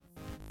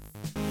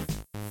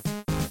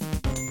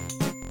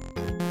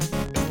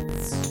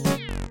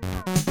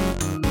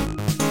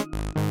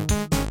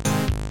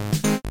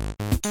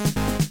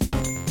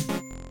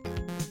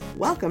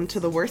Welcome to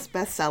The Worst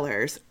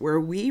Bestsellers, where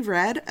we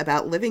read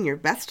about living your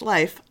best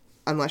life,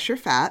 unless you're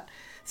fat,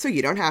 so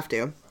you don't have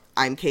to.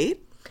 I'm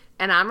Kate.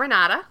 And I'm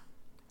Renata.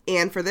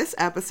 And for this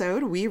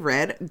episode, we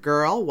read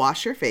Girl,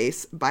 Wash Your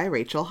Face by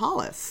Rachel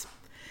Hollis.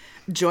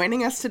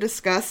 Joining us to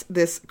discuss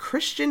this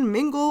Christian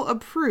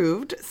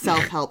Mingle-approved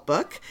self-help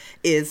book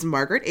is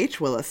Margaret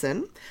H.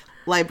 Willison,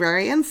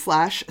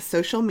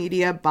 librarian/social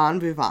media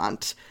bon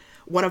vivant,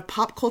 one of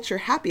Pop Culture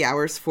Happy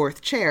Hour's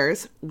fourth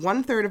chairs,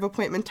 1/3 of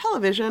Appointment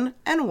Television,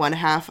 and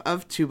 1/2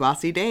 of Two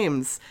Bossy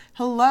Dames.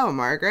 Hello,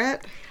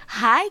 Margaret.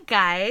 Hi,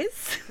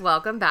 guys.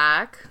 Welcome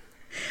back.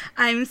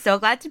 I'm so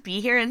glad to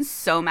be here and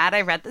so mad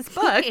I read this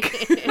book.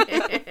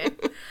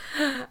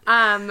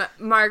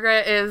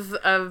 Margaret is,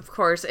 of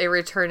course, a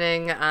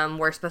returning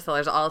Worst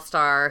Bestsellers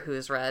All-Star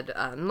who's read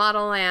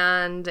Model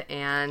Land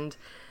and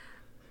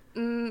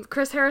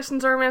Chris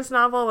Harrison's romance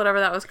novel, whatever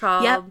that was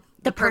called. Yep.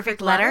 The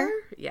Perfect Letter?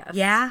 Yes.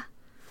 Yeah.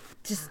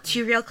 Just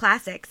two real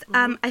classics.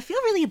 I feel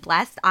really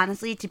blessed,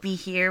 honestly, to be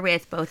here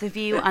with both of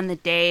you on the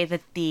day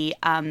that the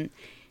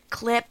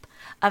clip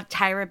of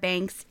Tyra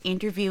Banks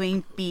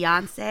interviewing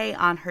Beyonce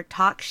on her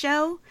talk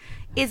show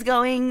is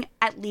going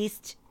at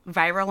least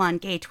viral on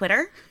gay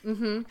Twitter,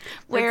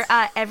 where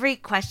every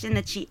question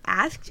that she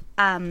asked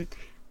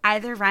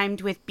either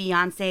rhymed with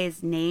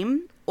Beyonce's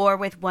name or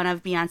with one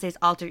of Beyonce's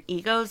alter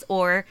egos,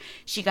 or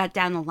she got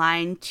down the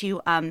line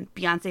to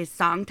Beyonce's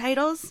song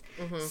titles.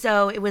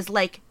 So it was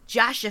like,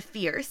 Joshua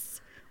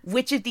Fierce,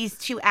 which of these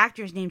two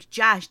actors named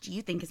Josh do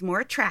you think is more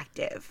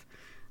attractive?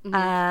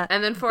 And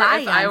then for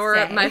Beyonce. if I were,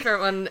 my favorite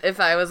one, if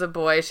I was a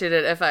boy, she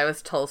did if I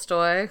was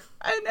Tolstoy.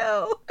 I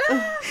know.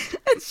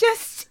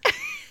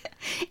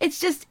 It's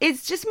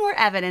just more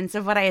evidence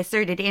of what I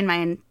asserted in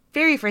my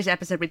very first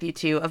episode with you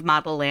two of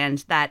Model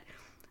Land, that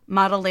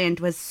Model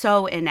Land was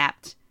so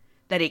inept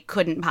that it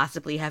couldn't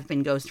possibly have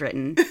been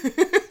ghostwritten.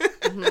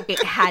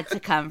 It had to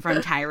come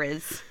from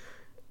Tyra's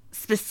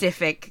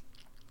specific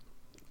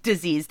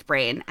diseased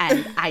brain,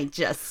 and I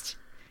just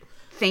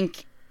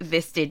think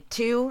this did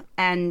too,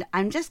 and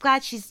I'm just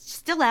glad she's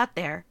still out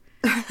there,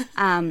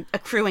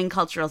 accruing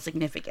cultural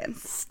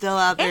significance. Still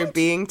out there And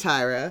being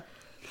Tyra.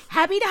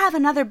 happy to have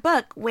another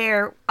book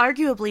where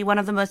arguably one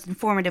of the most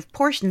informative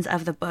portions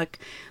of the book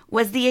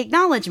was the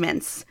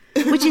acknowledgments,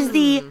 which is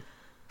the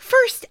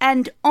first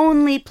and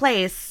only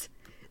place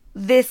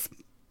this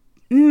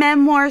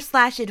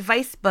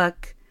memoir/advice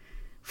book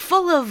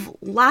full of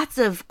lots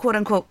of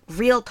quote-unquote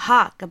real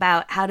talk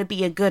about how to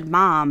be a good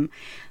mom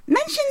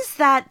mentions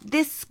that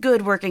this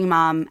good working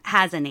mom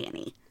has a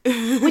nanny,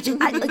 which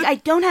I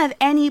don't have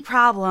any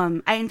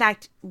problem. I, in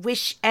fact,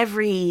 wish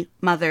every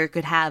mother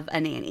could have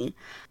a nanny.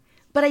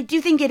 But I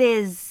do think it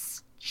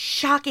is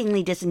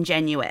shockingly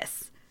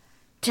disingenuous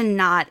to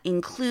not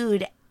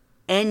include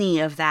any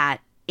of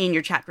that in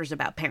your chapters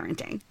about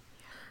parenting.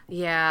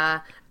 Yeah.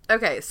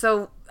 Okay,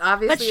 so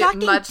obviously... But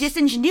shocking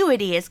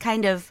disingenuity is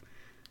kind of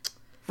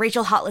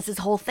Rachel Hollis's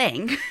whole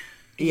thing.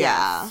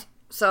 Yeah.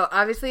 So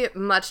obviously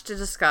much to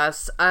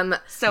discuss.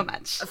 So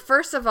much.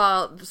 First of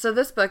all, so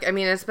this book, I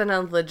mean, it's been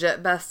a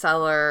legit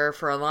bestseller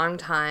for a long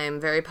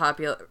time, very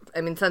popular. I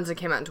mean, since it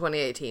came out in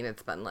 2018,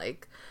 it's been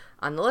like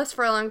on the list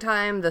for a long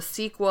time. The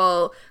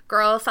sequel,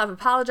 Girl, Stop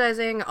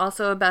Apologizing,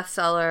 also a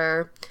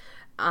bestseller.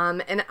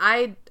 And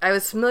I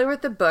was familiar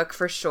with the book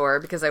for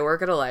sure because I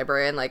work at a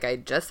library, and like I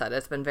just said,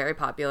 it's been very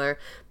popular,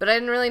 but I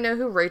didn't really know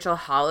who Rachel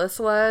Hollis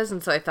was,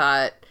 and so I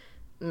thought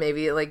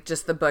maybe like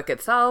just the book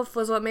itself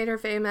was what made her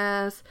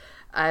famous.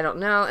 I don't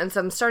know. And so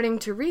I'm starting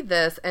to read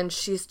this, and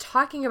she's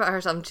talking about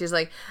herself, and she's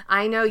like,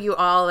 I know you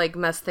all like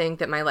must think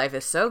that my life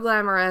is so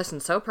glamorous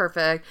and so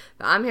perfect,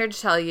 but I'm here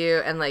to tell you,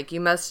 and like you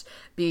must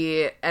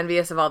be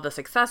envious of all the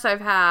success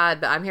I've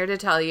had, but I'm here to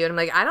tell you. And I'm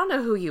like, I don't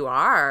know who you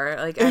are.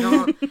 Like, I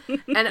don't.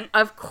 And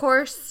of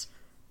course,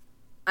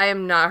 I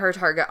am not her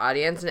target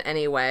audience in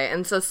any way.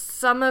 And so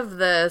some of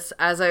this,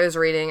 as I was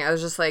reading, I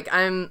was just like,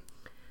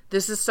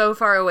 this is so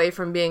far away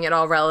from being at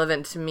all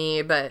relevant to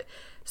me, but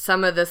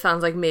some of this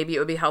sounds like maybe it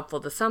would be helpful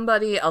to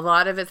somebody. A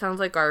lot of it sounds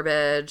like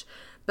garbage.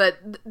 But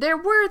there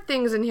were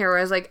things in here where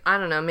I was like, I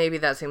don't know, maybe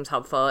that seems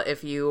helpful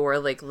if you were,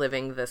 like,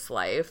 living this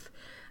life.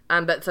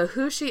 But so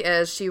who she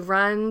is, she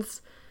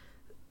runs...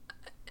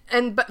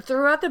 But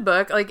throughout the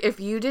book, like, if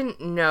you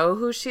didn't know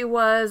who she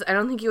was, I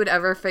don't think you would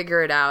ever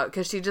figure it out.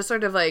 Because she just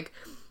sort of, like,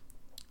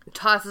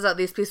 tosses out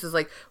these pieces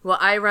like, well,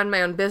 I run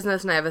my own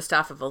business and I have a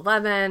staff of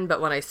 11, but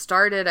when I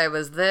started, I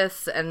was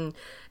this. And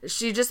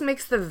she just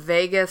makes the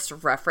vaguest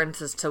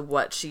references to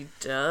what she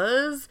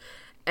does.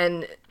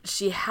 And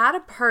she had a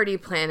party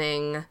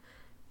planning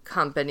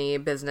company,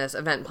 business,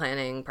 event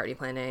planning, party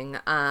planning.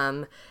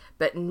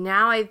 But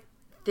now I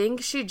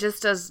think she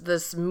just does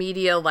this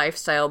media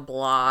lifestyle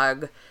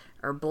blog.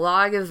 Her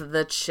blog is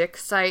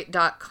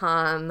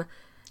thechicksite.com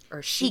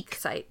or chic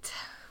site.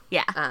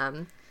 Yeah.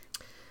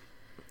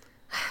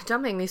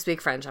 Don't make me speak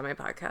French on my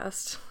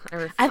podcast.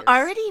 I've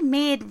already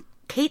made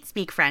Kate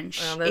speak French.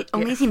 Well, it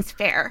only seems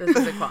fair. This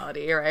is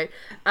equality, right?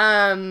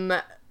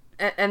 And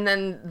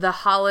then the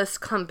Hollis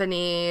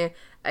Company,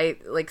 I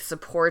like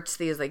supports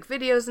these like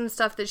videos and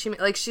stuff that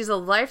like she's a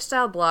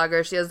lifestyle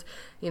blogger. She has,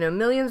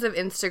 millions of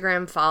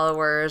Instagram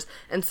followers.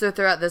 And so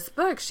throughout this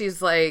book,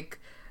 she's like,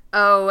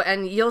 oh,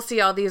 and you'll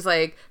see all these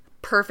like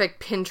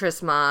perfect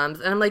Pinterest moms.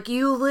 And I'm like,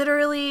 you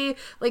literally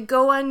like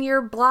go on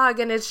your blog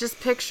and it's just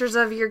pictures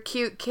of your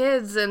cute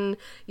kids and,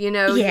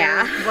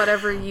 your,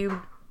 whatever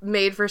you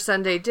made for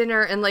Sunday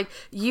dinner. And like,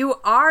 you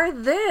are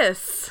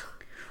this.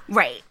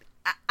 Right.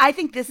 I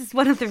think this is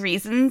one of the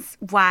reasons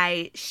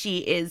why she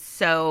is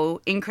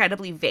so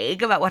incredibly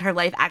vague about what her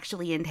life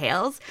actually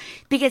entails.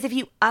 Because if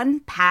you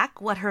unpack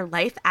what her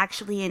life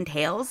actually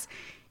entails,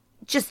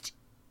 just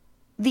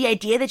the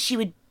idea that she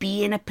would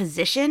be in a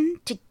position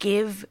to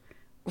give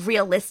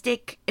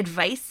realistic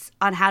advice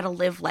on how to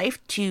live life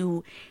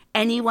to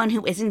anyone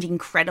who isn't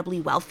incredibly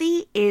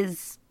wealthy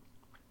is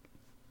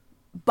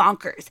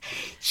bonkers.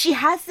 She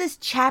has this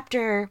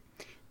chapter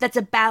that's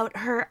about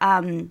her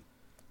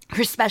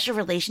special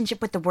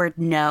relationship with the word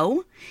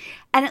no.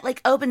 And it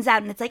like opens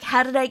out and it's like,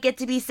 how did I get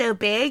to be so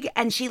big?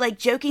 And she like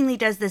jokingly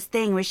does this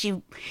thing where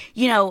she,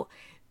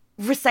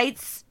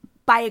 recites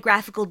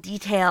biographical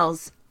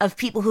details of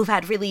people who've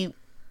had really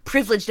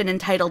privileged and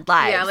entitled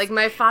lives. Yeah, like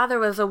my father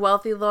was a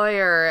wealthy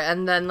lawyer,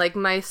 and then like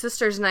my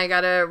sisters and I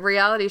got a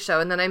reality show,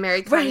 and then I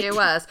married Kanye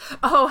West.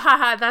 Oh,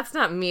 haha, that's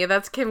not me.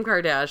 That's Kim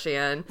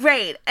Kardashian.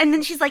 Right. And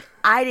then she's like,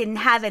 I didn't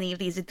have any of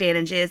these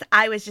advantages.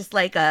 I was just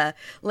like a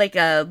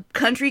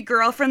country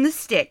girl from the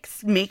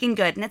sticks making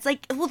good. And it's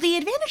like, well, the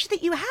advantage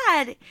that you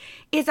had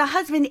is a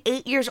husband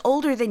 8 years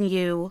older than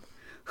you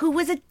who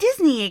was a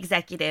Disney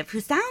executive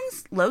who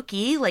sounds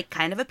low-key, like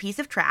kind of a piece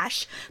of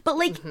trash, but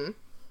like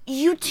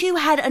you two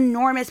had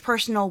enormous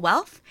personal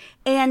wealth,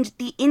 and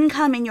the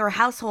income in your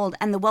household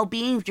and the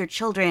well-being of your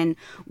children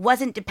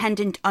wasn't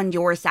dependent on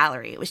your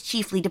salary. It was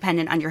chiefly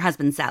dependent on your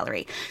husband's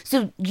salary.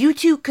 So you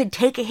two could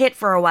take a hit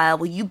for a while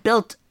while you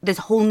built this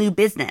whole new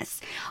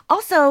business.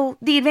 Also,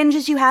 the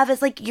advantages you have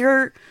is like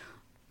you're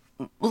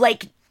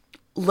like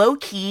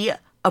low-key,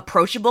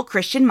 approachable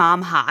Christian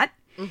mom hot.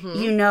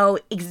 You know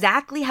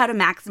exactly how to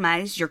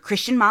maximize your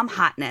Christian mom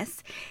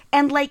hotness,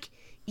 and like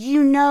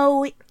you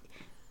know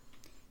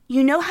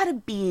how to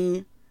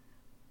be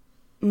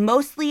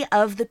mostly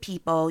of the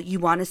people you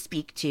want to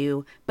speak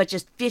to, but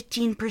just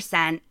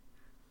 15%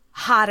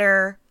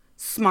 hotter,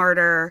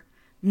 smarter,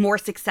 more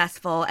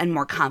successful, and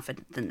more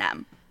confident than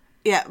them.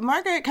 Yeah,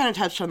 Margaret kind of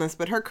touched on this,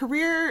 but her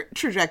career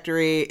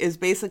trajectory is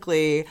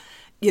basically,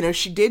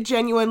 she did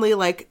genuinely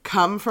like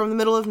come from the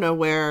middle of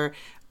nowhere,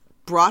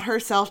 brought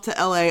herself to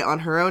LA on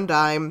her own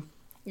dime.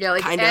 Yeah,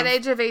 like at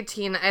age of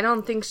 18, I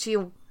don't think she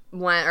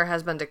went or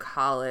has been to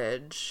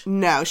college.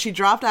 No, she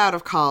dropped out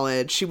of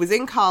college. She was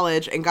in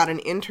college and got an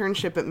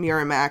internship at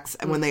Miramax,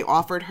 and when they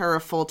offered her a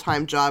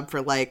full-time job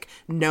for like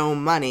no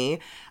money,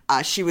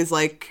 she was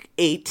like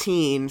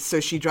 18, so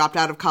she dropped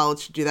out of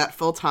college to do that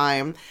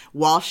full-time.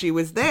 While she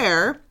was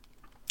there,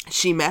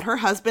 she met her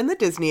husband, the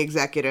Disney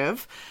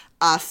executive,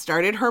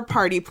 started her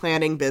party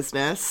planning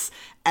business,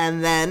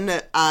 and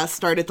then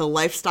started the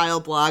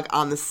lifestyle blog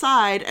on the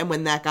side, and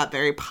when that got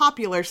very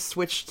popular,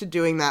 switched to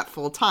doing that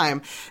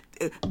full-time.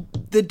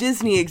 The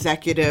Disney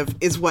executive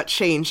is what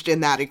changed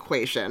in that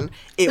equation.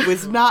 It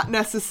was not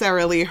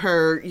necessarily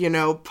her,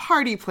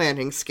 party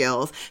planning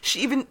skills. She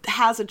even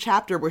has a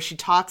chapter where she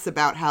talks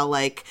about how,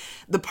 like,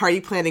 the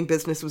party planning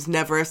business was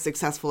never as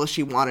successful as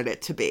she wanted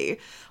it to be.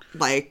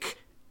 Like,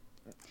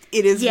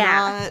 it is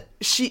not...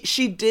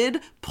 She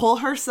did pull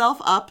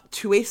herself up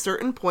to a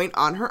certain point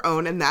on her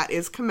own, and that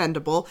is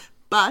commendable,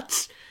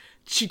 but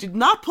she did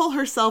not pull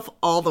herself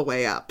all the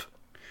way up.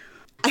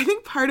 I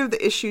think part of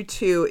the issue,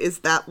 too, is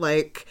that,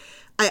 like,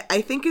 I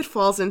think it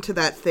falls into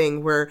that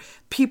thing where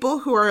people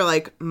who are,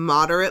 like,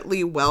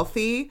 moderately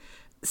wealthy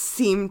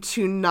seem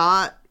to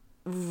not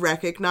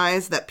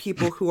recognize that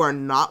people who are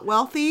not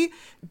wealthy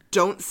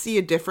don't see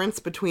a difference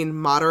between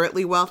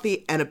moderately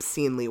wealthy and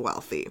obscenely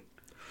wealthy.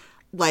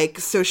 Like,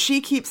 so she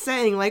keeps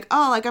saying, like,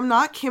 oh, like, I'm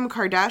not Kim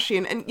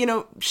Kardashian.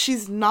 And,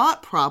 she's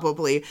not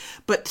probably.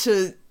 But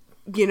to,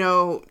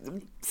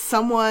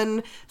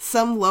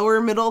 some lower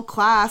middle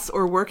class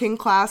or working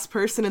class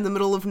person in the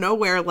middle of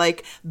nowhere,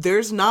 like,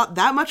 there's not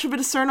that much of a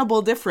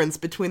discernible difference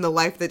between the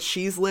life that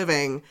she's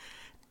living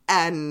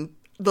and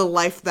the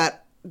life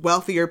that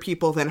wealthier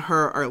people than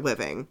her are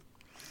living.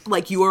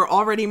 Like, you are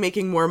already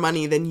making more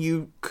money than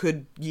you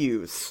could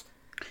use.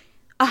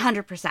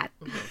 100%.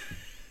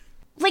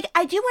 Like,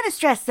 I do want to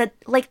stress that,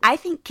 like, I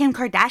think Kim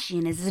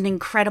Kardashian is an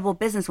incredible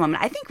businesswoman.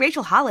 I think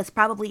Rachel Hollis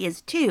probably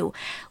is, too.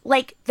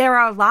 Like, there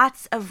are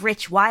lots of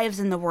rich wives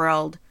in the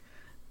world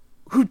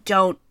who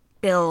don't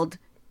build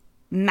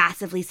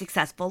massively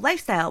successful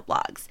lifestyle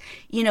blogs.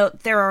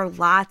 There are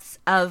lots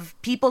of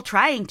people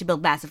trying to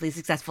build massively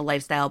successful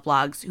lifestyle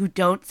blogs who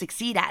don't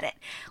succeed at it.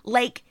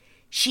 Like,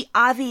 she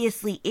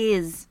obviously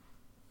is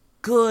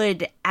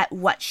good at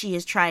what she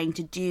is trying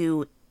to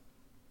do,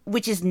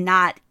 which is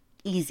not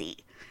easy.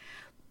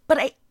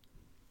 But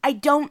I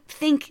don't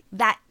think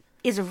that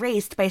is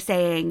erased by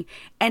saying,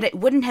 and it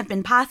wouldn't have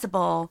been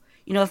possible,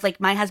 You know, if like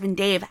my husband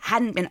Dave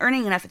hadn't been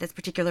earning enough at this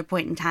particular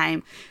point in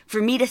time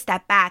for me to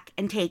step back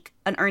and take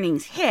an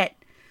earnings hit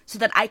so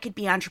that I could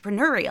be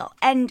entrepreneurial.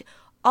 And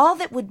all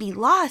that would be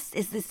lost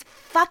is this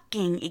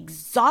fucking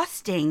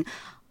exhausting,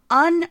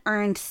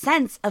 unearned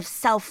sense of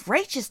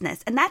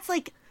self-righteousness. And that's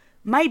like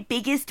my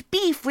biggest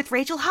beef with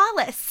Rachel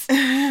Hollis.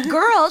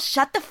 Girl,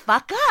 shut the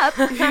fuck up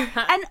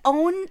and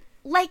own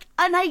like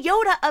an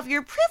iota of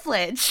your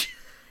privilege.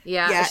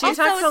 Yeah, she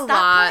Also, talks a stop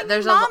lot. calling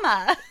me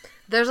mama.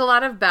 There's a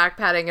lot of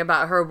backpatting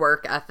about her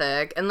work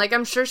ethic. And, like,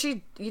 I'm sure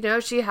she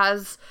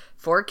has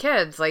 4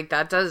 kids. Like,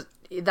 that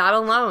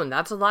alone,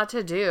 that's a lot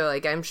to do.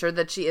 Like, I'm sure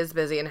that she is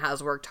busy and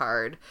has worked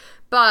hard.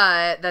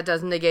 But that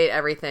doesn't negate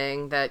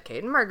everything that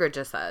Kate and Margaret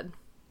just said.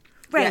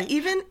 Right.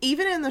 Yeah,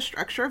 even in the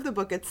structure of the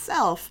book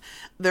itself,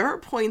 there are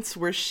points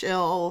where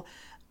she'll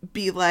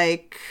be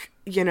like,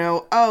 you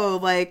know, oh,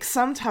 like,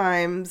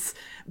 sometimes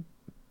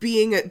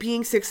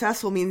being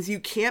successful means you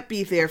can't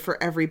be there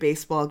for every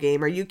baseball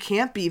game, or you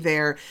can't be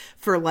there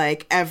for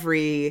like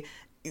every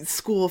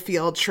school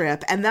field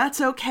trip, and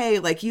that's okay.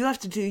 Like, you have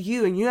to do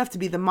you, and you have to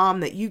be the mom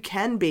that you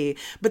can be.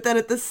 But then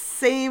at the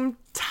same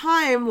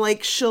time,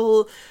 like,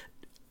 she'll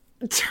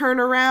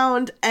turn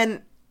around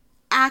and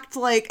act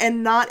like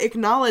and not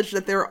acknowledge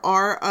that there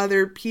are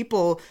other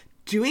people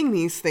doing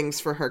these things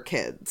for her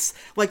kids.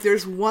 Like,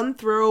 there's one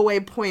throwaway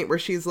point where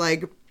she's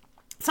like,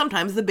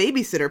 sometimes the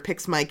babysitter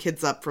picks my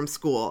kids up from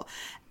school.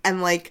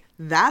 And, like,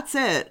 that's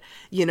it.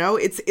 You know,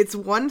 it's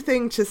one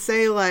thing to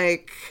say,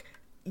 like,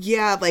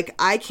 yeah, like,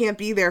 I can't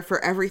be there for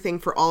everything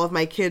for all of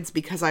my kids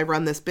because I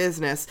run this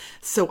business,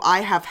 so I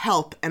have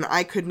help, and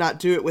I could not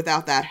do it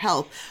without that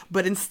help.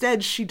 But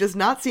instead, she does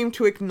not seem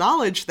to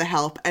acknowledge the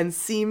help and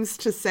seems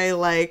to say,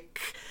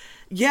 like,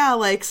 yeah,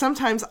 like,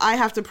 sometimes I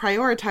have to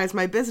prioritize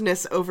my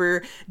business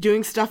over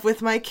doing stuff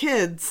with my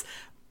kids.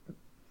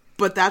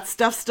 But that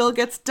stuff still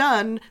gets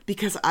done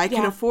because I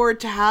can afford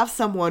to have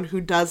someone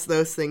who does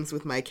those things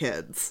with my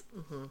kids.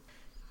 Mm-hmm.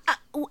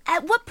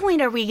 At what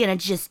point are we going to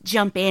just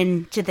jump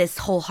into this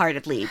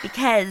wholeheartedly?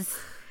 Because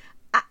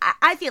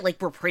I feel like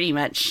we're pretty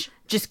much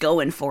just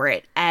going for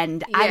it.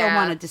 And I don't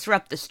want to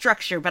disrupt the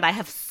structure, but I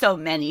have so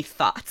many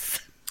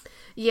thoughts.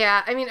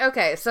 Yeah, I mean,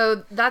 okay,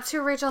 so that's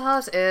who Rachel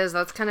Hollis is.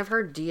 That's kind of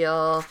her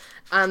deal.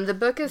 The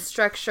book is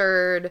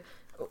structured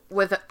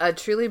with a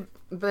truly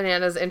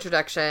bananas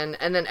introduction,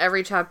 and then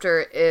every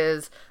chapter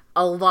is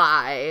a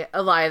lie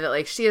that,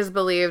 like, she has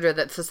believed or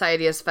that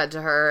society has fed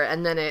to her,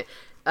 and then it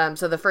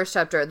so the first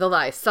chapter, the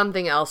lie,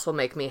 something else will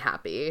make me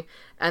happy,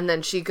 and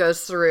then she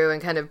goes through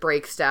and kind of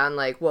breaks down,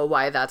 like, well,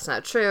 why that's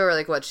not true, or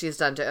like what she's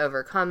done to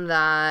overcome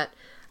that.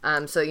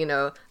 So, you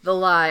know, the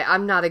lie,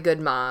 I'm not a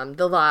good mom,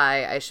 the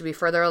lie, I should be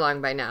further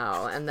along by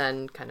now, and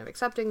then kind of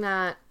accepting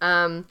that.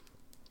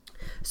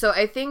 So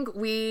I think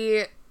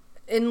we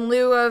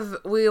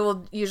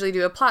will usually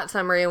do a plot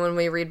summary when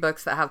we read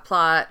books that have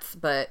plots,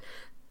 but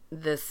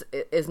this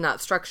is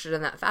not structured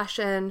in that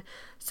fashion.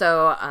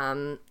 So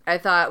I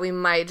thought we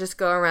might just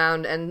go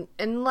around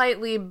and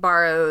lightly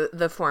borrow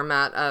the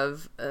format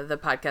of the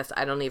podcast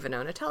I Don't Even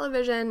Own a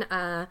Television.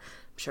 I'm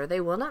sure they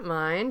will not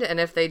mind, and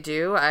if they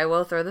do, I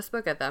will throw this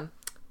book at them.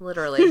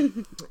 Literally.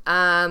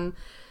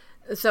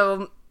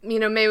 So, you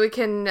know, maybe we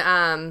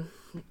can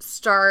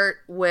start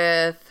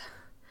with...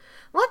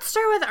 Let's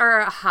start with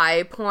our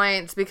high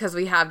points, because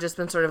we have just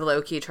been sort of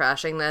low-key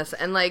trashing this.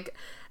 And, like,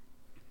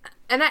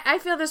 and I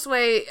feel this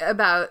way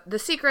about The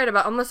Secret,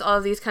 about almost all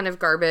of these kind of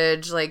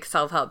garbage, like,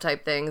 self-help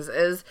type things,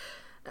 is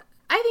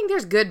I think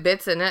there's good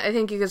bits in it. I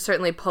think you could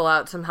certainly pull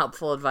out some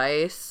helpful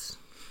advice.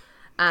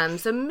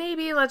 So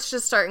maybe let's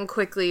just start and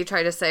quickly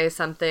try to say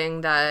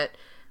something that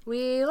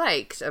we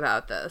liked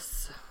about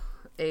this.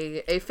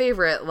 A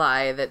favorite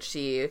lie that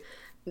she...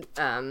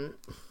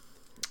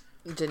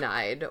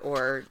 denied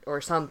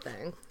or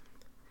something.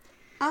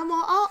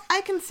 Well,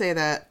 I can say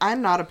that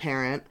I'm not a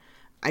parent.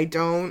 I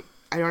don't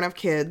have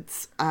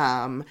kids.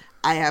 I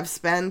have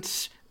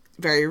spent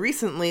very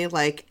recently,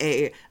 like,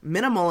 a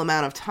minimal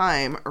amount of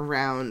time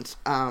around,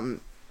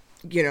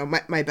 you know,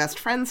 my best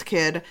friend's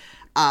kid.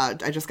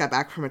 I just got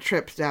back from a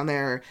trip down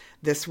there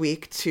this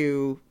week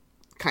to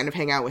kind of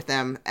hang out with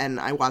them, and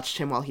I watched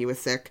him while he was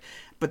sick.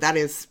 But that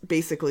is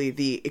basically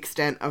the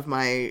extent of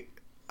my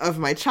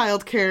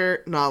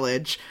childcare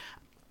knowledge.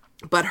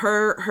 But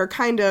her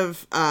kind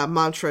of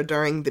mantra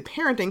during the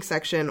parenting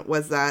section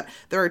was that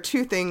there are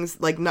 2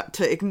 things, like, not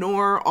to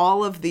ignore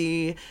all of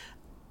the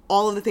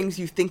things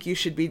you think you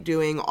should be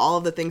doing, all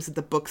of the things that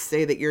the books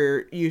say that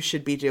you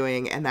should be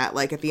doing, and that,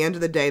 like, at the end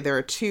of the day, there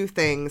are 2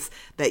 things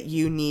that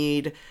you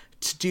need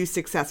to do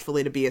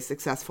successfully to be a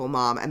successful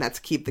mom, and that's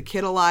keep the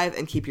kid alive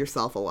and keep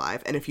yourself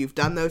alive. And if you've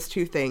done those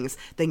 2 things,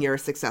 then you're a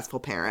successful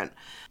parent.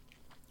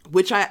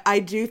 Which I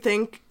do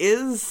think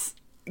is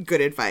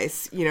good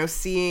advice. You know,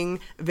 seeing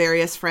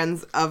various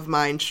friends of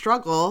mine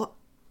struggle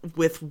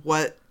with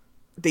what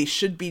they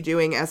should be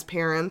doing as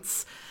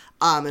parents,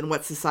 and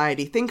what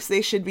society thinks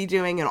they should be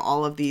doing, and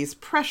all of these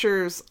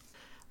pressures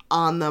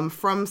on them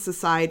from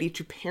society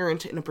to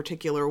parent in a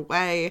particular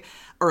way,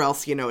 or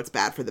else, you know, it's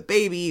bad for the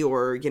baby,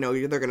 or, you know,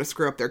 they're going to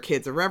screw up their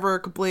kids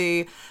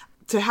irrevocably.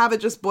 to have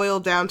it just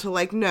boiled down to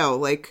like, no,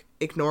 like,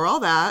 ignore all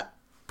that,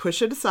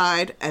 push it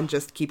aside, and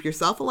just keep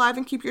yourself alive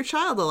and keep your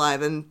child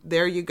alive, and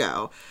there you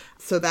go.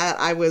 So that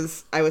I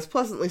was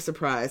pleasantly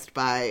surprised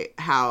by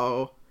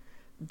how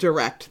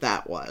direct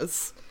that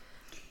was.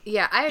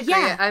 Yeah, I agree.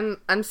 Yeah.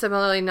 I'm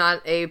similarly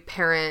not a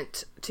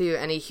parent to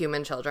any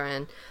human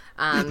children.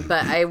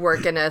 But I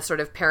work in a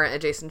sort of parent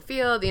adjacent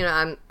field. You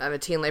know, I'm a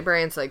teen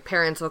librarian, so like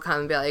parents will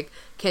come and be like,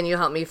 can you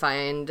help me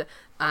find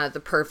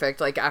the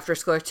perfect like after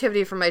school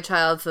activity for my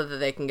child so that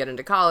they can get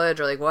into college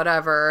or like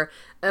whatever.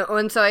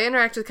 And so I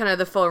interact with kind of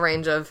the full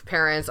range of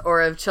parents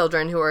or of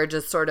children who are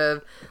just sort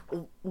of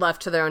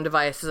left to their own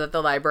devices at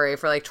the library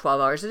for like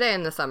 12 hours a day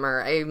in the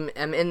summer. I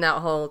am in that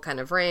whole kind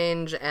of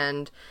range,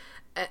 and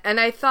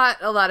I thought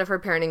a lot of her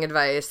parenting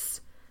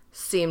advice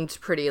seemed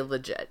pretty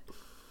legit.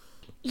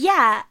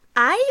 Yeah,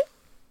 I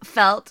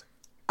felt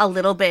a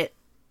little bit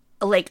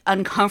like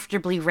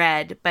uncomfortably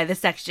read by the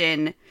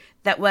section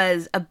that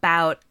was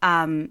about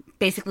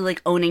basically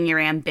like owning your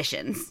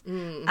ambitions.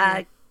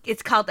 Mm-hmm.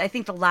 It's called, I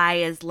think the lie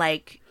is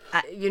like...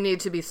 you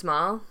need to be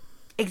small?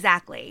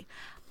 Exactly.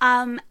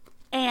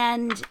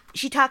 And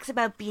she talks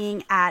about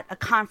being at a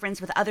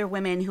conference with other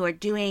women who are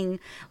doing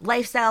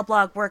lifestyle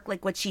blog work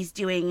like what she's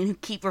doing and who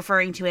keep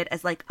referring to it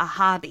as like a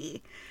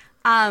hobby.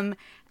 And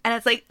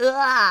it's like,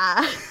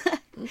 ugh.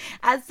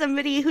 As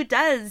somebody who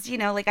does, you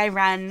know, like I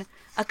run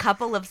a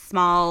couple of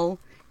small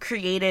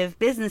creative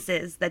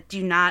businesses that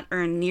do not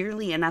earn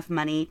nearly enough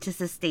money to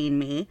sustain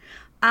me.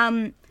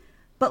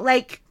 But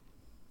like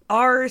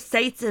are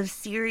sites of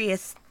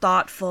serious,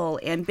 thoughtful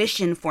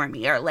ambition for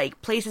me, are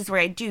like places where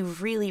I do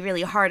really,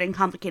 really hard and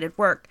complicated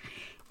work.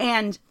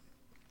 And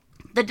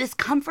the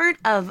discomfort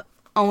of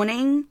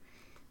owning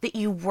that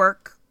you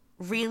work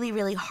really,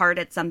 really hard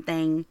at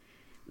something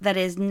that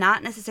is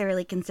not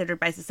necessarily considered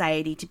by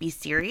society to be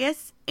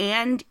serious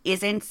and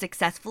isn't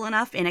successful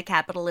enough in a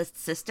capitalist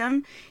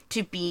system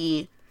to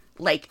be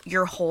like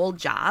your whole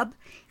job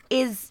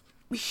is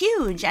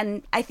huge.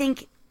 And I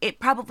think it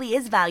probably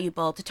is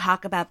valuable to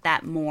talk about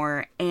that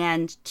more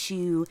and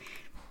to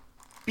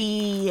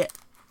be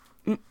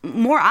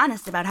more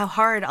honest about how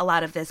hard a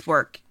lot of this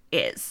work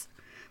is.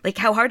 Like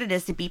how hard it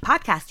is to be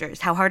podcasters,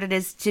 how hard it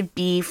is to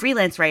be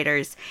freelance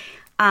writers.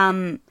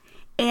 And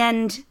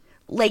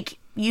like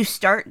you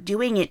start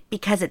doing it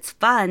because it's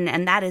fun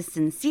and that is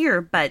sincere.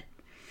 But,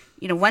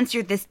 you know, once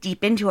you're this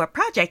deep into a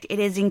project, it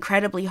is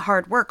incredibly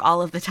hard work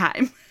all of the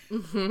time.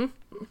 Mm-hmm.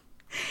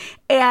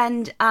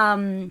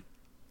 And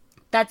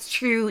that's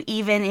true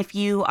even if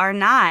you are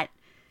not,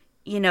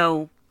 you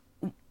know,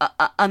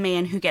 a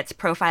man who gets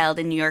profiled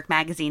in New York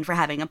Magazine for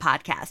having a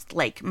podcast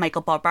like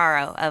Michael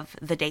Barbaro of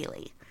The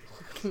Daily.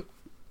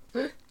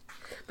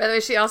 By the way,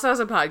 she also has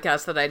a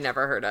podcast that I'd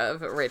never heard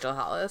of, Rachel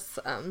Hollis.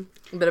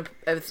 But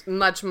it's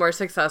much more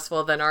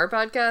successful than our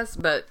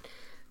podcast, but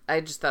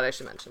I just thought I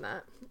should mention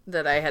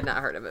that I had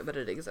not heard of it, but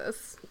it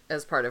exists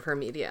as part of her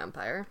media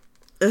empire.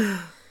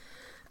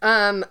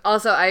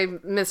 Also, I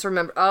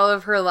misremember, all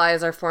of her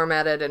lies are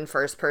formatted in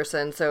first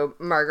person, so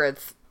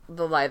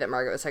the lie that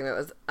Margaret was talking about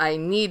was, I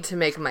need to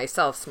make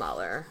myself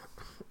smaller.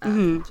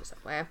 Just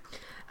that way.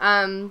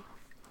 And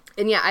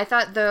yeah, I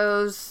thought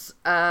those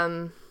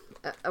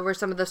were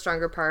some of the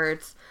stronger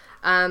parts.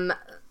 I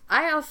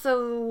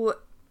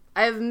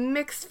have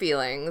mixed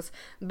feelings,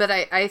 but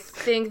I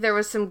think there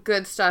was some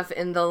good stuff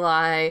in the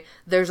lie,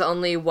 there's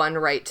only one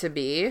right to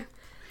be.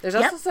 There's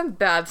also some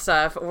bad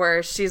stuff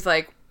where she's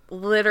like,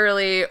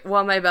 literally,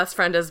 well, my best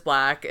friend is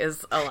black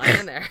is a line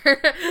in there.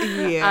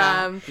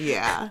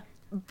 Yeah.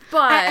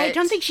 But I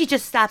don't think she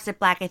just stops at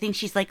black. I think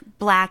she's like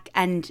black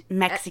and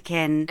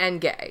Mexican. And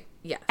gay.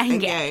 Yes.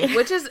 And gay.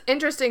 Which is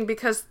interesting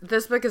because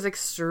this book is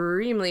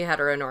extremely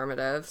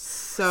heteronormative.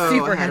 So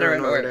super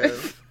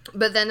heteronormative.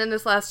 But then in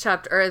this last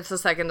chapter, or it's the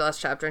second to last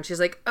chapter, and she's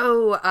like,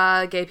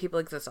 gay people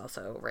exist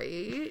also,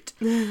 right?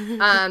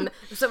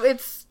 So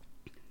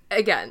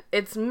Again,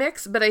 it's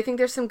mixed, but I think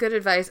there's some good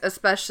advice,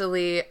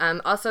 especially,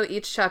 also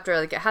each chapter,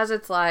 like, it has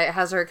its lie, it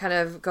has her kind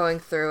of going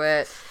through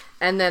it,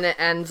 and then it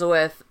ends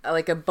with,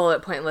 like, a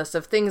bullet point list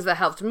of things that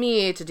helped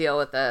me to deal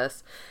with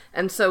this.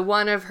 And so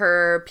one of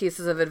her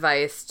pieces of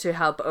advice to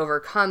help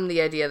overcome the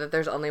idea that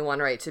there's only one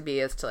right to be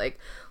is to, like,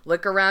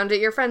 look around at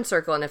your friend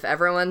circle, and if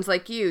everyone's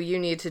like you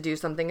need to do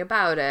something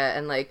about it,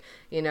 and, like,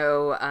 you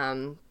know,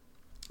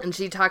 and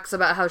she talks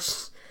about how,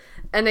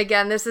 and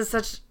again, this is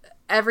such...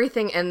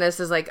 Everything in this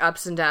is like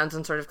ups and downs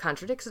and sort of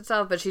contradicts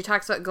itself, but she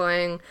talks about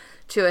going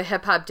to a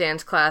hip-hop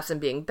dance class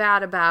and being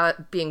bad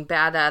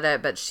at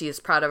it, but she's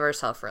proud of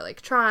herself for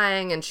like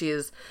trying, and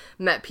she's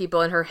met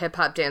people in her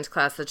hip-hop dance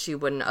class that she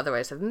wouldn't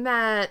otherwise have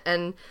met,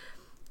 and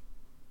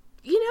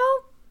you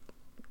know,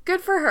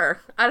 good for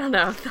her. I don't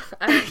know.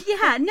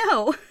 Yeah,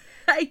 no,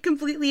 I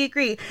completely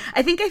agree.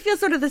 I think I feel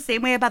sort of the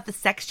same way about the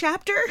sex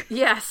chapter.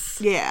 Yes.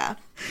 Yeah.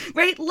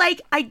 Right?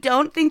 Like, I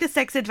don't think the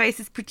sex advice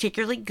is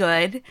particularly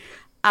good.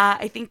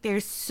 I think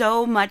there's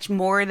so much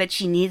more that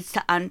she needs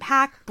to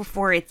unpack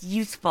before it's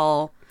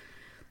useful.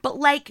 But,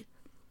 like,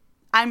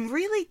 I'm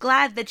really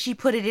glad that she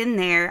put it in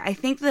there. I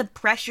think the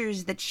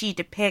pressures that she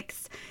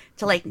depicts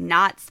to like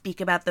not speak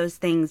about those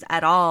things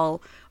at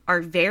all are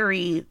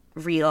very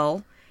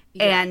real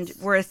and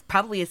were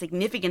probably a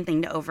significant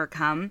thing to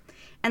overcome,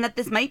 and that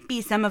this might be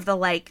some of the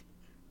like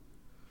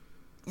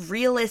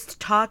realist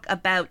talk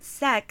about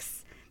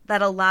sex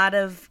that a lot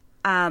of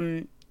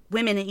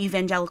women in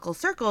evangelical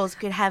circles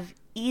could have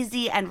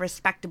easy and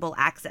respectable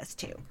access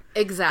to.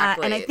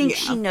 Exactly. And I think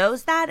she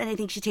knows that, and I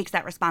think she takes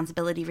that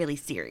responsibility really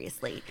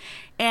seriously.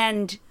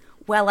 And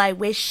while I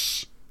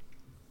wish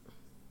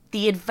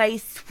the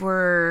advice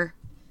were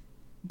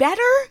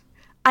better,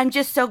 I'm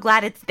just so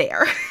glad it's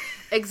there.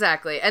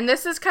 Exactly. And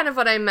this is kind of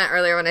what I meant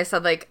earlier when I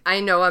said, like, I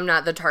know I'm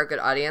not the target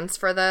audience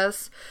for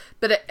this.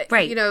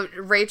 But, you know,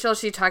 Rachel,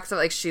 she talks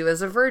about, like, she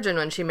was a virgin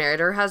when she married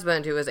her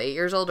husband, who was 8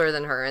 years older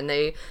than her. And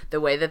the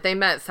way that they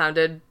met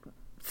sounded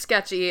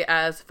sketchy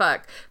as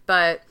fuck.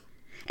 But...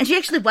 And she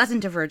actually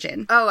wasn't a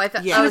virgin. Oh, I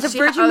thought... She was a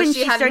virgin when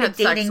she started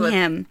dating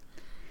him.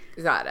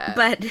 Got it.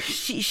 But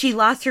she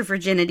lost her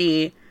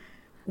virginity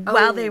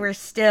while they were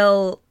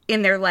still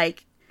in their,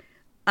 like,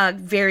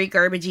 very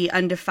garbagey,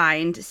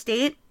 undefined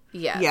state.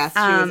 Yes. Yes, she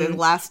was in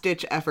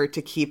last-ditch effort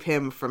to keep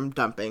him from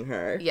dumping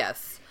her.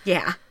 Yes.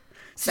 Yeah.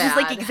 So it's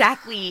like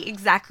exactly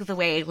the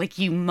way like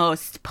you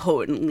most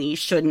potently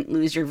shouldn't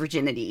lose your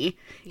virginity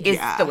is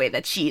the way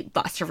that she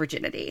lost her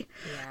virginity.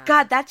 Yeah.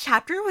 God, that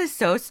chapter was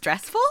so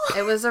stressful.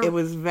 It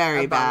was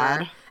very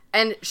bad.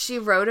 And she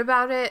wrote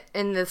about it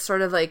in this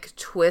sort of like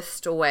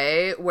twist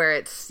way where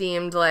it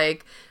seemed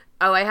like,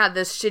 oh, I had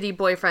this shitty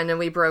boyfriend and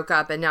we broke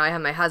up and now I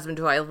have my husband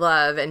who I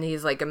love and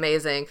he's like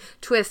amazing.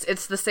 Twist,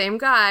 it's the same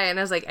guy. And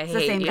I was like, I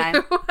hate you.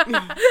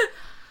 Guy.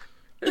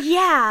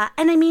 Yeah.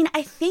 And I mean,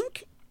 I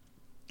think,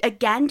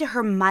 again, to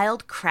her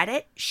mild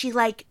credit, she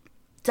like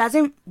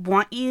doesn't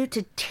want you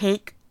to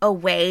take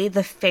away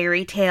the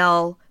fairy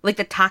tale, like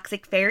the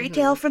toxic fairy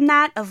tale from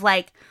that of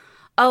like,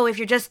 oh, if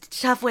you're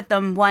just tough with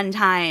them one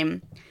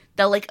time,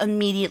 they'll like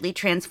immediately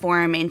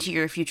transform into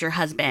your future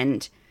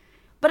husband.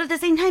 But at the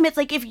same time, it's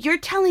like, if you're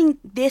telling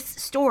this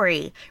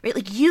story, right,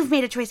 like, you've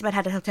made a choice about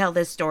how to tell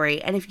this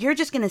story, and if you're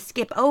just going to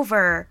skip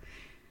over,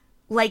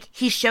 like,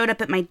 he showed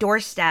up at my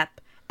doorstep,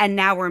 and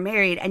now we're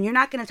married, and you're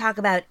not going to talk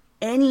about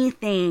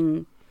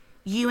anything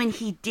you and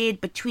he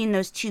did between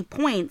those 2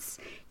 points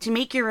to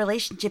make your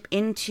relationship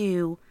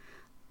into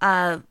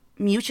a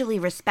mutually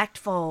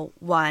respectful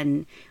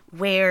one,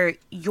 where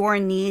your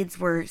needs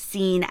were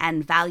seen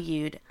and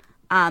valued,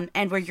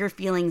 and where your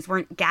feelings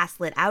weren't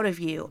gaslit out of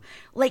you,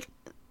 like,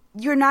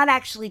 you're not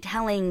actually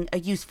telling a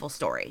useful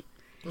story.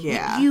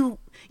 Yeah.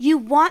 You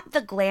want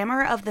the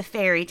glamour of the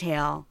fairy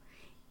tale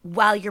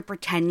while you're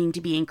pretending to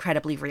be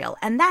incredibly real.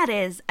 And that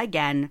is,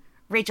 again,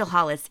 Rachel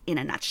Hollis in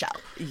a nutshell.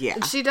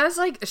 Yeah. She does,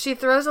 like, she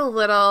throws a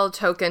little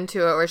token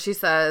to it where she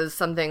says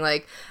something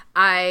like,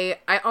 I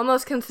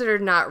almost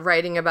considered not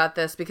writing about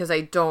this because I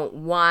don't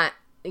want,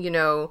 you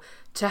know,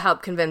 to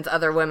help convince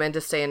other women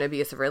to stay in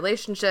abusive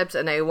relationships.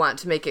 And I want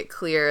to make it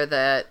clear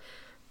that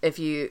if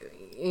you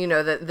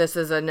know, that this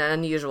is an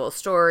unusual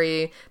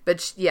story,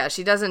 but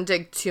she doesn't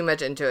dig too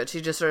much into it.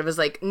 She just sort of is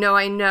like, no,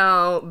 I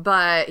know,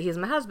 but he's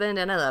my husband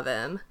and I love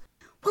him.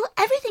 Well,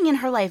 everything in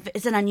her life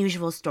is an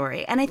unusual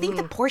story. And I think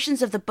the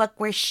portions of the book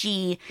where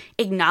she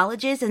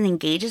acknowledges and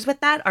engages with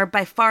that are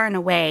by far and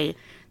away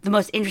the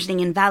most interesting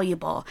and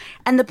valuable.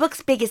 And the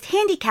book's biggest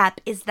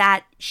handicap is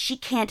that she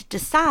can't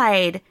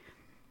decide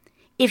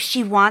if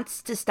she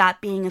wants to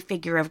stop being a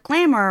figure of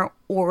glamour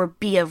or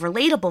be a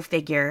relatable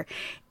figure.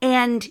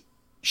 And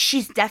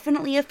she's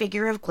definitely a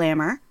figure of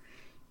glamour.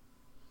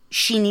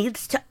 She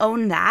needs to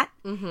own that.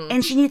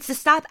 And she needs to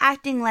stop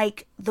acting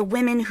like the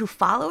women who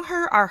follow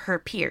her are her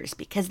peers,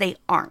 because they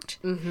aren't.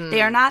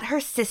 They are not her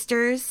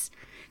sisters.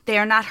 They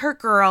are not her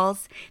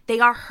girls.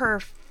 They are her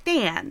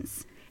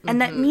fans.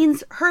 And that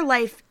means her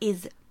life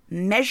is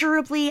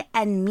measurably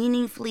and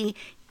meaningfully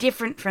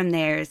different from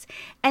theirs.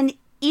 And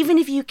even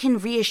if you can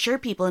reassure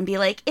people and be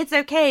like, it's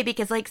okay,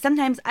 because like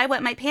sometimes I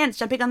wet my pants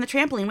jumping on the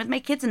trampoline with my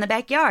kids in the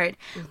backyard.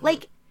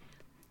 Like,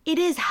 it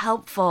is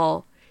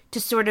helpful to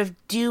sort of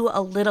do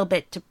a little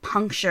bit to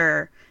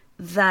puncture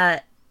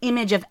the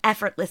image of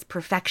effortless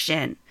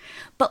perfection.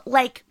 But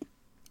like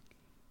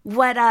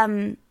what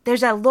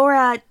there's a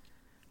Laura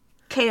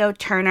K.O.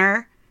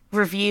 Turner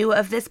review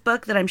of this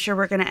book that I'm sure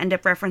we're going to end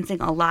up referencing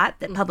a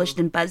lot, that published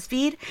in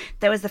BuzzFeed.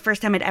 That was the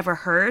first time I'd ever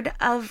heard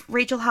of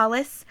Rachel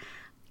Hollis.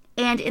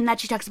 And in that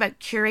she talks about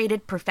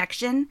curated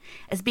perfection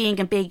as being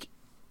a big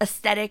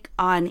aesthetic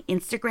on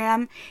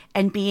Instagram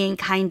and being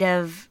kind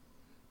of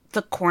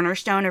the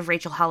cornerstone of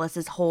Rachel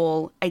Hollis's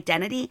whole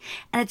identity.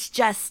 And it's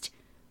just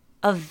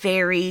a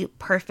very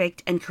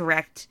perfect and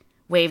correct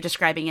way of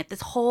describing it. This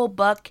whole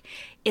book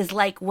is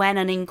like when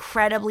an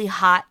incredibly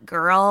hot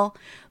girl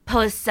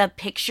posts a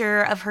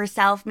picture of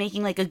herself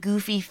making like a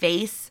goofy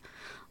face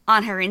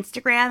on her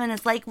Instagram, and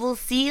it's like, well,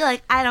 see,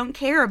 like, I don't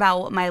care about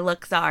what my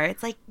looks are.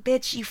 It's like,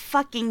 bitch, you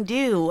fucking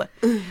do.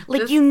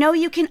 Like, you know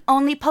you can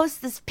only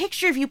post this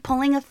picture of you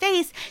pulling a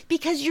face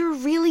because you're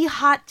really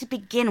hot to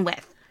begin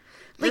with.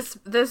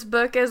 This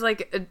book is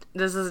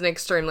this is an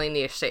extremely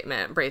niche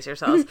statement. Brace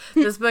yourselves.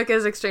 This book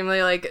is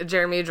extremely like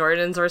Jeremy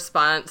Jordan's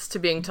response to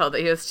being told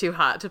that he was too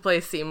hot to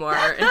play Seymour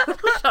in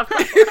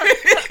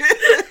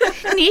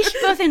Niche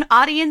both in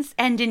audience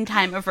and in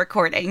time of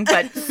recording,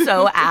 but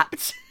so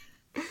apt.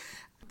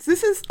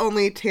 This is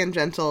only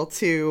tangential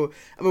to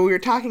when we were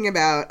talking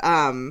about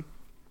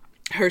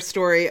her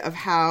story of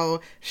how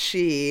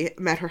she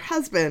met her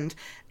husband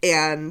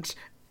and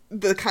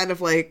the kind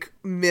of like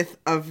myth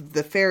of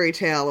the fairy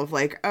tale of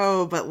like,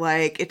 oh, but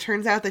like it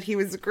turns out that he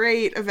was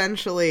great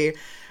eventually.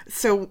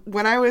 So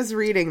when I was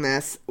reading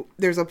this,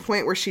 there's a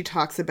point where she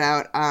talks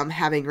about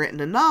having written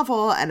a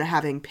novel and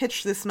having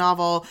pitched this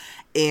novel,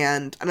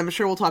 and I'm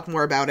sure we'll talk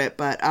more about it,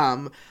 but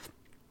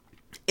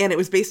and it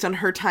was based on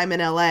her time in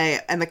LA,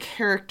 and the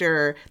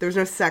character, there was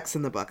no sex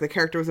in the book. The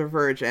character was a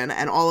virgin,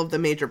 and all of the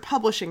major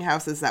publishing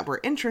houses that were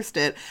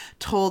interested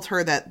told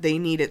her that they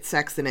needed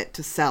sex in it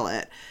to sell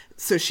it.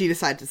 So she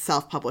decided to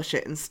self-publish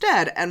it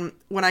instead. And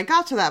when I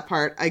got to that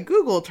part, I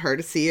Googled her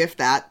to see if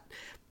that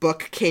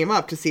book came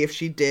up, to see if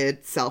she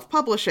did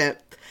self-publish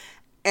it.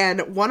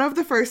 And one of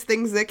the first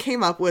things that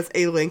came up was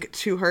a link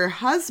to her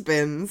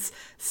husband's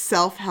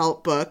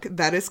self-help book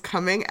that is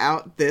coming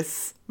out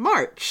this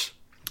March.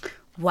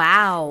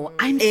 Wow.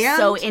 I'm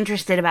so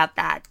interested about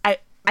that.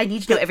 I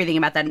need to know everything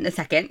about that in a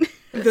second.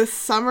 The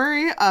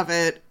summary of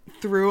it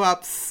threw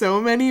up so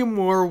many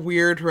more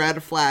weird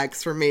red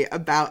flags for me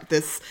about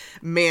this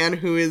man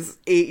who is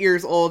 8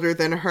 years older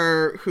than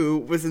her, who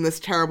was in this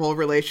terrible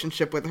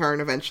relationship with her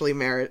and eventually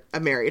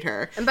married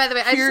her. And by the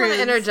way, I just want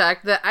to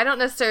interject that I don't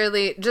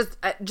necessarily,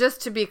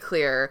 just to be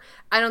clear,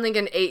 I don't think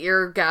an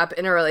 8-year gap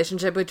in a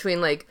relationship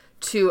between like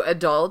two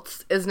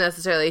adults is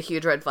necessarily a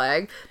huge red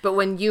flag. But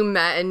when you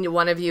met and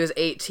one of you is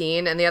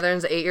 18 and the other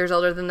one's 8 years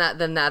older than that,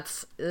 then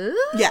that's...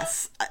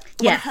 Yes.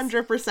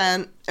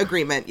 100%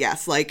 agreement,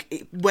 yes.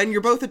 Like, when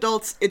you're both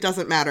adults, it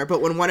doesn't matter.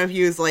 But when one of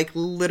you is, like,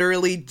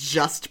 literally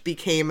just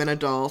became an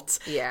adult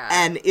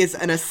and is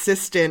an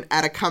assistant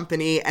at a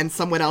company and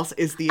someone else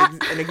is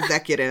an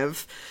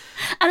executive.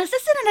 An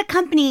assistant at a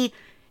company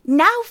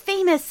now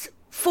famous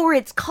for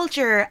its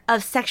culture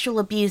of sexual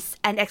abuse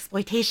and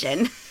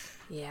exploitation.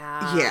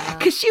 Yeah.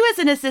 Because she was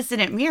an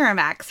assistant at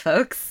Miramax,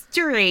 folks,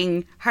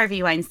 during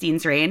Harvey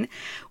Weinstein's reign,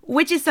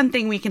 which is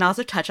something we can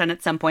also touch on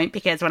at some point,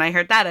 because when I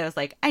heard that, I was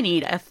like, I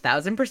need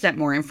 1,000%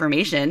 more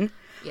information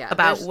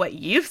about what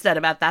you've said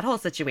about that whole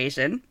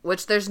situation.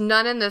 Which there's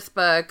none in this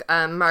book.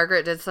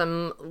 Margaret did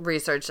some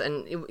research,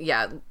 and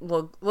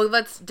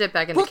let's dip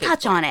back into We'll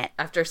touch on it.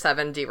 After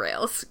 7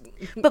 derails.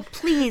 But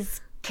please,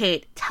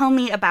 Kate, tell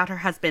me about her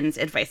husband's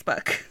advice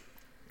book.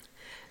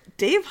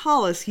 Dave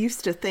Hollis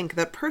used to think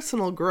that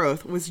personal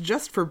growth was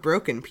just for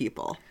broken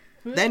people.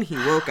 Then he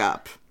woke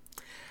up.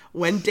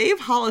 When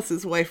Dave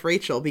Hollis's wife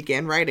Rachel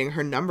began writing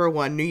her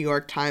 #1 New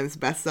York Times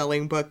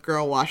bestselling book,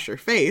 Girl, Wash Your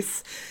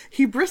Face,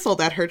 he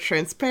bristled at her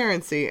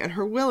transparency and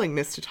her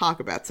willingness to talk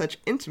about such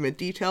intimate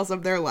details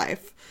of their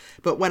life.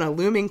 But when a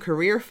looming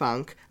career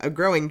funk, a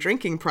growing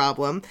drinking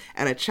problem,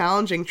 and a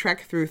challenging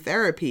trek through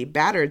therapy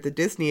battered the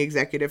Disney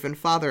executive and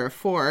father of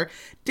 4,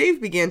 Dave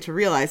began to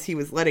realize he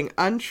was letting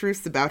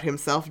untruths about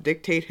himself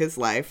dictate his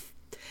life.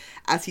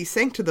 As he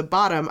sank to the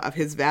bottom of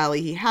his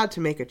valley, he had to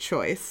make a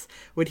choice.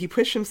 Would he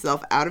push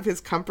himself out of his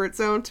comfort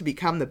zone to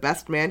become the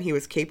best man he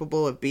was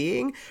capable of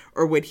being,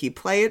 or would he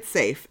play it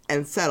safe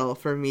and settle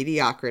for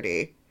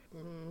mediocrity?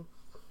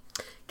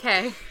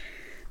 Okay.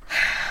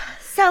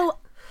 So,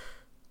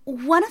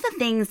 one of the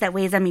things that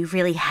weighs on me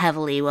really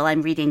heavily while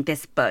I'm reading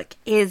this book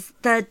is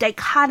the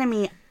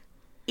dichotomy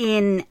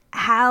in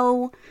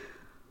how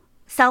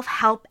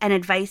self-help and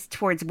advice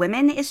towards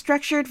women is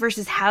structured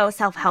versus how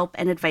self-help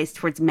and advice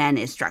towards men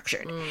is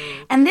structured.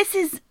 And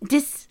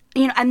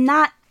I'm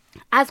not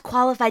as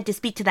qualified to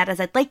speak to that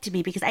as I'd like to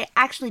be, because I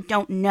actually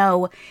don't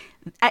know.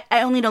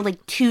 I only know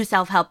like 2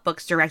 self-help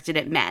books directed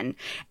at men,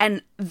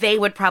 and they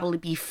would probably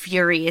be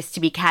furious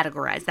to be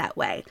categorized that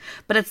way.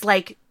 But it's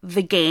like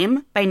The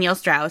Game by Neil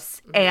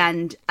Strauss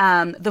and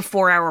The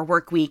 4-Hour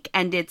Workweek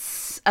and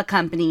its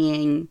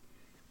accompanying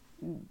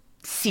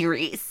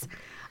series.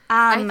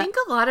 I think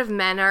a lot of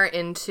men are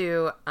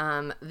into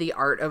The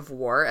Art of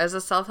War as a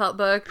self-help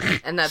book,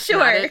 and that's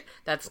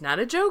that's not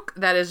a joke.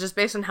 That is just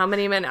based on how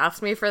many men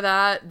asked me for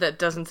that. That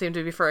doesn't seem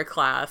to be for a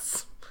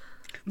class.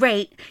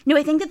 Right. No,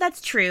 I think that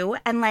that's true.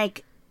 And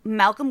like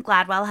Malcolm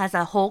Gladwell has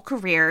a whole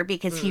career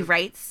because he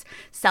writes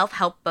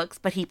self-help books,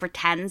 but he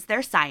pretends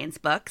they're science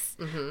books.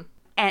 Mm-hmm.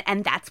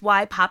 And that's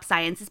why pop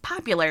science is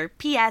popular.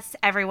 P.S.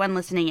 Everyone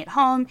listening at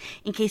home,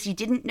 in case you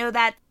didn't know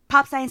that,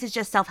 pop science is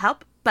just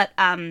self-help, but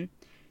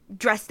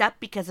dressed up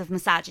because of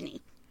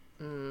misogyny.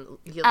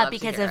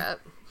 Because of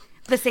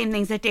the same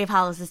things that Dave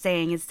Hollis is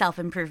saying is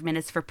self-improvement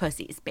is for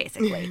pussies,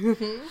 basically.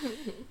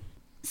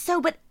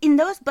 So, but in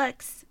those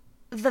books,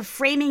 the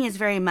framing is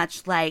very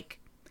much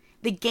like,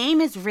 the game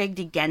is rigged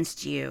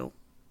against you,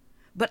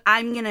 but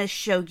I'm going to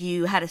show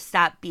you how to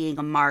stop being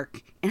a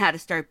mark and how to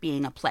start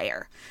being a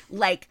player.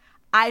 Like,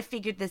 I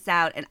figured this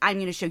out and I'm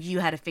going to show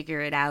you how to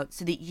figure it out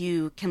so that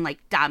you can like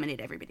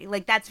dominate everybody.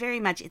 Like that's very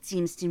much, it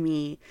seems to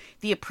me,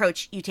 the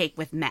approach you take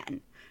with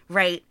men,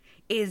 right?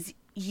 Is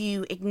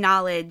you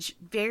acknowledge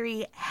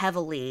very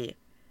heavily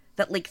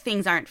that like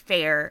things aren't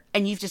fair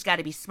and you've just got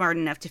to be smart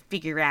enough to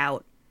figure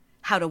out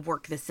how to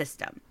work the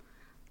system.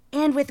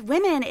 And with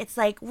women, it's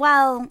like,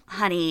 well,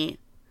 honey,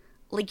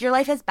 like your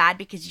life is bad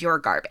because you're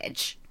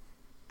garbage.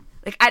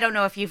 Like, I don't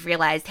know if you've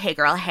realized, hey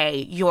girl,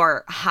 hey,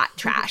 you're hot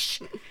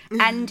trash.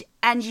 and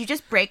you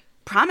just break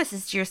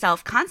promises to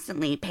yourself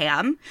constantly,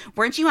 Pam.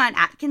 Weren't you on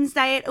Atkins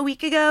diet a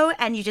week ago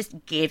and you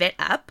just gave it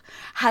up?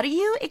 How do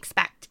you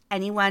expect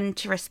anyone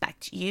to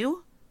respect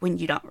you when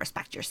you don't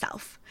respect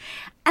yourself?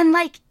 And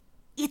like,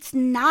 it's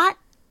not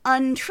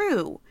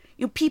untrue.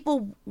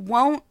 People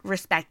won't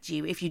respect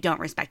you if you don't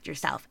respect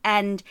yourself.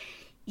 And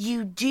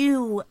you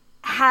do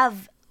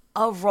have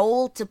a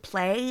role to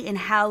play in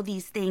how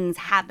these things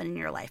happen in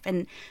your life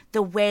and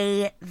the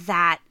way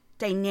that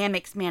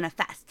dynamics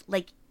manifest.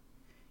 Like,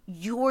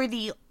 you're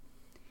the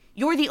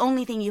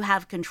only thing you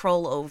have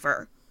control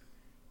over.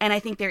 And I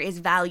think there is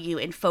value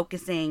in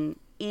focusing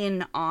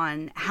in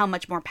on how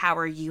much more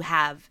power you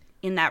have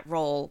in that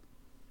role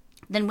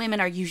than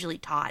women are usually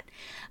taught.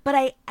 But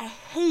I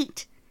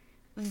hate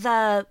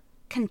the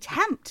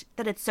contempt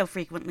that it's so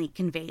frequently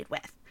conveyed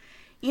with.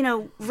 You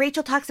know,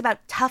 Rachel talks about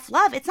tough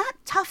love. It's not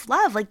tough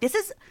love. Like, this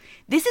is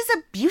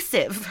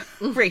abusive,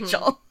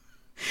 Rachel.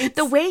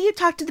 The way you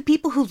talk to the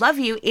people who love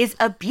you is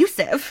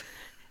abusive.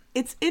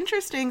 It's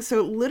interesting.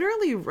 So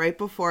literally right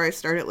before I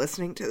started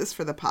listening to this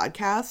for the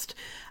podcast,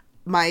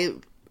 my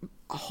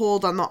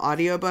hold on the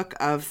audiobook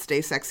of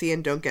Stay Sexy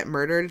and Don't Get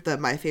Murdered, the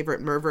My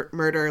Favorite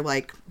Murder,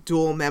 like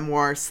dual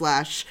memoir /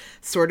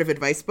 sort of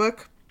advice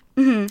book,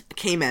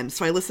 came in.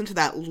 So I listened to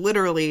that,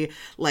 literally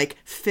like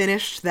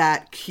finished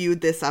that, queued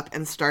this up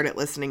and started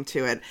listening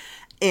to it.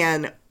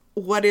 And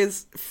what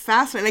is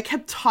fascinating, I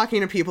kept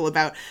talking to people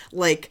about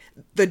like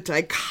the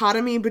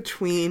dichotomy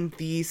between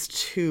these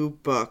two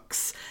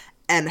books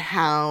and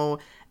how,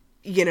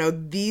 you know,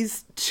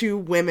 these two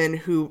women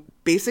who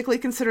basically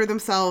consider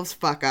themselves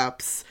fuck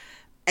ups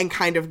and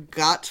kind of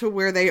got to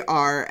where they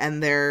are,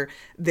 and they're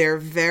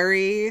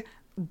very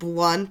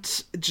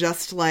blunt,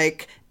 just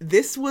like,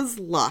 this was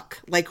luck.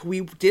 Like,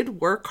 we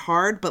did work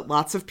hard, but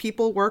lots of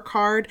people work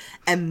hard,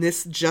 and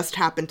this just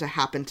happened to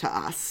happen to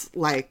us.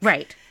 Like,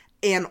 right.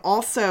 And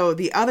also,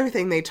 the other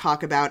thing they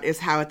talk about is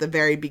how at the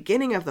very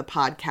beginning of the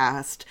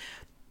podcast,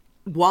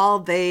 while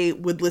they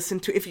would listen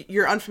to, if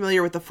you're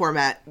unfamiliar with the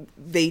format,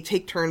 they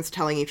take turns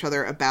telling each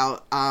other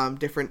about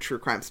different true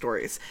crime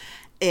stories.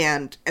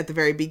 And at the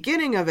very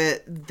beginning of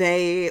it,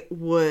 they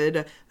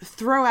would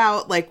throw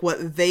out like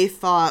what they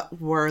thought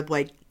were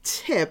like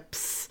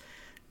tips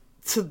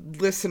to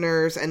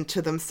listeners and to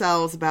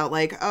themselves about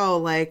like, oh,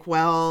 like,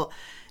 well,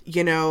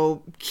 you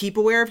know, keep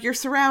aware of your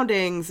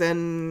surroundings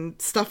and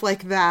stuff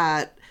like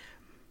that.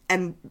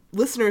 And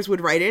listeners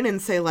would write in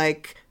and say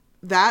like,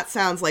 that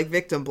sounds like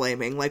victim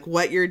blaming, like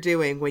what you're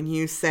doing when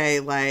you say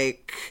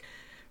like,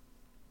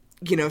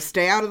 you know,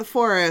 stay out of the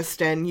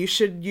forest and you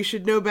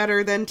should know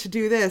better than to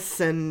do this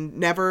and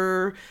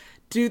never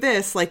do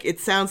this. Like, it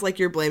sounds like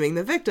you're blaming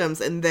the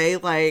victims. And they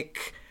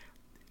like,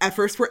 at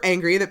first were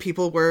angry that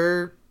people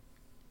were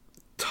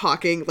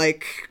talking,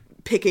 like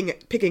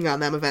picking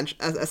on them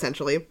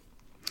essentially.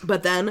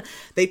 But then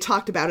they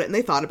talked about it and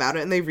they thought about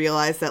it and they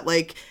realized that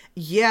like,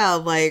 yeah,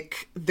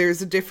 like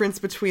there's a difference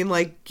between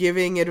like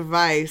giving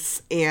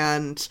advice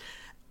and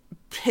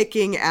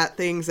picking at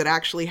things that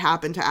actually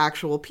happen to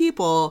actual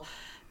people.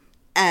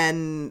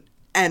 And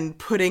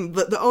putting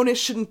the onus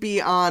shouldn't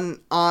be on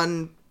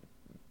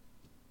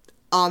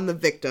the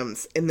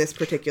victims in this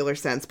particular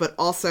sense, but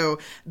also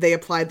they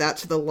applied that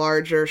to the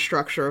larger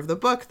structure of the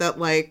book, that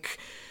like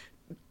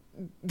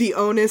the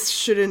onus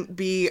shouldn't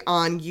be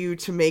on you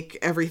to make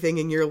everything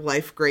in your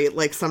life great.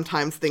 Like,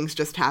 sometimes things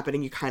just happen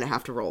and you kind of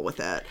have to roll with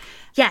it.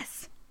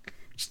 Yes.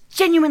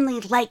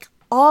 Genuinely, like,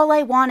 all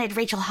I wanted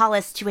Rachel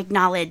Hollis to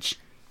acknowledge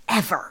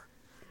ever.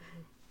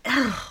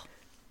 Ugh.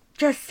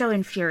 Just so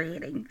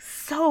infuriating.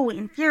 So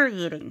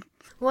infuriating.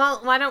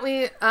 Well, why don't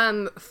we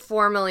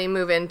formally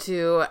move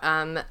into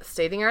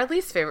stating our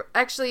least favorite.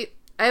 Actually,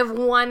 I have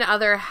one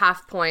other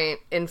half point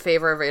in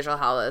favor of Rachel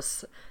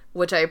Hollis,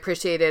 which I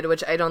appreciated,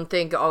 which I don't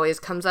think always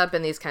comes up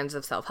in these kinds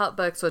of self-help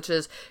books, which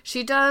is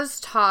she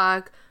does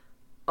talk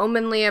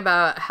openly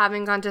about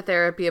having gone to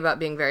therapy, about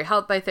being very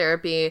helped by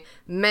therapy.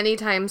 Many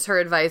times her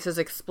advice is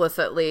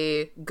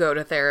explicitly go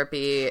to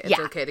therapy. It's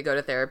okay to go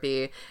to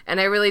therapy. And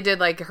I really did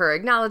like her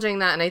acknowledging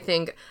that. And I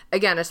think,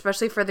 again,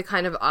 especially for the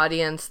kind of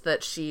audience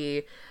that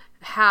she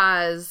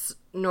has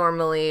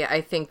normally,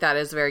 I think that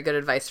is very good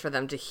advice for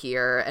them to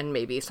hear, and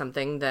maybe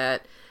something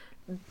that,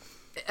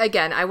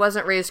 again, I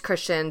wasn't raised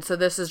Christian, so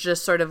this is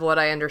just sort of what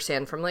I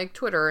understand from like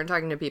Twitter and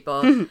talking to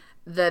people,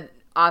 that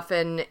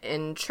often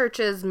in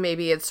churches,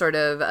 maybe it's sort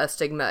of a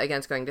stigma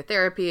against going to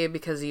therapy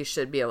because you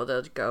should be able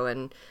to go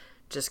and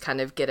just kind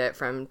of get it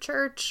from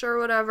church or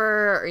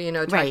whatever, or, you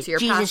know, talk to your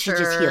Jesus pastor. should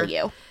just heal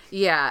you.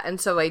 Yeah, and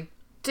so I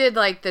did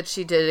like that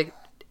she did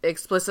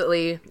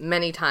explicitly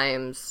many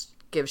times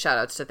give shout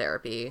outs to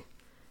therapy.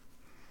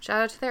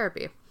 Shout out to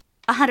therapy.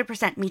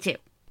 100%, me too.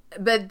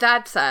 But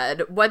that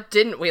said, what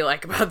didn't we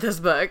like about this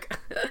book?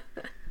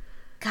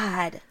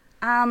 God.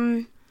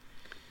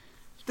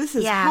 This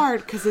is Yeah.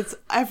 hard because it's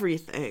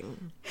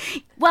everything.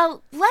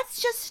 Well,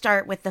 let's just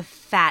start with the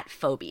fat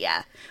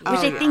phobia,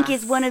 which I think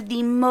is yes. one of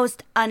the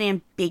most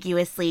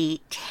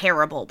unambiguously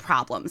terrible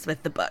problems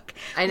with the book.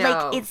 I know.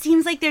 Like, it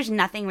seems like there's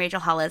nothing Rachel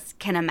Hollis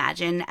can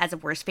imagine as a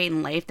worse fate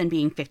in life than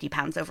being 50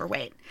 pounds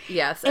overweight.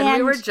 Yes, and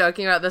we were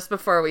joking about this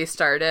before we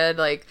started.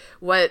 Like,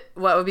 what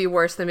would be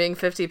worse than being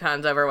 50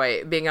 pounds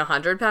overweight? Being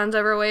 100 pounds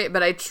overweight?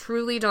 But I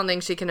truly don't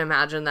think she can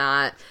imagine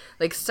that.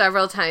 Like,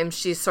 several times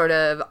she sort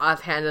of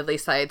offhandedly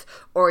cites,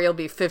 or you'll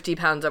be 50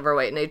 pounds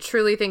overweight. And I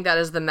truly think that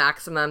is the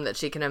maximum that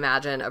she can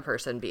imagine a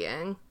person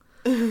being.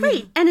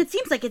 Right, and it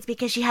seems like it's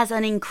because she has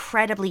an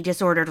incredibly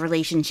disordered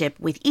relationship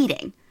with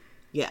eating.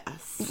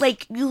 Yes.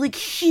 Like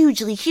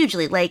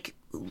hugely. Like,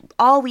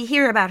 all we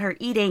hear about her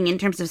eating in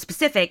terms of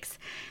specifics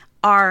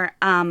are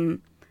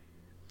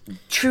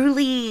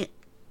truly,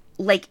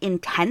 like,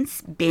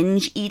 intense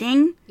binge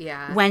eating.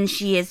 Yeah. When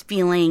she is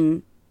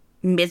feeling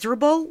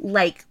miserable,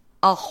 like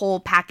a whole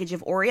package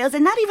of Oreos,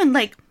 and not even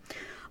like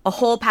a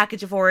whole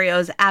package of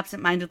Oreos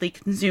absentmindedly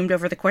consumed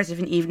over the course of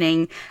an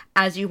evening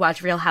as you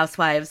watch Real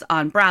Housewives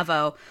on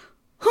Bravo.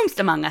 Whomst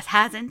among us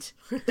hasn't?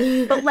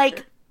 But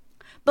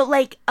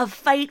like a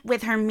fight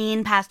with her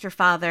mean pastor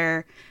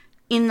father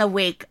in the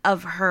wake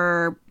of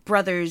her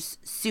brother's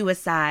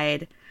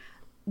suicide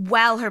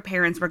while her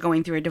parents were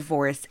going through a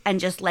divorce, and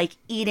just like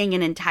eating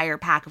an entire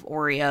pack of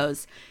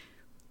Oreos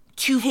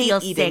to feel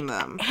eating sick,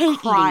 them. hate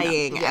Crying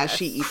eating them. as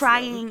she eats them.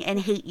 Crying and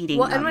hate eating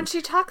Well, them. and when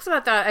she talks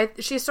about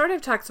that, she sort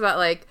of talks about,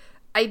 like,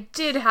 I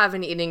did have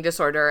an eating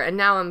disorder, and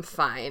now I'm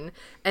fine.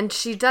 And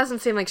she doesn't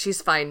seem like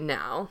she's fine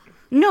now.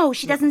 No,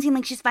 she doesn't seem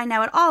like she's fine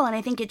now at all, and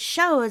I think it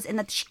shows in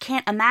that she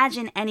can't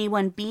imagine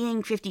anyone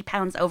being 50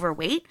 pounds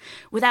overweight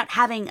without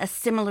having a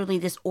similarly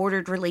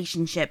disordered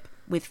relationship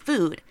with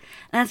food.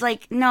 And it's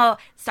like, no,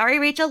 sorry,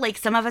 Rachel, like,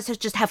 some of us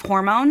just have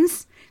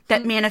hormones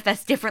that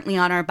manifest differently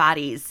on our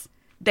bodies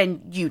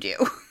than you do.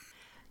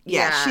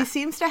 Yeah, Yeah. she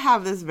seems to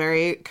have this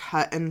very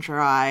cut and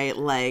dry,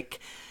 like,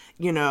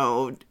 you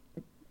know,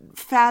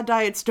 fad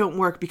diets don't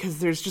work because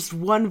there's just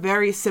one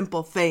very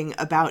simple thing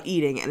about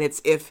eating, and it's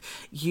if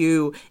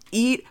you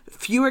eat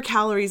fewer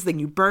calories than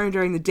you burn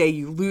during the day,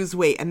 you lose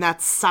weight, and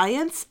that's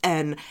science,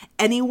 and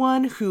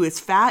anyone who is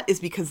fat is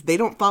because they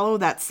don't follow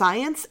that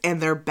science, and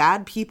they're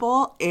bad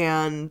people,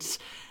 and,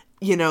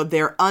 you know,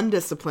 they're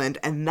undisciplined,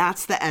 and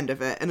that's the end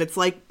of it. And it's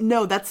like,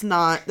 no, that's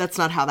not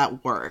how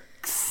that works.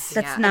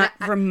 That's Yeah, not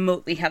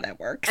remotely how that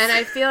works. And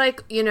I feel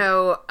like, you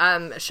know,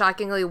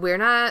 shockingly, we're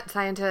not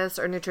scientists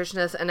or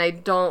nutritionists, and I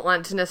don't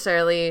want to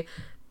necessarily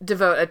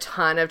devote a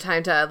ton of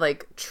time to,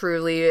 like,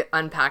 truly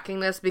unpacking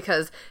this,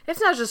 because it's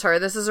not just her.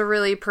 This is a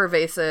really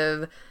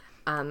pervasive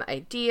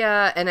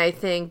idea, and I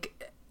think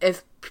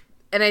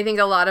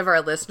a lot of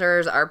our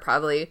listeners are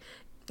probably,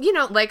 you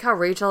know, like how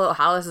Rachel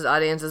Hollis's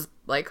audience is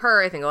like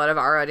her, I think a lot of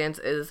our audience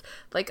is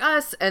like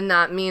us, and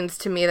that means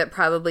to me that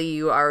probably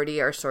you already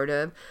are sort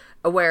of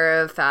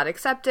aware of fat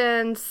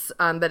acceptance,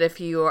 but if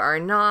you are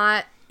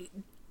not,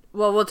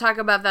 well, we'll talk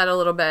about that a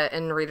little bit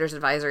in Reader's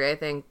Advisory, I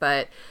think,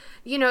 but,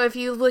 you know, if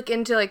you look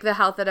into, like, the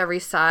health at every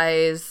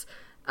size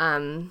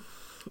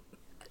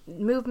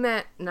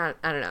movement, I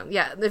don't know,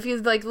 yeah, if you,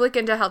 like, look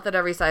into health at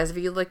every size, if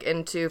you look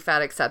into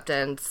fat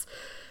acceptance,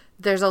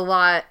 there's a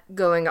lot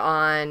going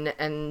on,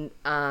 and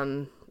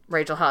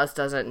Rachel Hollis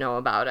doesn't know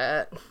about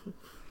it.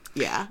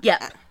 Yeah.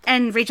 Yeah,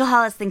 and Rachel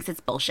Hollis thinks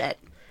it's bullshit.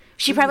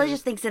 She probably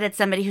just thinks that it's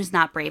somebody who's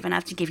not brave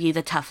enough to give you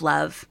the tough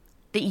love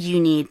that you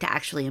need to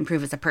actually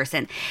improve as a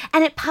person.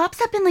 And it pops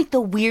up in, like, the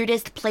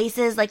weirdest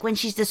places, like when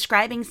she's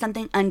describing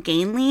something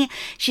ungainly.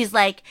 She's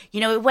like,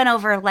 you know, it went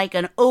over like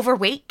an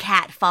overweight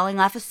cat falling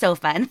off a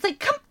sofa. And it's like,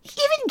 come,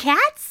 even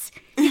cats?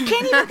 You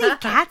can't even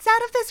think cats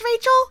out of this,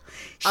 Rachel?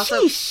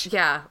 Also, Sheesh.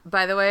 yeah,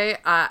 by the way,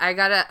 I've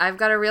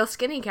got a real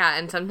skinny cat,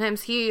 and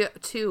sometimes he,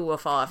 too, will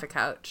fall off a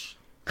couch.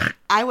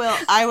 I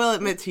will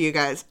admit to you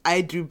guys,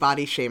 I do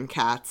body shame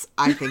cats.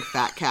 I think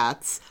fat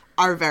cats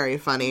are very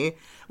funny,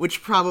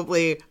 which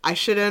probably I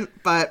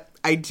shouldn't, but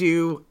I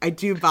do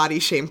body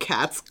shame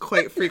cats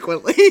quite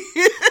frequently.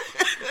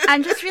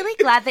 I'm just really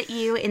glad that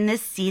you, in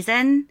this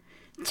season,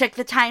 took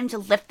the time to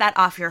lift that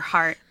off your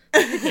heart.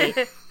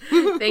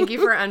 Thank you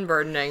for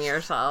unburdening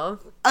yourself.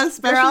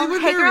 Especially Girl,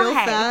 when hey, they're girl, real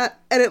hey. fat,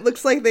 and it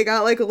looks like they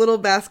got like a little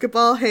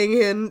basketball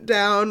hanging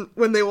down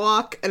when they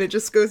walk, and it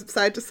just goes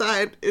side to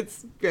side.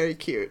 It's very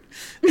cute.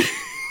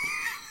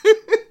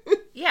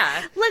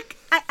 Yeah. Look,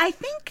 I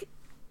think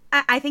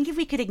if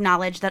we could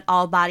acknowledge that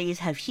all bodies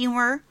have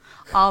humor,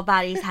 all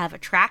bodies have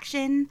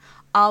attraction,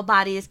 all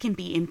bodies can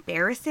be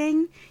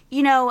embarrassing,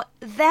 you know,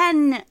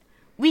 then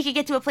we could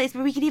get to a place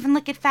where we could even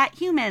look at fat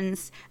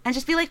humans and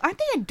just be like, aren't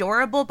they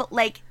adorable? But,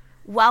 like,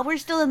 while we're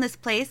still in this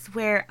place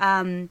where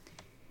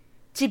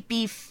to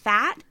be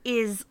fat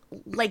is,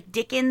 like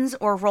Dickens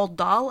or Roald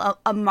Dahl,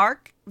 a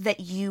mark that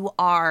you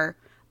are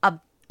a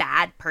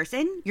bad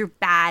person. You're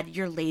bad,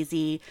 you're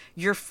lazy,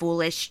 you're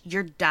foolish,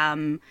 you're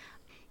dumb,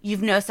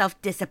 you've no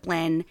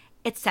self-discipline,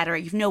 etc.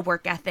 You've no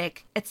work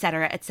ethic,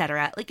 etc.,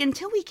 etc. Like,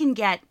 until we can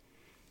get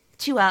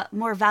to a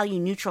more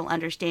value-neutral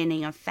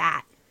understanding of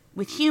fat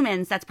with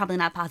humans, that's probably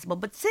not possible.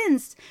 But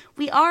since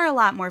we are a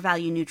lot more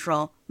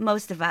value-neutral,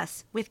 most of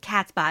us, with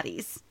cats'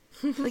 bodies,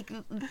 like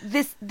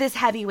this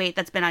heavyweight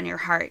that's been on your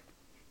heart,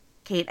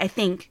 Kate, I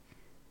think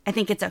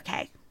it's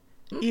okay.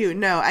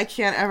 I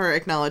can't ever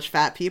acknowledge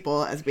fat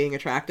people as being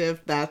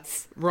attractive.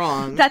 That's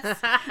wrong.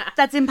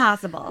 That's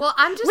impossible. Well,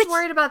 I'm just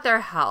worried about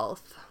their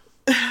health.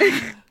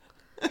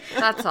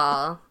 That's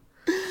all.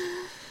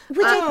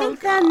 Which I think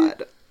then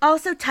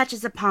also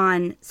touches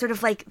upon sort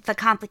of like the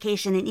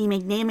complication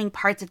in naming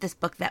parts of this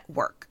book that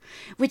work,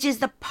 which is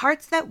the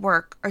parts that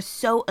work are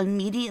so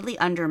immediately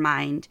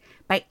undermined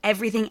by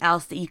everything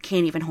else that you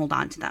can't even hold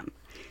on to them.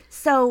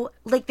 So,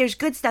 like, there's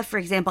good stuff, for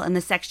example, in the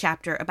sex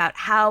chapter about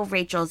how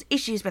Rachel's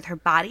issues with her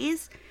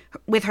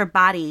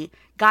body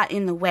got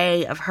in the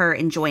way of her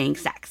enjoying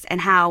sex,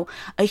 and how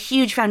a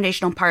huge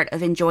foundational part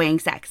of enjoying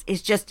sex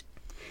is just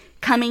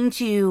coming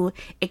to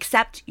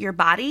accept your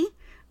body,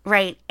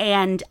 right?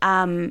 And,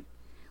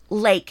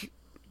 like,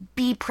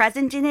 be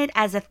present in it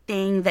as a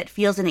thing that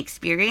feels and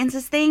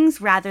experiences things,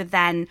 rather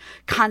than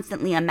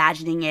constantly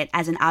imagining it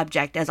as an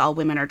object, as all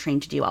women are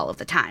trained to do all of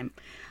the time.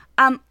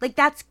 Like,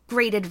 that's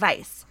great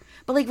advice.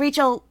 But, like,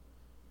 Rachel,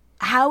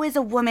 how is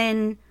a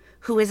woman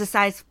who is a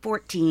size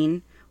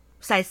 14,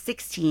 size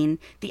 16,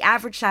 the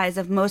average size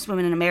of most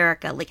women in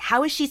America, like,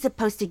 how is she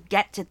supposed to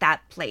get to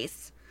that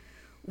place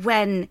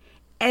when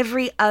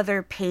every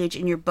other page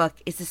in your book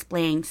is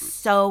displaying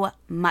so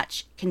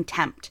much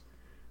contempt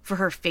for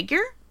her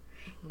figure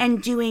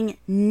and doing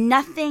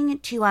nothing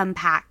to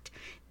unpack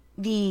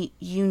the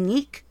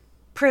unique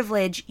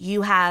privilege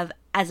you have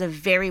as a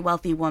very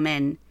wealthy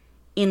woman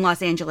in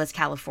Los Angeles,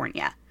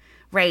 California,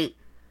 right?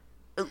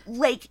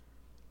 Like,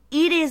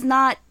 it is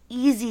not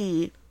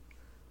easy.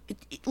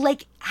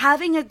 Like,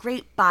 having a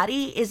great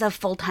body is a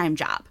full-time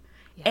job.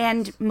 Yes.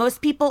 And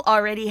most people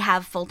already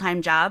have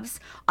full-time jobs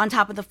on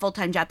top of the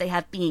full-time job they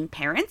have being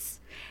parents.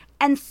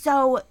 And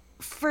so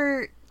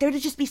for there to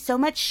just be so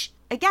much,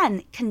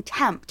 again,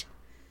 contempt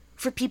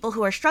for people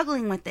who are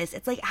struggling with this,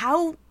 it's like,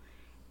 how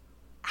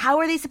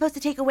are they supposed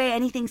to take away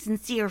anything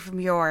sincere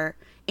from your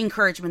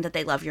encouragement that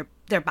they love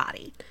their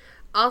body?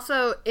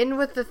 Also, in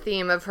with the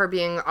theme of her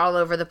being all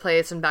over the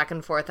place and back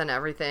and forth and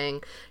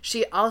everything,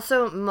 she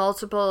also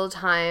multiple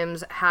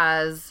times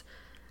has,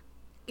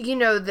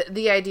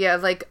 the idea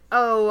of, like,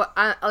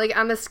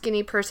 I'm a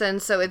skinny person,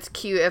 so it's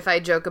cute if I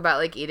joke about,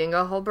 like, eating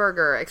a whole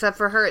burger. Except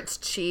for her, it's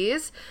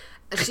cheese.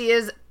 She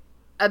is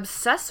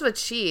obsessed with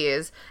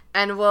cheese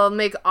and will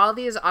make all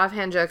these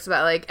offhand jokes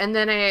about, like, and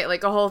then I ate,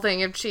 like, a whole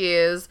thing of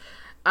cheese.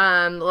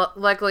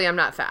 Luckily, I'm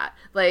not fat.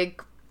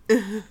 Like...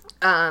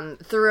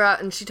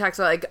 throughout, and she talks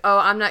about, like,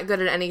 I'm not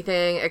good at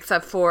anything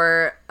except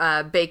for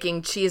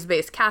baking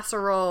cheese-based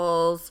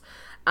casseroles,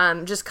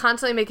 just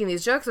constantly making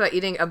these jokes about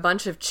eating a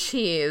bunch of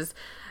cheese,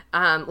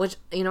 which,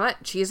 you know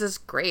what, cheese is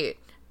great,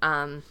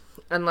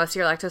 unless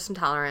you're lactose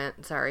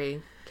intolerant.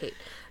 Sorry, Kate.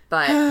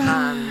 But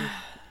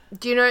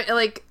do you know,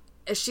 like,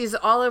 she's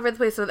all over the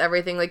place with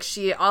everything. Like,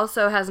 she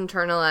also has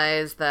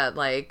internalized that,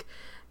 like,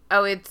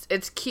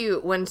 it's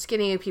cute when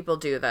skinny people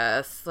do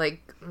this,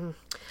 like,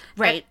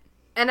 right.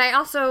 And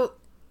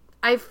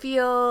I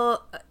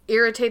feel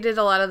irritated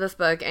a lot of this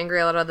book, angry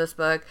a lot of this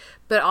book,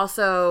 but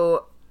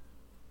also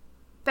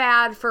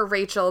bad for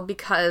Rachel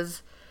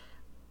because,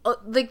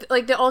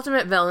 like the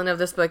ultimate villain of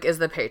this book is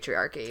the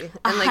patriarchy.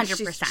 And, like,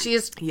 100%.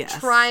 she's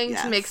trying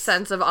to make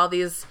sense of all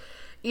these,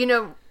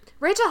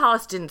 Rachel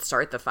Hollis didn't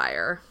start the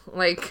fire.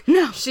 Like,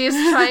 no. She is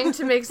trying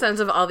to make sense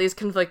of all these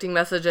conflicting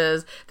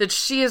messages that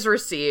she has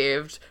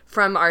received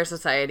from our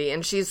society.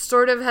 And she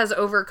sort of has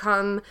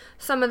overcome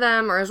some of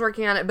them or is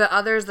working on it. But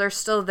others, they're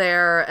still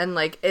there. And,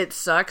 like, it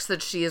sucks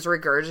that she is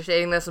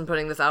regurgitating this and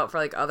putting this out for,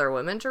 like, other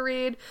women to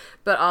read.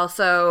 But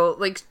also,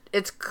 like,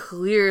 it's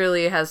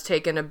clearly has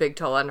taken a big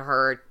toll on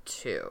her,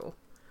 too.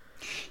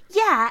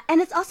 Yeah, and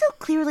it's also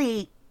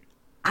clearly...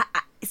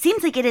 it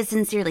seems like it is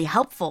sincerely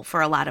helpful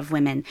for a lot of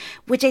women,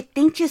 which I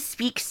think just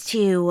speaks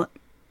to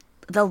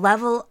the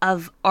level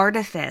of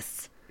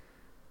artifice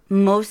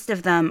most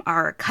of them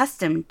are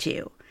accustomed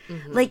to.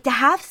 Mm-hmm. Like, to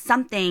have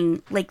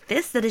something like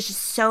this that is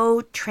just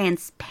so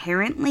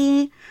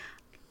transparently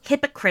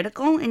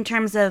hypocritical in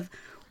terms of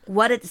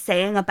what it's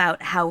saying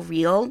about how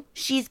real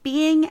she's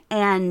being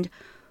and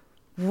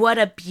what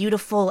a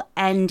beautiful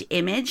end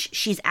image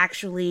she's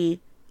actually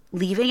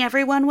leaving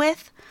everyone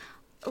with.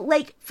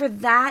 Like, for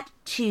that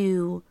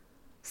to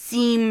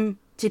seem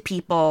to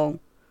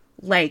people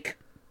like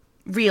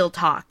real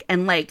talk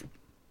and, like,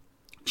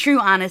 true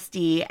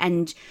honesty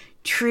and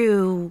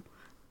true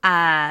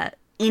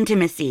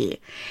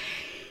intimacy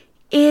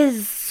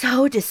is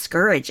so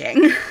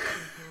discouraging.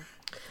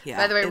 Yeah,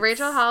 by the way,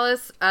 Rachel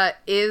Hollis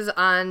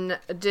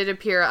did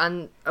appear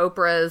on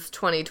Oprah's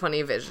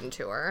 2020 Vision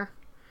Tour.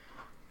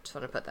 Just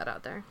want to put that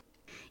out there.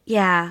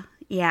 Yeah.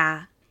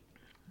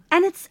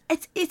 And it's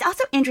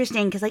also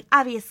interesting because, like,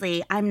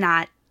 obviously I'm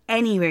not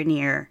anywhere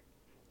near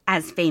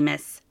as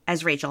famous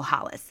as Rachel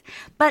Hollis.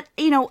 But,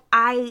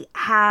 I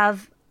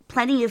have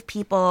plenty of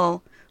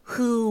people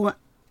who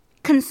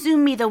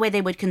consume me the way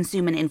they would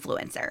consume an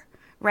influencer,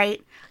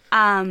 right?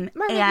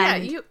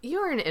 Marnie, you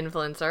are an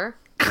influencer.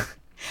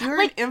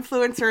 You're an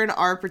influencer in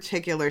our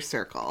particular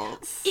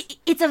circles.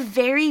 It's a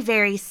very,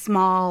 very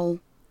small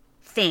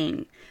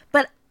thing,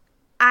 but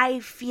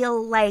I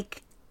feel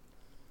like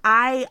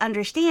I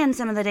understand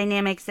some of the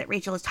dynamics that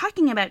Rachel is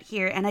talking about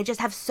here, and I just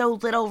have so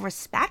little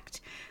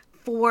respect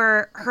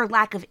for her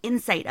lack of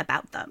insight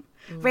about them,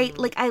 right?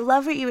 Like, I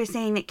love what you were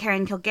saying that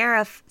Karen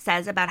Kilgariff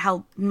says about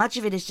how much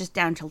of it is just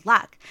down to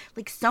luck.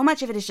 Like, so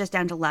much of it is just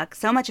down to luck.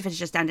 So much of it is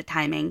just down to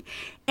timing.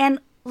 And,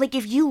 like,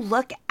 if you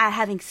look at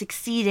having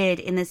succeeded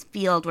in this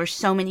field where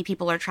so many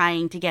people are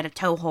trying to get a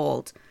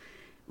toehold,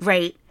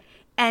 right?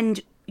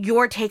 And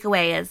your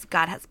takeaway is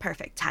God has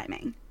perfect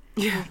timing.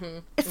 Yeah.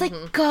 It's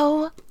like,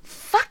 go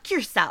fuck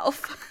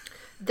yourself.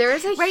 There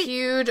is a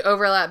huge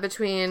overlap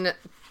between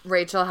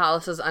Rachel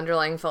Hollis's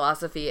underlying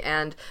philosophy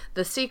and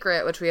The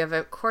Secret, which we have,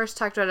 of course,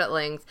 talked about at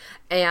length.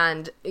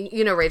 And,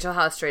 Rachel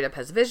Hollis straight up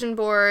has vision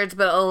boards,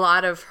 but a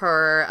lot of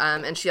her,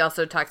 and she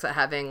also talks about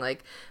having,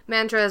 like,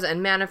 mantras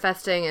and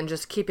manifesting and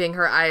just keeping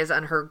her eyes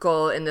on her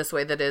goal in this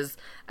way that is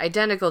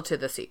identical to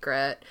The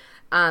Secret.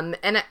 And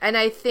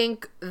I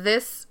think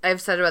this, I've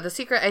said about The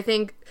Secret, I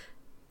think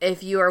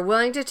if you are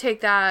willing to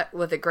take that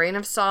with a grain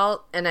of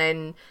salt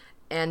and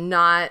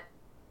not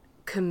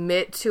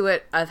commit to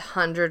it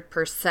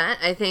 100%,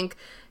 I think,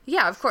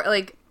 yeah, of course,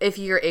 like, if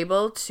you're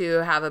able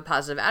to have a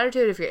positive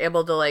attitude, if you're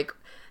able to, like,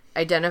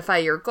 identify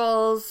your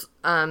goals,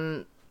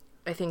 I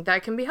think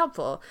that can be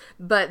helpful.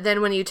 But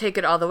then when you take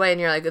it all the way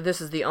and you're like,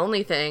 this is the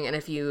only thing, and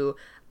if you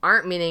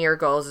aren't meeting your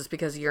goals, it's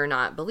because you're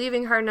not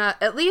believing hard enough.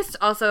 At least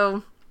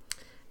also,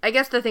 I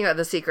guess the thing about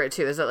The Secret,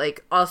 too, is that,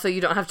 like, also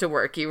you don't have to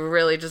work. You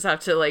really just have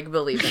to, like,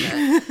 believe in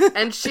it.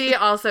 And she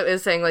also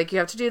is saying, like, you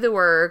have to do the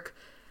work,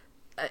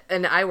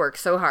 and I work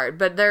so hard.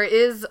 But there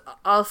is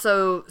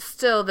also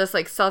still this,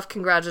 like,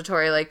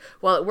 self-congratulatory, like,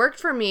 well, it worked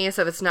for me,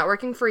 so if it's not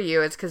working for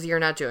you, it's because you're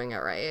not doing it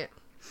right.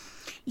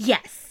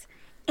 Yes.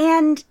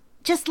 And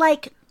just,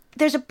 like,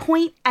 there's a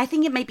point, I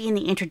think it might be in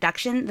the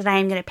introduction that I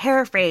am going to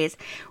paraphrase,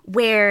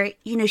 where,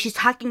 she's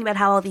talking about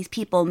how all these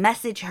people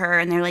message her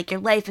and they're like, your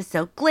life is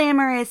so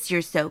glamorous,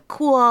 you're so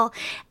cool.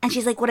 And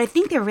she's like, what I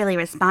think they're really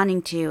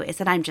responding to is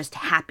that I'm just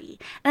happy.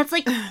 And it's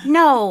like,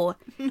 no,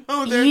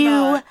 they're you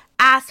not.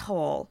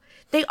 Asshole.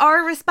 They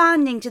are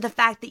responding to the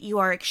fact that you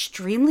are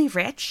extremely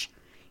rich.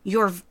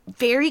 You're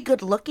very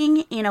good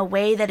looking in a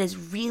way that is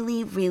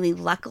really, really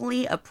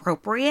luckily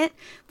appropriate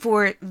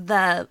for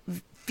the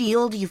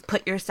field you've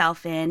put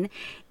yourself in,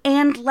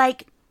 and,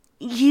 like,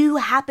 you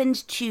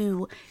happened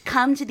to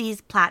come to these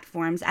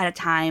platforms at a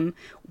time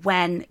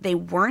when they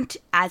weren't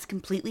as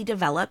completely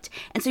developed,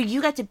 and so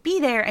you got to be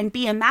there and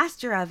be a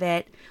master of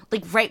it,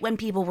 like, right when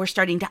people were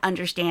starting to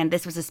understand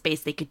this was a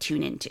space they could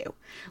tune into.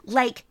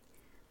 Like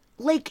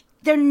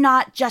they're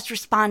not just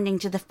responding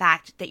to the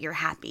fact that you're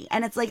happy.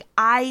 And it's like,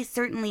 I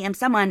certainly am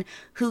someone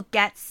who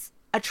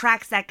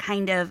attracts that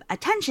kind of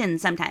attention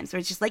sometimes, where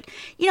it's just like,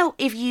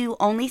 if you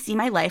only see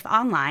my life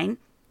online,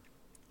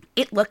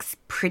 it looks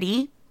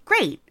pretty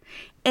great.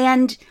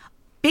 And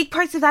big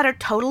parts of that are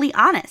totally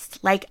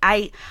honest. Like,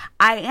 I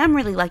am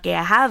really lucky.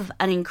 I have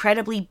an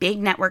incredibly big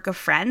network of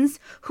friends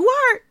who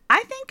are,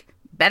 I think,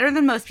 better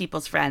than most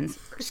people's friends.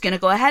 We're just going to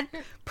go ahead,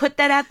 put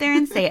that out there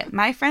and say it.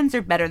 My friends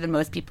are better than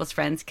most people's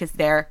friends because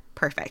they're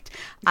perfect.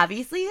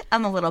 Obviously,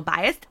 I'm a little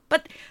biased,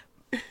 but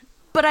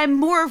I'm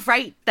more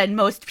right than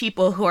most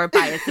people who are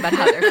biased about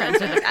how their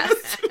friends are the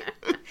best.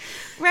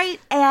 Right?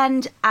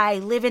 And I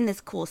live in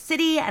this cool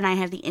city, and I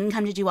have the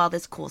income to do all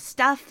this cool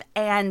stuff,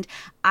 and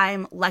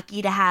I'm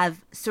lucky to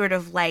have sort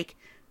of, like,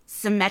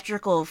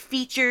 symmetrical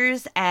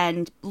features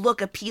and look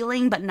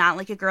appealing, but not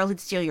like a girl who'd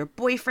steal your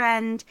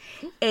boyfriend.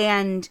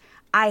 And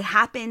I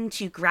happen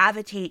to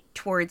gravitate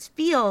towards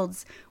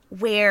fields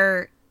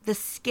where the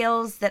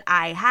skills that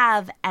I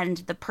have and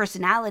the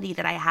personality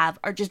that I have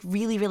are just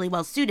really, really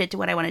well suited to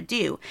what I want to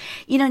do.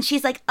 And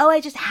she's like, oh, I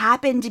just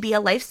happen to be a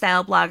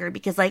lifestyle blogger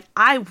because, like,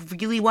 I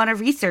really want to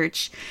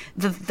research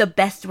the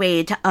best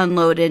way to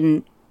unload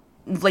and,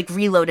 like,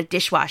 reload a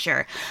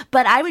dishwasher.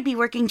 But I would be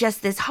working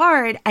just this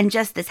hard and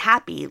just this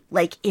happy,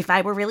 like, if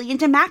I were really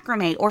into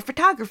macrame or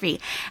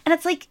photography. And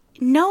it's like,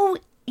 no,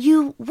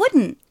 you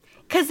wouldn't.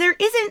 Because there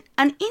isn't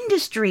an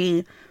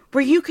industry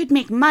where you could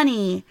make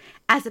money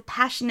as a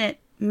passionate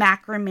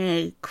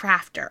macrame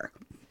crafter.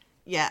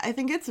 Yeah, I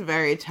think it's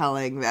very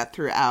telling that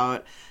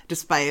throughout,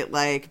 despite,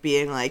 like,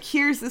 being like,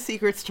 here's the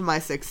secrets to my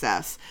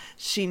success,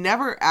 she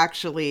never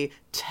actually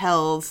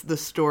tells the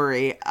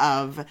story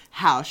of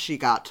how she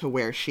got to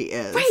where she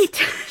is. Right.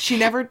 She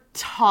never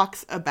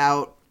talks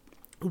about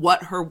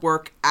what her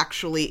work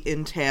actually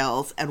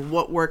entails and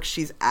what work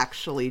she's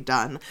actually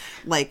done.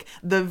 Like,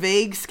 the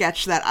vague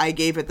sketch that I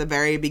gave at the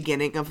very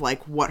beginning of,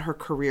 like, what her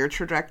career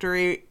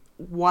trajectory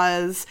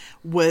was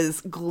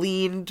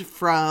gleaned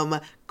from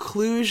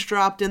clues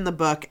dropped in the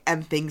book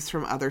and things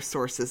from other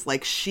sources.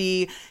 Like,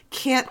 she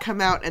can't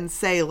come out and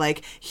say,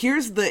 like,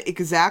 here's the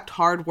exact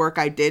hard work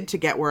I did to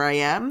get where I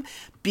am,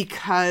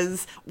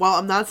 because while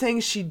I'm not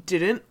saying she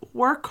didn't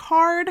work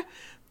hard,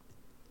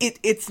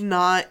 it's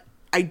not,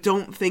 I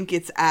don't think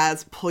it's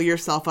as pull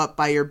yourself up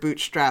by your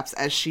bootstraps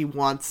as she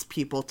wants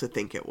people to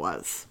think it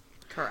was.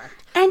 Correct.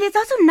 And it's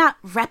also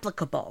not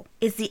replicable,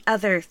 is the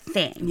other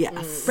thing.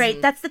 Yes.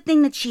 Right? That's the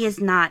thing that she is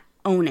not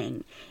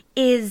owning,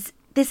 is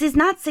this is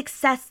not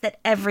success that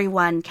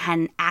everyone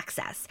can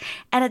access.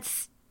 And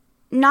it's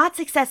not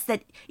success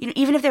that, you know,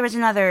 even if there was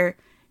another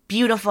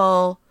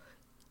beautiful,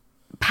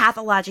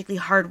 pathologically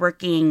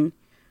hardworking,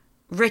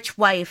 rich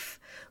wife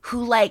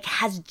who, like,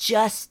 has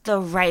just the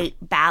right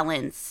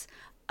balance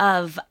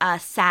of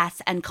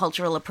sass and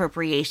cultural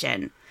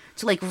appropriation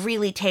to, like,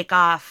 really take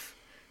off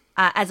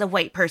as a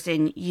white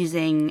person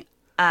using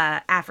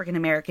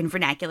African-American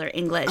vernacular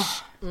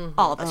English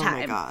all the time. Oh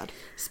my God.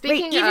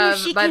 Speaking right, even of, if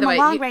she by came the way,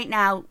 along right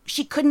now,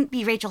 she couldn't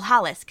be Rachel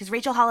Hollis because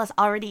Rachel Hollis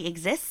already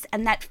exists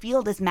and that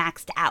field is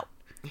maxed out.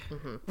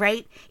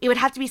 Right? It would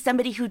have to be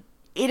somebody who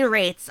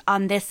iterates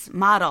on this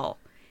model.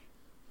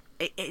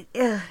 It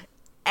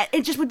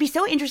just would be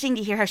so interesting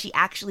to hear how she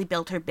actually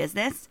built her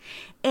business.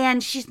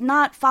 And she's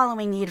not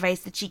following the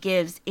advice that she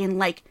gives in,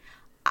 like,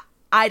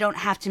 I don't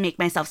have to make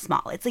myself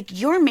small. It's like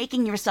you're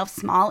making yourself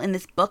small in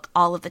this book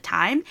all of the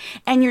time,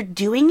 and you're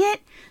doing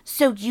it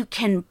so you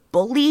can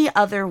bully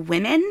other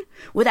women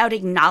without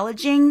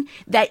acknowledging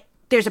that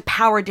there's a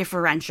power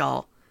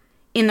differential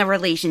in the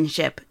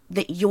relationship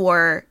that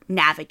you're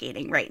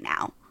navigating right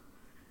now.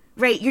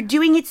 Right? You're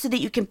doing it so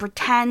that you can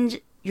pretend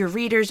your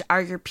readers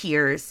are your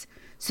peers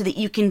so that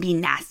you can be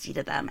nasty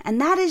to them. And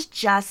that is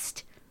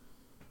just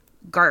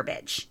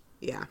garbage.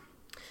 Yeah.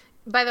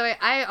 By the way,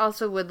 I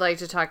also would like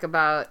to talk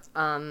about,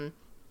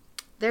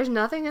 there's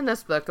nothing in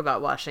this book about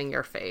washing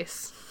your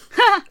face.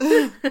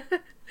 There's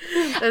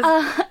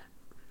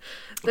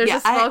a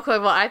small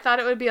quibble. I thought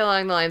it would be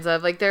along the lines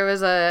of, like, there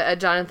was a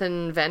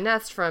Jonathan Van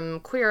Ness from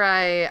Queer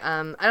Eye.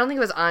 I don't think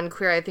it was on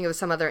Queer Eye. I think it was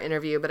some other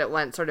interview, but it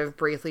went sort of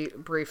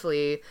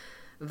briefly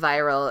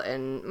viral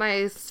in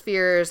my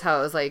spheres, how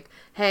it was like,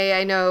 hey,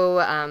 I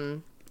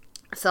know,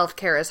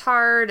 self-care is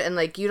hard, and,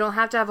 like, you don't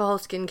have to have a whole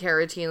skincare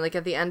routine. Like,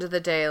 at the end of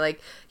the day,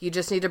 like, you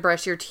just need to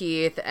brush your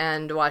teeth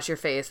and wash your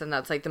face, and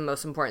that's, like, the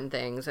most important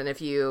things. And if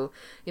you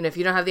if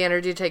you don't have the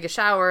energy to take a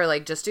shower,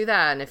 like, just do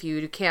that. And if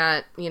you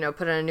can't,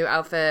 put on a new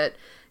outfit,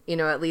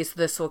 at least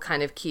this will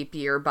kind of keep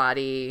your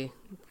body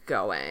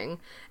going.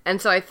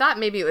 And so I thought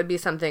maybe it would be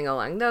something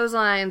along those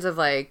lines of,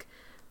 like,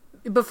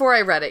 before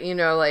I read it,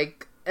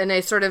 like, and I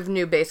sort of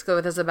knew basically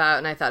what this was about,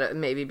 and I thought it would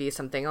maybe be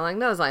something along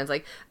those lines,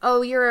 like,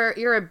 oh,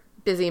 you're a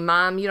busy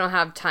mom, you don't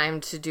have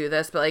time to do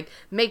this, but, like,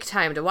 make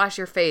time to wash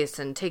your face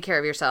and take care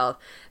of yourself.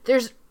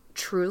 There's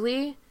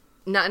truly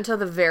not until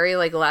the very,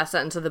 like, last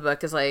sentence of the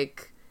book is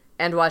like,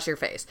 and wash your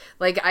face.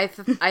 Like, I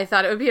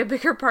thought it would be a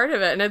bigger part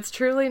of it, and it's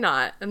truly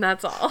not, and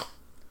that's all.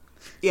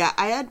 Yeah,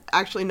 I had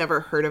actually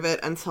never heard of it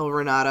until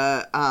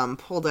Renata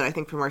pulled it, I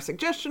think, from our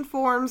suggestion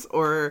forms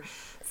or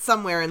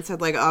somewhere and said,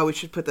 like, oh, we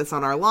should put this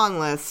on our long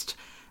list.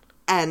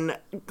 And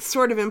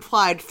sort of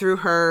implied through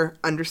her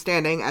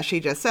understanding, as she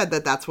just said,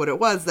 that that's what it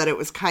was, that it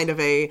was kind of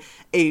a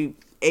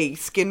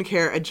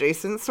skincare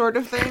adjacent sort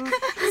of thing.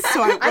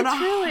 So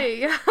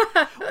I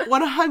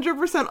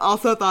 100%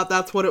 also thought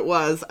that's what it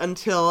was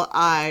until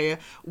I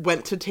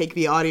went to take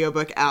the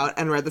audiobook out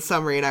and read the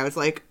summary, and I was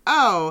like,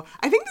 oh,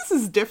 I think this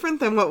is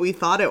different than what we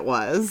thought it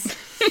was.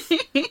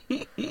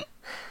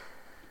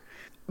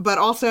 But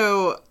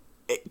also,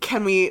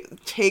 can we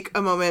take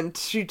a moment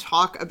to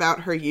talk about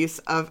her use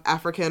of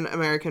African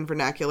American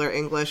vernacular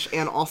English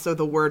and also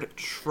the word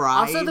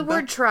tribe? Also the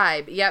word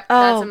tribe. Yep,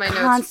 oh, that's in my notes.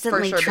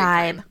 Constantly for sure,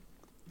 tribe.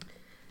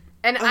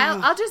 And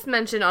I'll just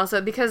mention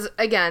also, because,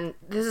 again,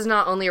 this is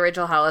not only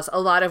Rachel Hollis.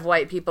 A lot of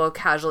white people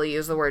casually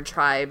use the word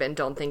tribe and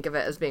don't think of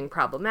it as being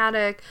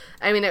problematic.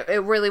 I mean,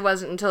 it really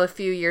wasn't until a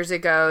few years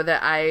ago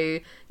that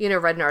I,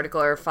 read an article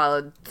or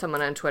followed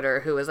someone on Twitter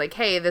who was like,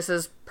 hey, this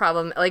is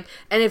problem. Like,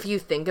 and if you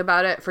think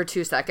about it for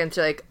 2 seconds,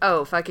 you're like,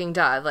 oh, fucking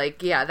duh.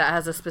 Like, yeah, that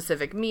has a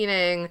specific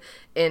meaning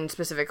in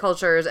specific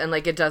cultures. And,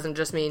 like, it doesn't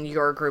just mean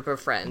your group of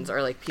friends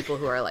or, like, people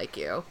who are like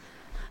you.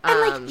 And,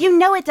 like,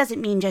 it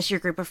doesn't mean just your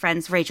group of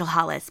friends, Rachel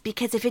Hollis,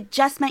 because if it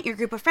just meant your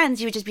group of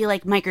friends, you would just be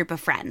like, my group of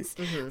friends,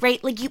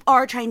 right? Like, you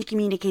are trying to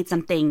communicate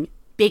something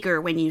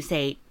bigger when you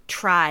say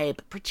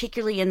tribe,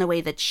 particularly in the way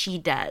that she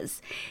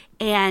does.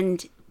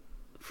 And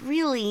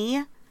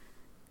really,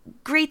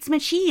 grates my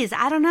cheese.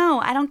 I don't know.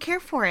 I don't care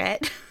for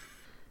it.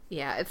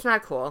 Yeah, it's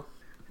not cool.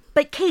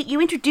 But, Kate, you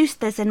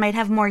introduced this and might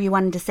have more you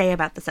wanted to say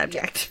about the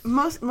subject.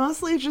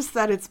 Mostly just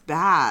that it's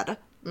bad.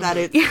 That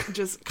it's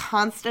just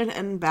constant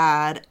and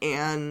bad,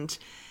 and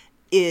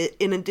it,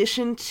 in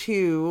addition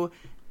to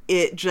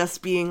it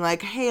just being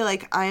like, hey,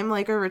 like, I'm,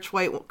 like, a rich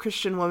white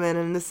Christian woman,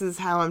 and this is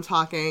how I'm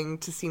talking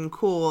to seem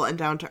cool and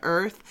down to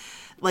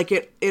earth, like,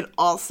 it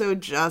also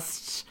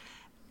just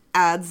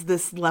adds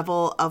this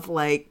level of,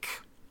 like,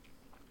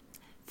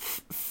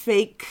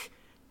 fake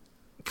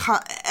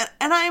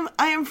and I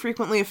am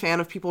frequently a fan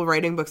of people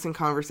writing books in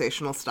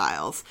conversational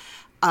styles.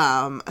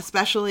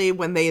 Especially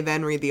when they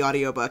then read the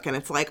audiobook and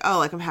it's like, oh,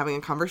 like I'm having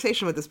a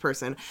conversation with this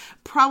person.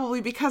 Probably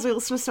because I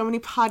listen to so many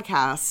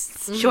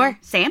podcasts. Sure,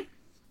 same.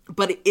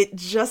 But it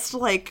just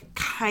like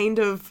kind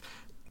of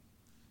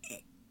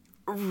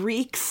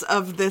reeks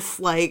of this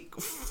like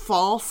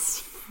false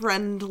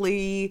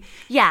friendly,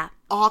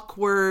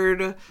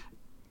 awkward,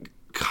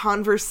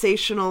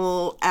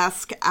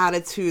 conversational-esque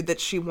attitude that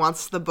she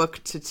wants the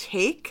book to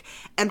take.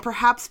 And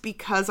perhaps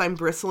because I'm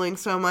bristling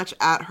so much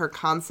at her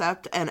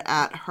concept and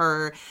at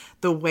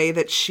the way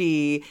that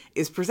she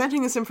is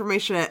presenting this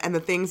information and the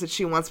things that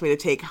she wants me to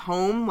take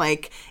home,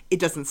 like, it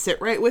doesn't sit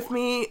right with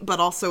me, but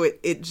also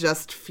it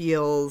just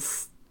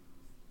feels...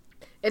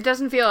 It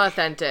doesn't feel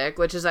authentic,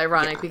 which is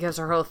ironic because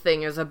her whole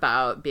thing is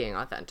about being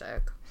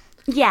authentic.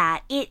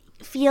 Yeah, it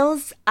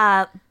feels...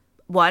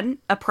 one,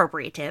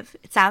 appropriative.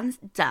 It sounds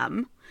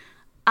dumb.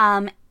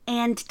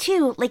 And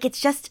two, like, it's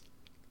just,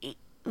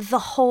 the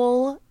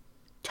whole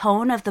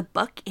tone of the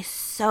book is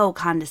so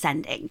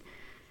condescending.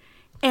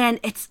 And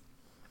it's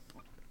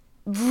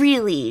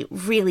really,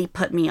 really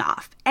put me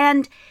off.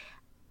 And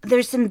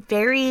there's some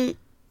very,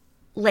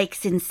 like,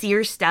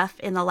 sincere stuff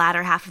in the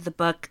latter half of the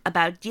book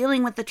about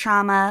dealing with the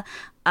trauma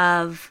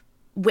of,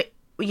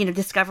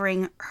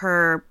 discovering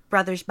her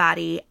brother's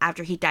body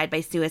after he died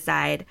by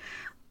suicide.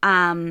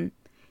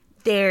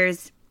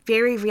 There's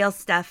very real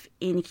stuff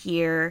in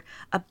here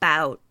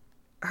about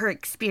her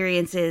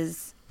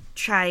experiences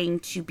trying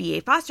to be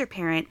a foster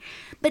parent.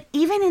 But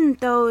even in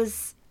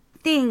those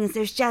things,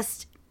 there's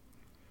just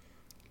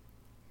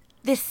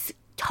this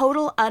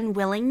total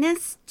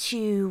unwillingness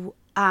to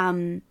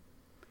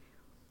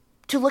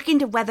look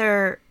into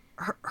whether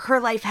her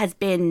life has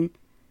been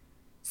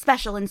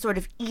special and sort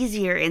of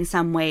easier in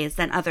some ways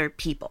than other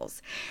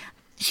people's.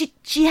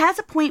 She has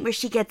a point where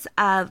she gets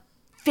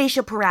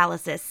facial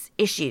paralysis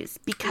issues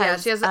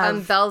because she has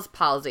Bell's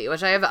palsy,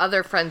 which I have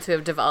other friends who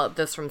have developed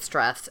this from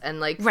stress.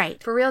 And like,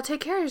 for real, take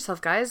care of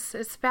yourself, guys.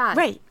 It's bad.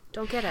 Right.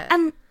 Don't get it.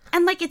 And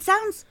like, it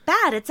sounds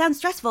bad. It sounds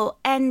stressful.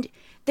 And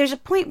there's a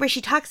point where she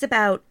talks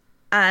about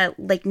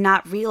like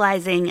not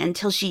realizing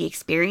until she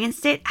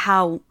experienced it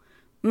how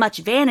much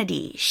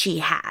vanity she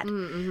had.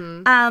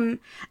 Mm-hmm.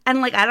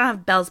 And like, I don't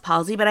have Bell's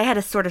palsy, but I had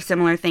a sort of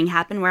similar thing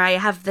happen where I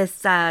have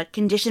this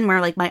condition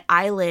where like my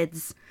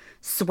eyelids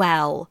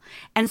swell,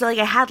 and so like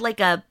I had like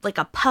a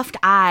puffed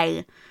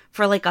eye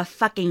for like a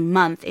fucking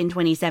month in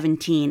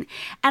 2017,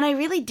 and I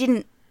really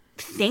didn't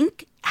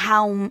think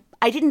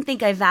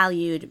I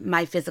valued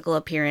my physical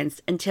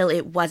appearance until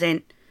it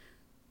wasn't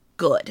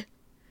good,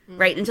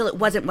 right? Until it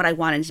wasn't what I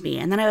wanted to be,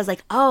 and then I was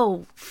like,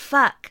 oh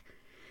fuck,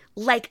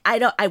 like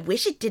I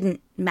wish it didn't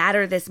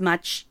matter this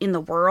much in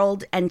the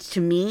world and to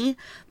me,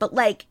 but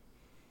like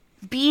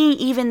being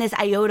even this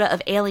iota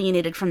of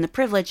alienated from the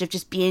privilege of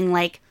just being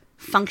like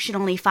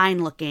functionally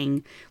fine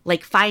looking,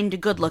 like fine to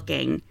good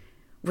looking,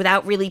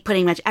 without really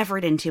putting much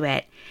effort into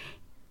it,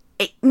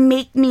 it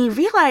made me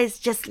realize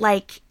just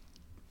like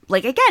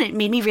again, it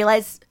made me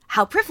realize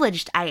how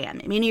privileged I am.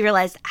 It made me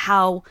realize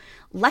how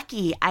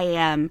lucky I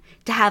am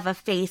to have a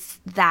face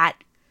that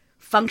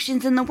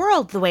functions in the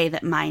world the way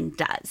that mine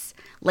does.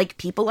 Like,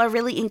 people are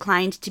really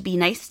inclined to be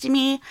nice to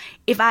me.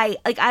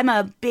 I'm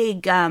a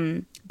big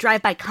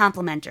drive-by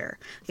complimenter.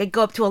 I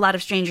go up to a lot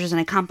of strangers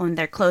and I compliment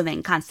their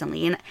clothing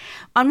constantly. And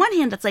on one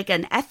hand, that's like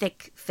an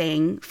ethic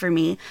thing for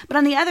me. But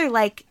on the other,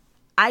 like,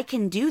 I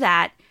can do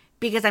that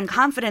because I'm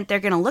confident they're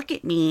going to look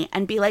at me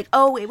and be like,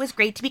 oh, it was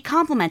great to be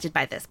complimented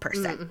by this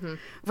person. Mm-hmm.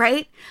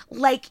 Right?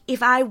 Like,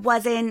 if I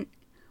wasn't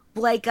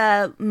like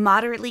a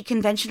moderately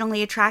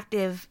conventionally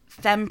attractive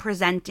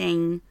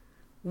femme-presenting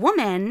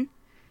woman,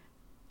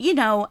 you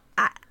know,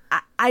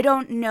 I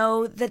don't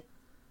know that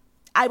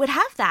I would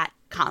have that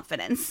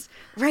confidence,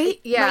 right?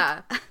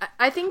 Yeah. Like,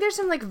 I think there's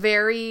some like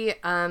very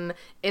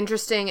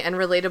interesting and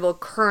relatable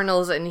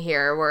kernels in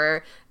here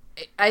where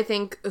I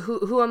think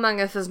who among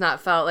us has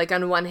not felt like,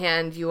 on one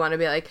hand, you want to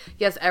be like,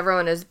 yes,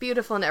 everyone is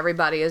beautiful and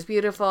everybody is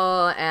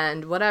beautiful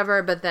and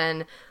whatever, but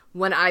then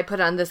when I put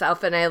on this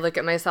outfit and I look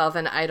at myself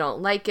and I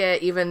don't like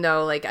it, even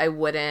though like I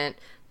wouldn't,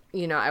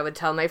 you know, I would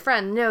tell my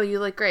friend, no, you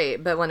look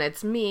great. But when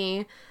it's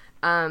me,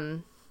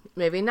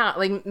 maybe not.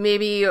 Like,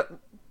 maybe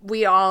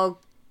we all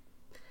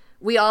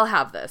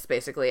have this,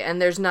 basically. And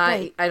there's not,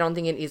 right. I don't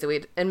think, an easy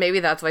way. And maybe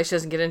that's why she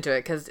doesn't get into it,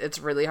 because it's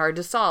really hard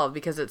to solve,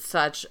 because it's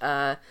such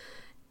a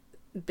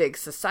big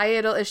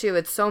societal issue.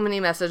 It's so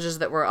many messages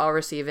that we're all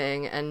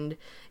receiving. And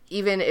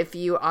even if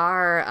you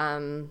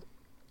are,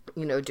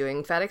 you know,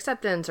 doing fat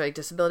acceptance or like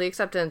disability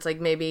acceptance, like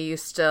maybe you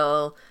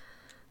still,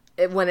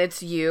 when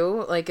it's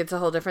you, like it's a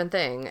whole different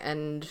thing.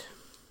 And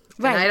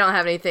I don't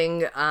have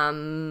anything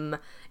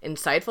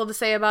insightful to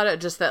say about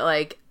it, just that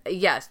like,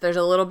 yes, there's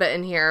a little bit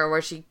in here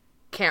where she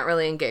can't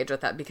really engage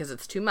with that because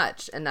it's too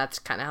much, and that's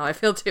kind of how I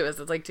feel too, is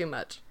it's like too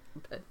much.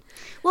 But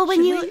well,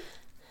 when you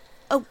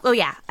oh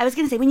yeah, I was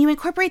gonna say, when you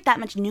incorporate that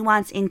much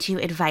nuance into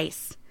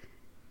advice,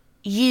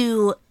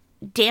 you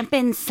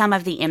dampen some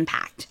of the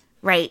impact,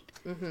 right?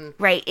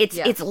 Right. It's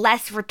Yes. it's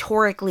less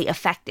rhetorically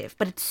effective,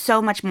 but it's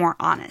so much more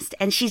honest.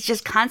 And she's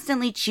just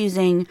constantly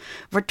choosing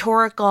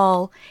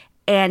rhetorical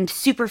and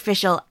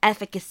superficial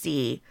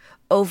efficacy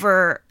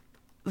over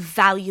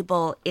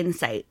valuable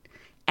insight.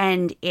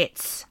 And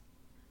it's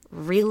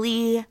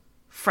really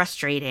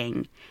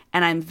frustrating.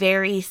 And I'm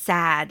very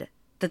sad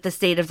that the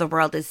state of the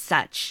world is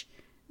such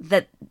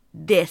that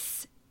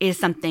this is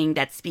something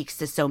that speaks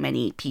to so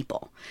many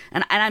people.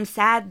 And I'm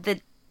sad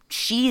that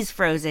she's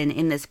frozen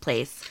in this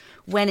place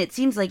when it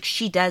seems like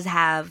she does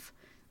have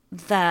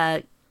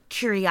the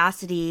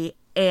curiosity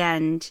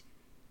and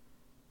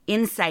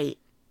insight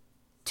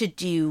to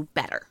do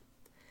better.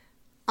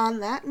 On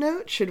that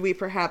note, should we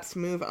perhaps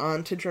move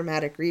on to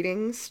dramatic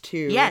readings to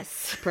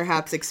Yes.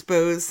 perhaps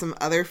expose some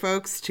other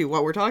folks to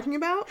what we're talking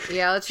about?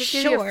 Yeah, let's just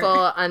give you a Sure.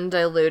 full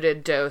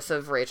undiluted dose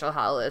of Rachel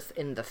Hollis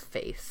in the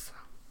face.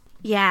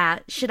 Yeah.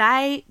 Should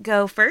I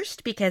go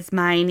first because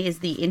mine is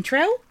the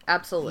intro?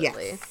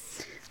 Absolutely.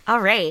 Yes.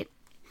 All right.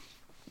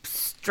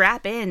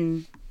 Strap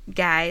in,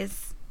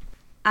 guys.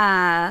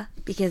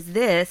 Because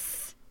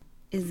this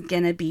is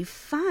gonna be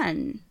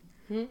fun.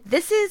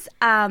 This is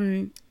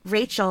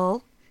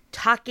Rachel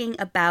talking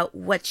about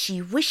what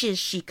she wishes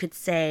she could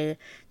say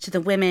to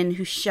the women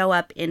who show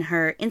up in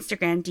her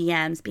Instagram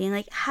DMs being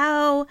like,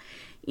 how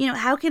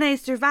can I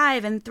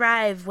survive and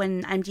thrive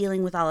when I'm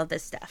dealing with all of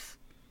this stuff?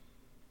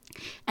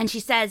 And she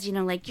says,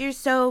 like, you're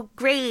so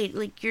great,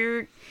 like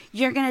you're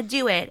gonna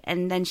do it.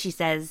 And then she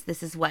says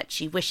this is what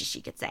she wishes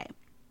she could say.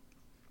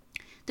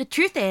 The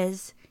truth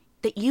is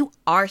that you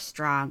are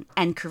strong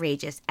and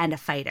courageous and a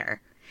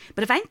fighter.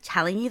 But if I'm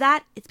telling you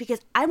that, it's because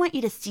I want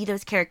you to see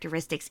those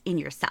characteristics in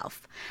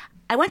yourself.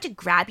 I want to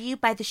grab you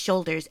by the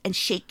shoulders and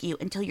shake you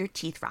until your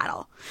teeth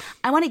rattle.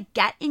 I want to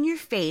get in your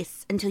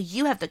face until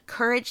you have the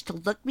courage to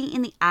look me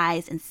in the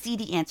eyes and see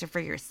the answer for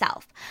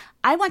yourself.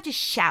 I want to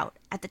shout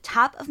at the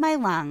top of my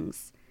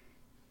lungs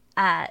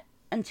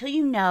until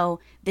you know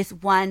this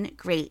one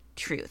great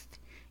truth.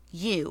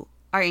 You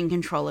are in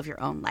control of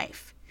your own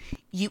life.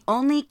 You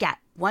only get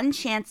one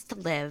chance to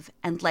live,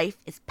 and life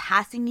is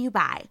passing you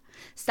by.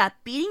 Stop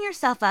beating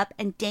yourself up,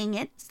 and dang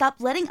it, stop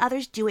letting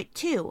others do it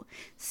too.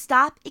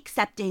 Stop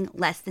accepting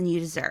less than you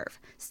deserve.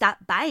 Stop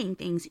buying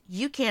things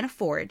you can't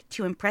afford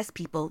to impress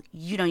people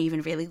you don't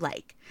even really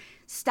like.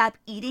 Stop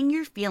eating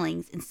your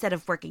feelings instead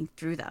of working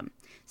through them.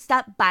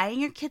 Stop buying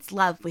your kids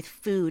love with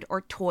food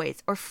or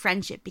toys or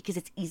friendship because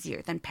it's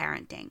easier than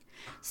parenting.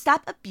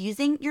 Stop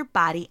abusing your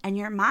body and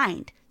your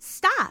mind.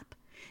 Stop.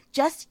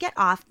 Just get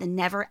off the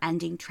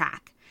never-ending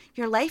track.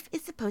 Your life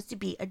is supposed to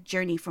be a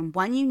journey from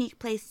one unique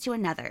place to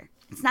another.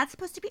 It's not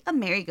supposed to be a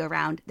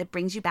merry-go-round that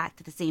brings you back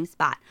to the same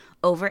spot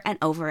over and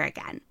over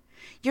again.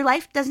 Your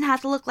life doesn't have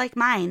to look like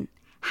mine.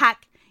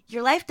 Heck,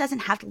 your life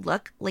doesn't have to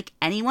look like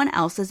anyone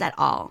else's at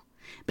all.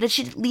 But it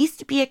should at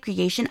least be a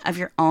creation of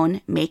your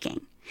own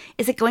making.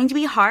 Is it going to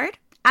be hard?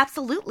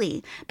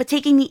 Absolutely. But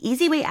taking the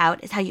easy way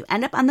out is how you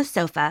end up on the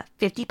sofa,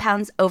 50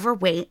 pounds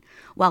overweight,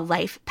 while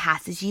life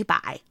passes you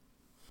by.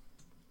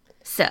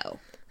 So,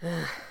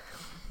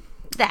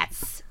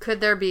 that's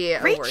Could there be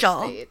a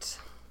Rachel. worse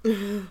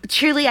fate?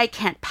 truly, I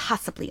can't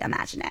possibly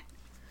imagine it.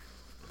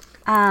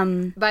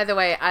 By the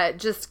way,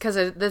 just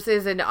because this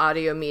is an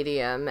audio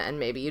medium and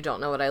maybe you don't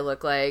know what I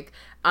look like,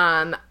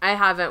 I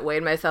haven't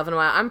weighed myself in a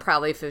while. I'm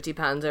probably 50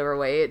 pounds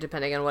overweight,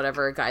 depending on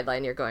whatever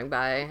guideline you're going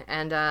by.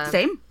 And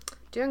Same.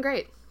 doing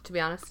great, to be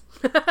honest.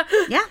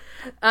 Yeah.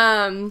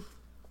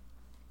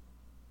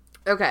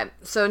 Okay,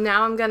 so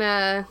now I'm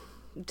gonna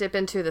dip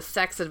into the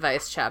sex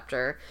advice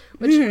chapter,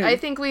 which I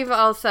think we've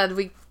all said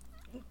we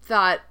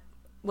thought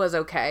was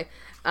okay.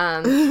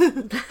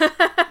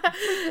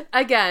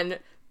 Again,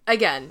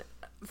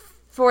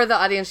 for the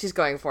audience she's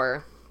going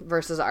for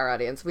versus our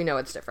audience, we know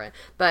it's different.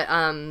 But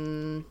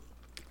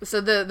so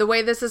the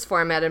way this is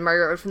formatted,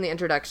 Margaret wrote from the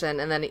introduction,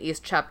 and then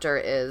each chapter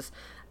is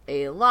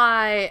a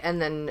lie,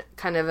 and then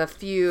kind of a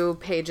few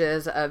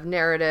pages of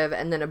narrative,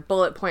 and then a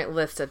bullet point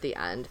list at the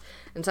end.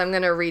 And so I'm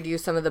going to read you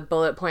some of the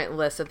bullet point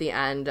lists at the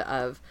end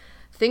of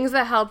things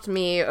that helped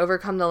me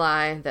overcome the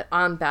lie that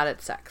I'm bad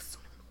at sex.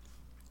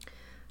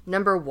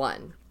 Number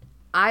 1,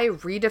 I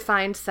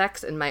redefined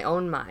sex in my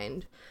own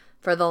mind.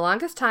 For the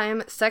longest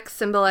time, sex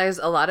symbolized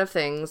a lot of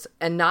things,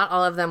 and not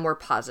all of them were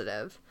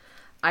positive.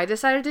 I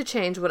decided to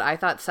change what I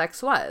thought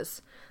sex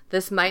was.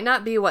 This might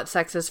not be what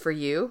sex is for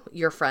you,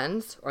 your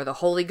friends, or the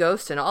Holy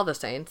Ghost and all the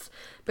saints,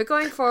 but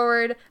going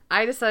forward,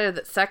 I decided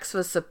that sex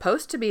was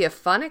supposed to be a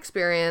fun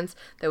experience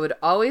that would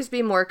always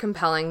be more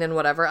compelling than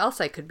whatever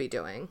else I could be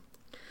doing.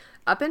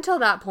 Up until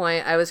that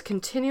point, I was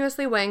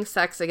continuously weighing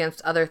sex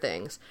against other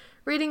things,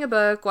 reading a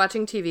book,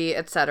 watching TV,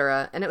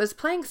 etc., and it was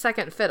playing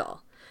second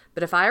fiddle.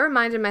 But if I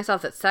reminded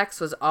myself that sex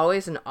was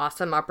always an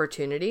awesome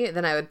opportunity,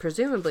 then I would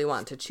presumably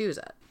want to choose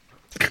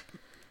it.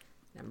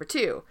 Number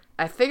 2,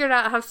 I figured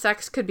out how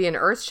sex could be an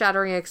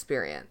earth-shattering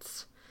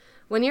experience.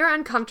 When you're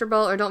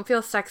uncomfortable or don't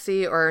feel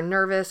sexy or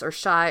nervous or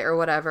shy or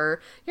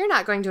whatever, you're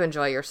not going to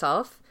enjoy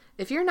yourself.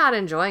 If you're not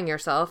enjoying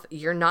yourself,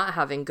 you're not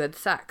having good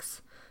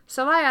sex.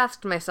 So I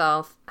asked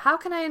myself, how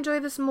can I enjoy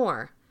this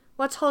more?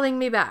 What's holding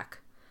me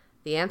back?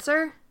 The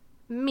answer?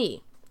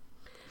 Me.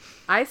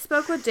 I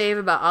spoke with Dave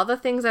about all the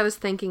things I was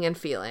thinking and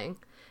feeling.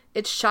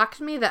 It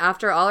shocked me that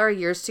after all our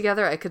years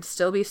together, I could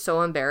still be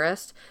so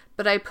embarrassed,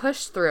 but I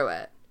pushed through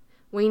it.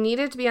 We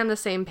needed to be on the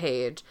same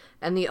page,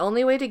 and the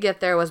only way to get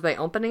there was by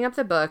opening up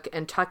the book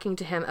and talking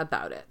to him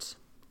about it.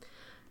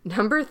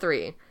 Number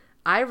 3,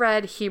 I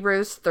read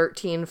Hebrews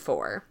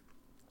 13:4.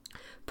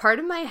 Part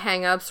of my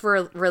hang-ups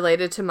were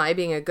related to my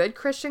being a good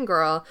Christian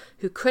girl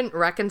who couldn't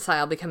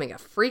reconcile becoming a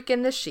freak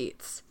in the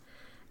sheets.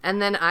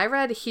 And then I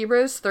read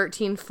Hebrews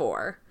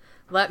 13:4.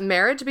 Let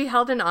marriage be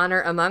held in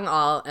honor among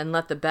all, and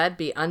let the bed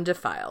be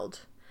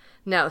undefiled.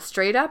 Now,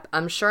 straight up,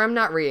 I'm sure I'm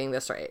not reading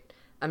this right.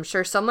 I'm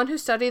sure someone who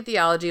studied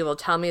theology will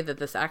tell me that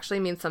this actually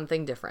means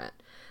something different.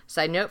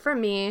 Side note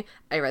from me,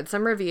 I read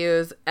some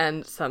reviews,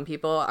 and some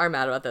people are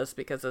mad about this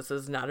because this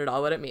is not at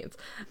all what it means.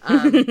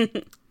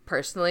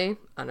 Personally,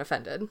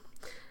 unoffended.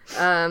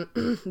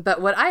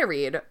 But what I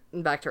read,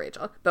 back to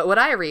Rachel, but what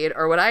I read,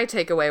 or what I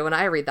take away when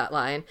I read that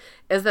line,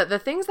 is that the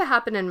things that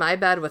happen in my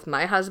bed with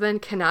my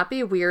husband cannot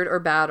be weird or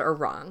bad or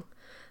wrong.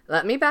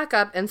 Let me back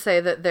up and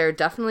say that there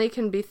definitely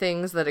can be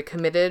things that a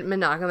committed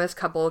monogamous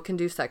couple can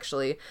do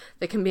sexually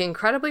that can be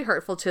incredibly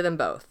hurtful to them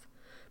both.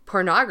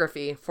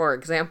 Pornography, for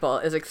example,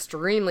 is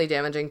extremely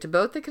damaging to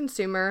both the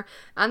consumer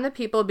and the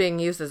people being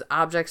used as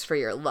objects for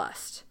your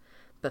lust.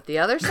 But the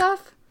other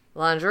stuff?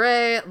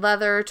 Lingerie,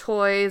 leather,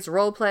 toys,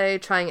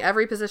 roleplay, trying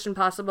every position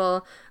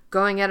possible,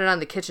 going at it on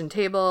the kitchen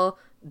table,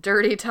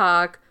 dirty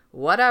talk,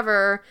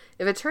 whatever.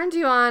 If it turns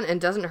you on and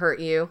doesn't hurt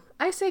you,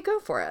 I say go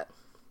for it.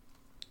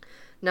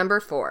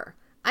 Number 4,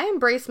 I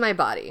embrace my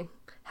body.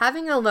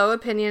 Having a low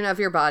opinion of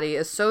your body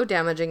is so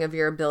damaging of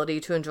your ability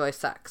to enjoy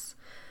sex.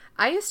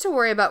 I used to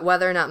worry about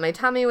whether or not my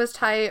tummy was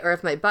tight or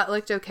if my butt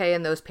looked okay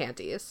in those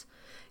panties.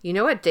 You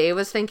know what Dave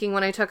was thinking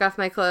when I took off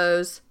my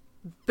clothes?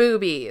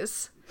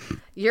 Boobies.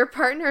 Your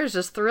partner is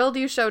just thrilled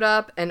you showed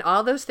up, and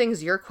all those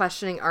things you're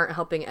questioning aren't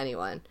helping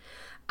anyone.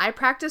 I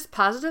practice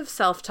positive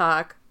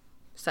self-talk.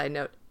 Side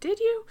note, did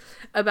you?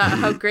 About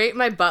how great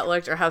my butt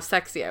looked or how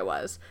sexy I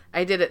was.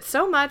 I did it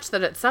so much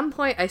that at some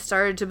point I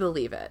started to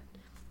believe it.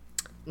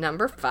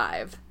 Number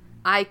 5,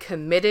 I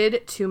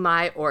committed to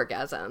my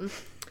orgasm.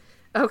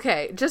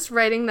 Okay, just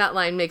writing that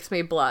line makes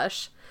me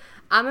blush.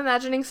 I'm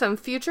imagining some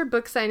future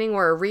book signing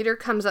where a reader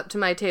comes up to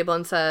my table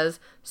and says,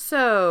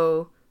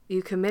 "So,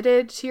 you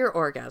committed to your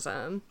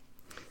orgasm."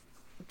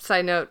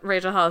 Side note,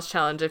 Rachel Hollis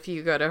challenge, if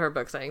you go to her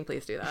book signing,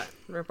 please do that.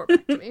 Report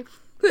back to me.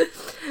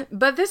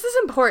 But this is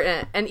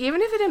important, and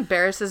even if it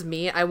embarrasses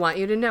me, I want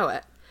you to know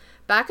it.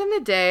 Back in the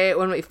day,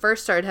 when we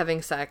first started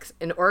having sex,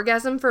 an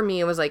orgasm for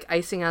me was like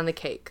icing on the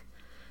cake.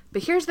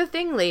 But here's the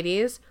thing,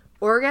 ladies.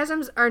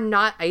 Orgasms are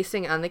not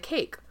icing on the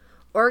cake.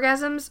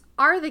 Orgasms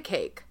are the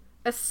cake.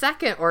 A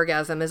second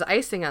orgasm is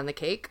icing on the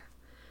cake.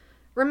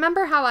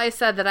 Remember how I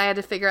said that I had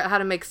to figure out how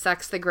to make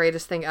sex the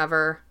greatest thing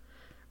ever?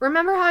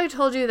 Remember how I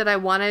told you that I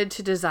wanted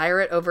to desire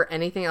it over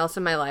anything else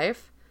in my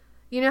life?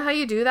 You know how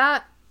you do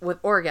that?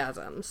 With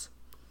orgasms.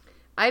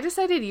 I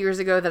decided years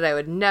ago that I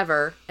would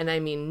never, and I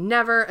mean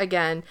never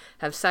again,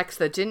 have sex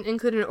that didn't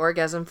include an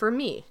orgasm for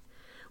me.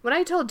 When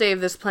I told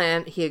Dave this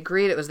plan, he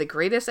agreed it was the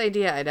greatest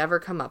idea I'd ever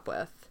come up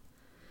with.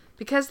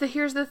 Because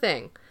here's the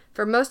thing.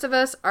 For most of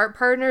us, our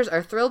partners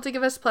are thrilled to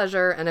give us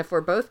pleasure, and if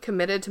we're both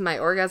committed to my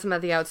orgasm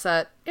at the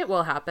outset, it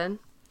will happen.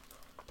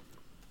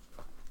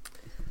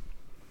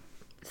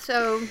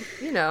 So,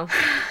 you know.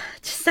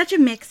 Just such a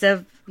mix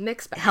of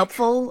mixed bag.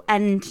 Helpful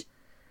and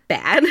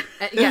bad.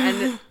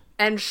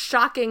 And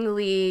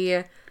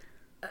shockingly,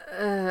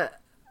 I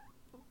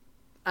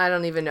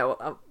don't even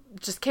know.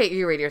 Just Kate,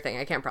 you read your thing.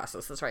 I can't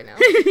process this right now.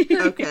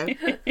 Okay.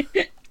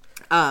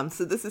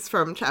 So this is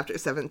from chapter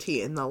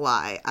 17, The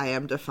Lie. I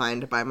am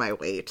defined by my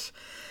weight.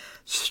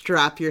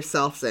 Strap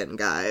yourselves in,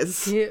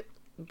 guys.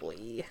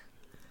 Boy.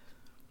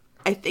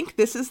 I think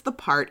this is the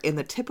part in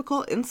the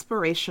typical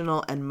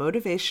inspirational and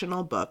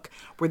motivational book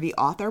where the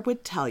author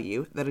would tell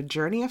you that a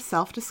journey of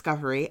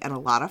self-discovery and a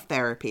lot of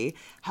therapy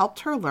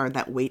helped her learn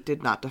that weight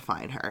did not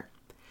define her.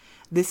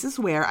 This is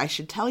where I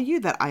should tell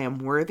you that I am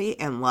worthy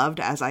and loved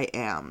as I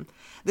am.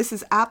 This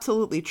is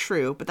absolutely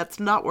true, but that's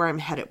not where I'm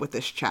headed with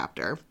this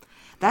chapter.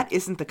 That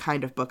isn't the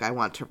kind of book I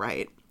want to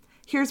write.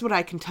 Here's what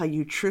I can tell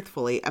you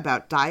truthfully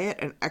about diet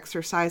and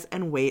exercise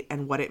and weight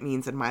and what it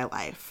means in my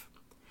life.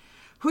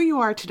 Who you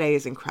are today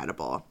is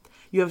incredible.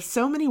 You have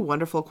so many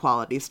wonderful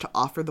qualities to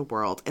offer the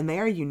world, and they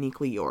are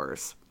uniquely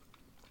yours.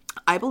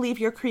 I believe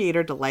your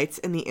Creator delights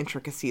in the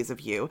intricacies of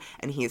you,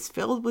 and He is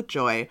filled with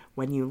joy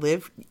when you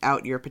live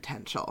out your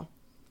potential.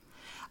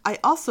 I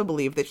also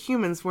believe that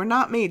humans were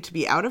not made to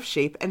be out of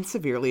shape and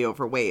severely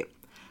overweight.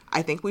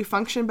 I think we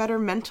function better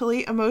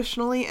mentally,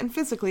 emotionally, and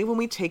physically when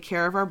we take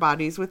care of our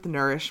bodies with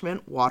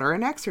nourishment, water,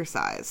 and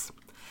exercise.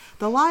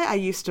 The lie I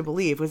used to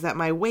believe was that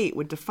my weight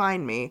would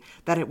define me,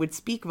 that it would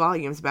speak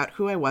volumes about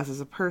who I was as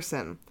a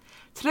person.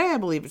 Today I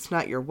believe it's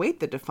not your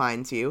weight that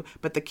defines you,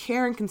 but the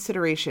care and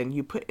consideration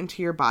you put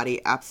into your body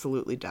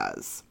absolutely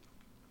does.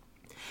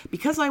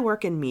 Because I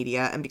work in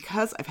media and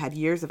because I've had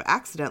years of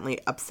accidentally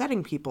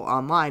upsetting people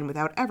online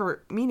without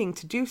ever meaning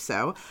to do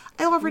so,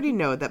 I already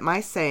know that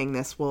my saying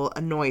this will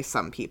annoy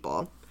some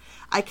people.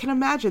 I can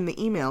imagine the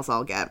emails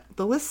I'll get,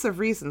 the lists of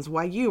reasons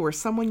why you or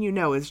someone you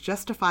know is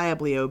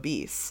justifiably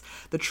obese,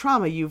 the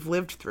trauma you've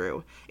lived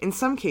through. In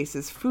some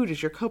cases, food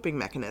is your coping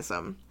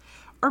mechanism.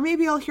 Or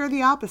maybe I'll hear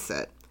the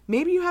opposite.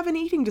 Maybe you have an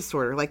eating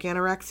disorder like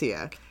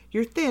anorexia.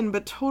 You're thin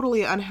but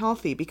totally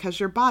unhealthy because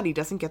your body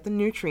doesn't get the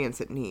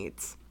nutrients it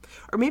needs.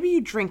 Or maybe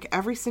you drink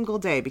every single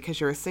day because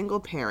you're a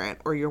single parent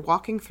or you're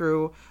walking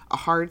through a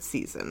hard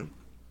season.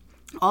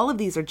 All of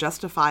these are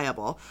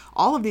justifiable.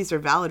 All of these are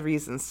valid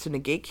reasons to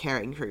negate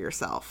caring for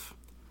yourself.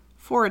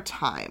 For a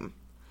time.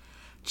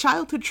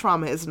 Childhood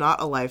trauma is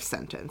not a life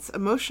sentence.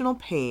 Emotional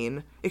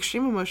pain,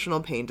 extreme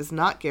emotional pain, does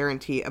not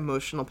guarantee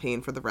emotional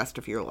pain for the rest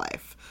of your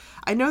life.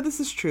 I know this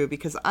is true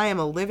because I am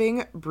a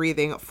living,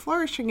 breathing,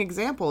 flourishing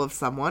example of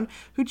someone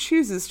who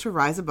chooses to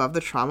rise above the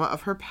trauma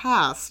of her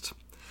past.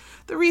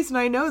 The reason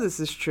I know this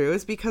is true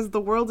is because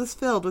the world is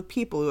filled with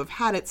people who have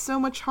had it so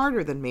much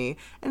harder than me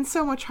and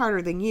so much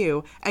harder than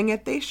you, and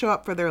yet they show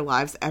up for their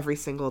lives every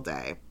single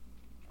day.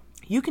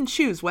 You can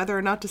choose whether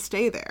or not to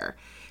stay there.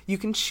 You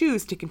can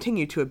choose to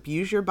continue to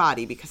abuse your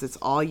body because it's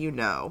all you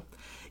know.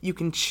 You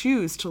can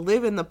choose to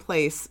live in that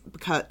place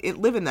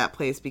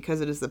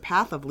because it is the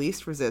path of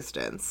least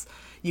resistance.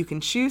 You can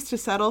choose to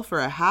settle for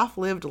a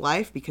half-lived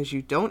life because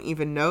you don't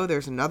even know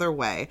there's another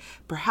way.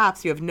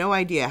 Perhaps you have no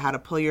idea how to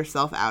pull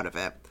yourself out of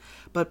it.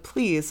 But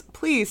please,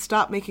 please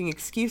stop making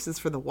excuses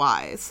for the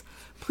whys.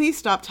 Please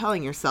stop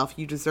telling yourself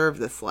you deserve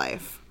this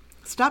life.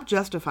 Stop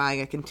justifying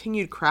a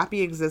continued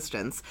crappy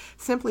existence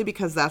simply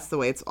because that's the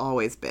way it's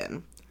always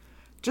been.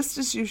 Just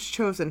as you've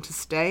chosen to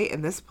stay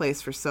in this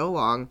place for so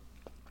long,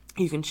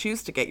 you can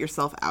choose to get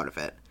yourself out of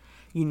it.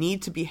 You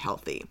need to be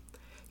healthy.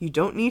 You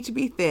don't need to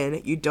be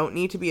thin. You don't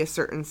need to be a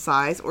certain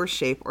size or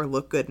shape or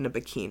look good in a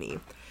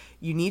bikini.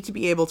 You need to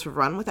be able to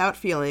run without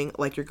feeling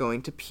like you're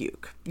going to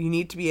puke. You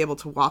need to be able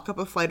to walk up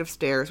a flight of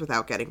stairs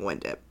without getting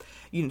winded.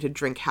 You need to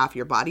drink half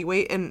your body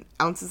weight in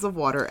ounces of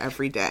water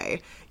every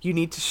day. You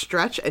need to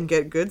stretch and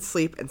get good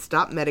sleep and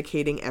stop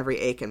medicating every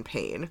ache and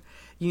pain.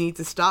 You need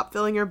to stop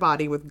filling your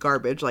body with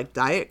garbage like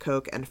Diet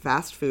Coke and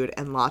fast food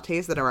and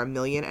lattes that are 1.5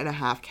 million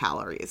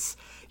calories.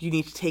 You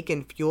need to take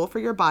in fuel for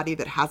your body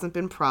that hasn't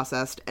been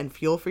processed and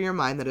fuel for your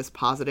mind that is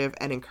positive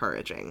and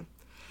encouraging.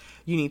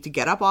 You need to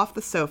get up off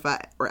the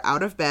sofa or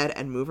out of bed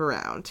and move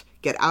around.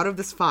 Get out of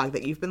this fog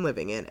that you've been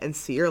living in and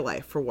see your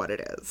life for what it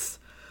is.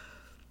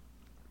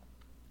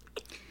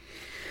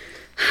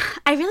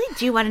 I really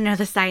do want to know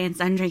the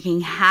science on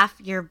drinking half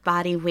your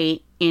body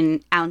weight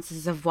in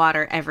ounces of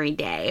water every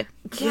day.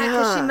 Yeah,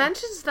 because she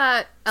mentions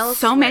that elsewhere.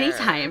 So many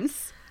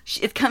times.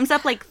 It comes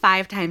up like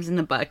 5 times in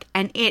the book,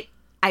 and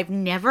I've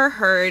never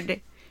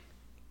heard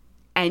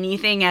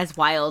anything as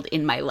wild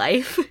in my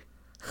life.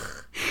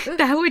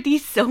 That would be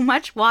so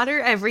much water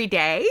every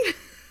day.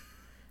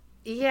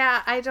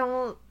 Yeah, I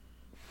don't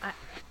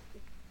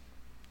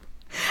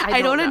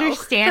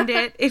understand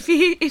it. If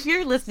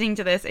you're listening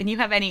to this and you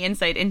have any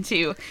insight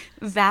into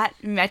that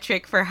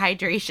metric for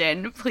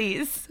hydration,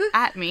 please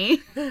at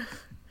me.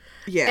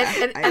 Yeah.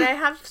 And I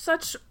have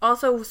such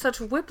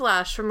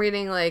whiplash from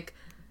reading like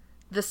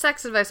the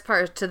sex advice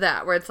part to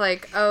that, where it's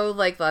like, oh,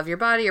 like, love your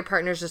body, your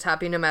partner's just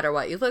happy no matter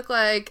what you look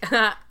like,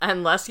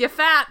 unless you're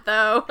fat,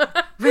 though.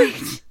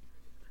 Right.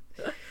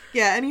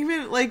 Yeah, and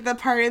even, like, the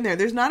part in there,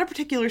 there's not a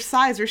particular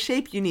size or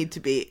shape you need to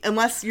be,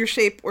 unless your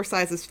shape or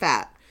size is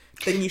fat.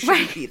 Then you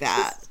shouldn't be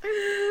that.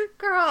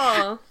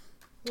 Girl.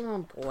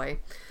 Oh, boy.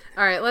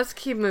 All right, let's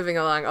keep moving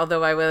along,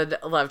 although I would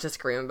love to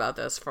scream about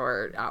this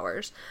for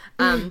hours.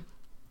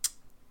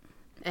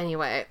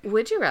 Anyway,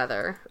 would you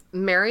rather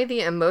marry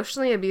the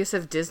emotionally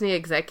abusive Disney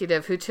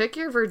executive who took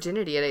your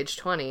virginity at age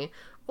 20,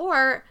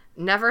 or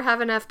never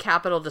have enough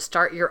capital to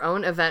start your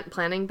own event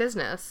planning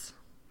business?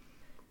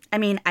 I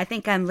mean, I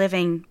think I'm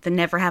living the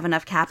never have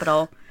enough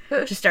capital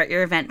to start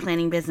your event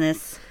planning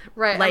business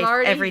life I'm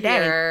already every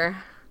day.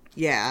 Here.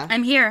 Yeah.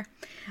 I'm here.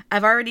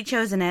 I've already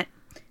chosen it.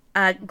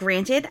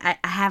 Granted, I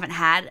haven't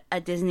had a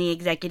Disney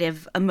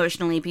executive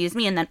emotionally abuse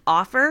me and then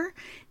offer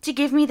to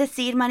give me the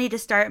seed money to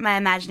start my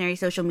imaginary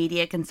social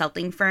media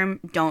consulting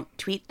firm. Don't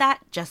tweet that.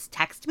 Just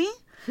text me.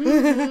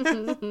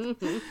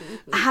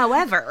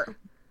 However,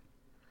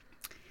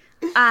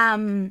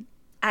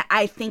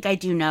 I think I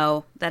do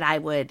know that I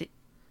would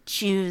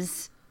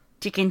choose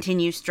to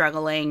continue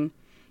struggling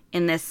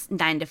in this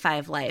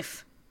 9-to-5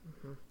 life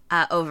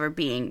over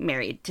being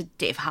married to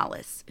Dave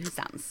Hollis, who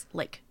sounds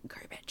like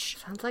garbage.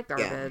 Sounds like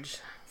garbage.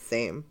 Yeah,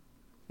 same.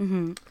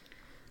 Mm-hmm.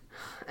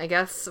 I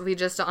guess we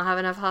just don't have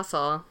enough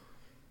hustle.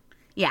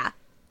 Yeah.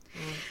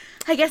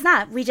 I guess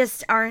not. We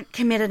just aren't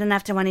committed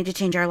enough to wanting to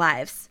change our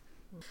lives.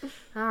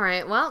 All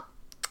right. Well,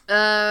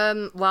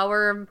 while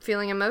we're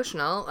feeling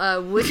emotional,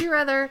 would you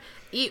rather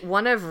eat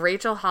one of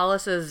Rachel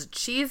Hollis's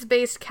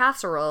cheese-based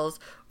casseroles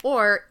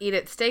or eat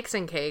at Steaks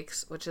and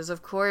Cakes, which is,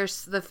 of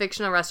course, the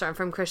fictional restaurant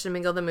from Christian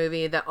Mingle the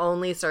movie that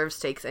only serves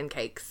steaks and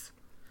cakes?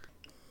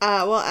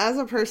 Well, as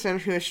a person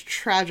who is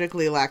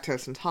tragically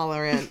lactose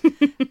intolerant,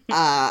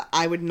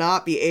 I would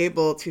not be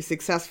able to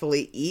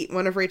successfully eat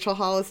one of Rachel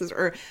Hollis's,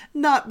 or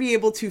not be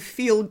able to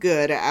feel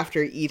good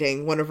after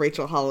eating one of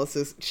Rachel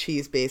Hollis's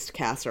cheese-based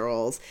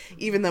casseroles,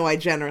 even though I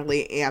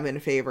generally am in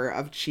favor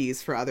of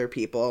cheese for other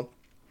people.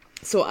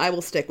 So I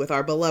will stick with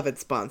our beloved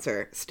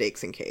sponsor,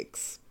 Steaks and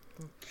Cakes.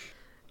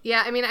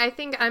 Yeah, I mean, I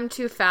think I'm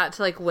too fat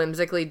to, like,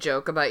 whimsically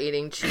joke about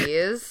eating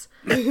cheese.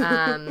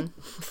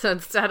 So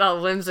instead, I'll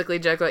whimsically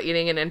joke about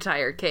eating an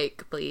entire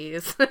cake,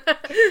 please.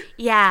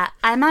 Yeah,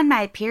 I'm on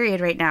my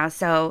period right now,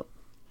 so,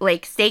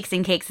 like, steaks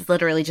and cakes is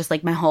literally just,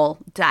 like, my whole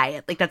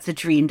diet. Like, that's the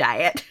dream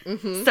diet.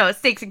 Mm-hmm. So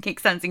steaks and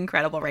cakes sounds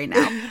incredible right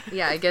now.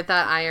 Yeah, get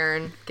that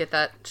iron, get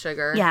that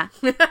sugar. Yeah,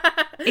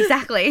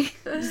 exactly.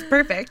 It's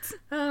perfect.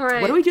 All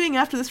right. What are we doing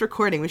after this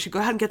recording? We should go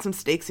ahead and get some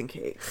steaks and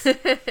cakes.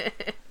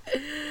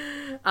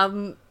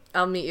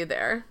 I'll meet you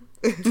there.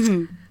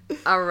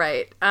 All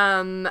right.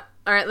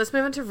 All right, let's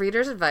move into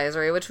Reader's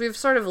Advisory, which we've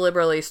sort of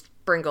liberally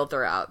sprinkled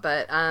throughout.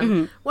 But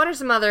what are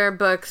some other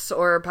books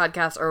or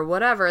podcasts or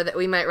whatever that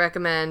we might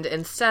recommend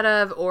instead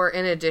of or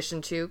in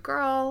addition to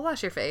Girl,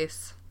 Wash Your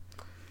Face?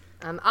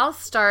 I'll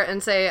start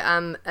and say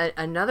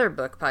another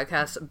book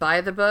podcast,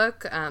 By the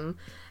Book,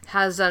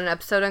 has done an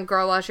episode on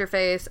Girl, Wash Your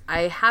Face.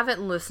 I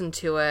haven't listened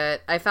to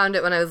it. I found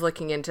it when I was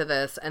looking into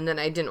this, and then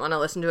I didn't want to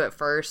listen to it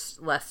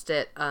first, lest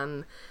it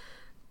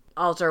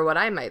alter what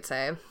I might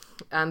say.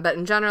 But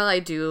in general, I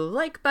do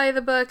like By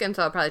the Book, and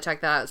so I'll probably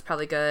check that out. It's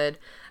probably good.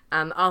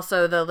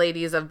 Also, the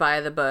ladies of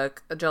By the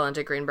Book,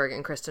 Jolenta Greenberg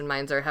and Kristen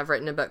Meinzer, have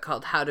written a book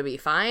called How to Be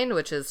Fine,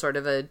 which is sort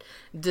of a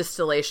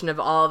distillation of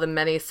all the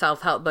many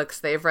self-help books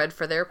they've read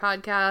for their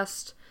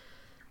podcast.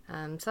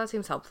 So that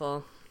seems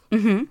helpful.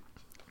 Mm-hmm.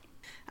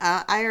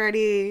 I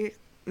already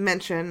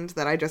mentioned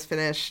that I just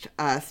finished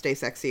Stay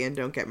Sexy and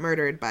Don't Get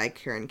Murdered by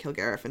Karen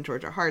Kilgariff and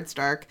Georgia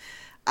Hardstark.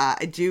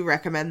 I do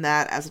recommend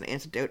that as an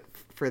antidote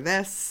for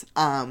this.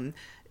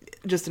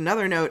 Just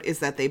another note is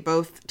that they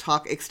both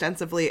talk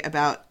extensively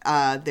about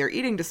their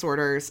eating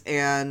disorders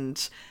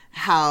and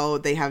how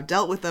they have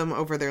dealt with them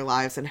over their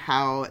lives and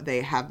how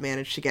they have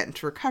managed to get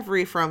into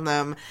recovery from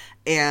them.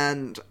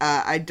 And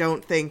I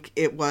don't think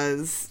it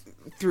was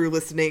through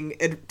listening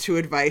to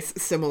advice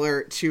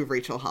similar to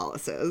Rachel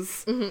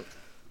Hollis's. Mm-hmm.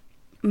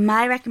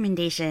 My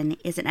recommendation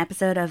is an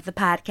episode of the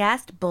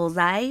podcast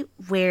Bullseye,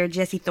 where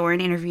Jesse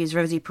Thorne interviews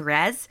Rosie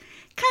Perez.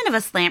 Kind of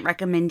a slant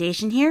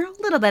recommendation here,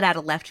 a little bit out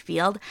of left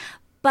field.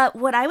 But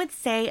what I would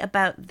say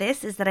about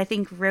this is that I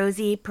think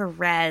Rosie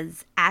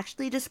Perez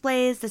actually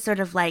displays the sort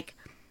of like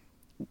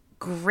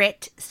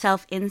grit,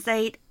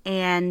 self-insight,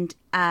 and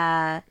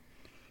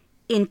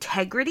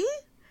integrity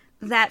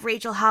that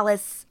Rachel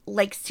Hollis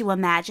likes to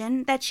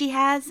imagine that she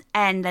has,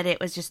 and that it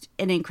was just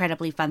an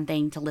incredibly fun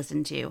thing to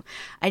listen to.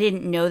 I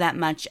didn't know that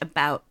much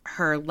about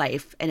her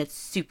life, and it's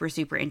super,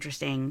 super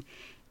interesting.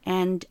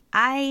 And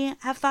I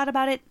have thought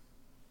about it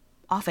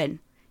often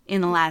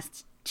in the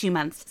last 2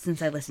 months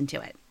since I listened to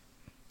it.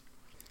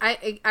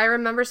 I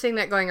remember seeing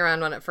that going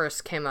around when it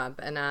first came up,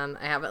 and I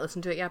haven't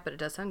listened to it yet, but it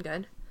does sound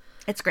good.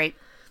 It's great.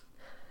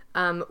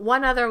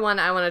 One other one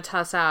I want to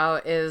toss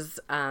out is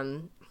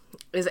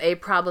a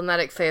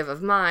problematic fave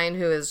of mine,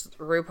 who is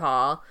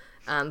RuPaul,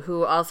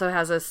 who also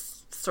has a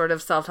sort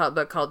of self-help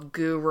book called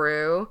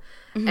Guru.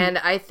 Mm-hmm. And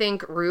I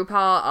think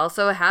RuPaul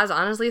also has,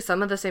 honestly,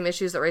 some of the same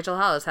issues that Rachel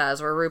Hollis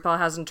has, where RuPaul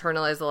has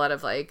internalized a lot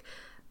of, like,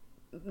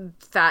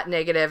 fat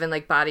negative and,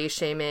 like, body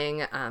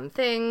shaming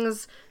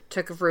things.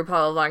 Took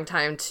RuPaul a long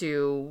time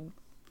to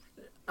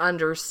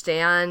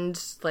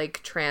understand,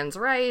 like, trans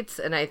rights,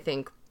 and I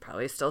think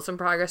probably still some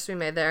progress to be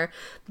made there.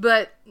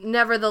 But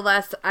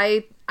nevertheless,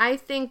 I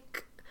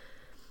think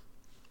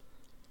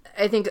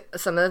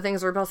some of the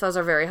things RuPaul says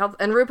are very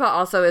helpful. And RuPaul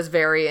also is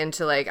very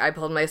into, like, I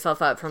pulled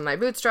myself up from my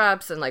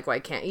bootstraps and, like,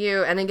 why can't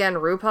you? And again,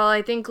 RuPaul,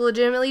 I think,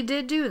 legitimately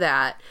did do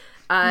that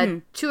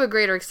to a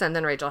greater extent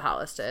than Rachel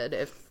Hollis did,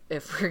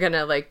 if we're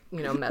gonna, like,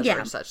 you know,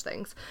 measure such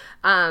things.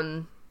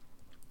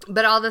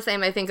 But all the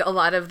same, I think a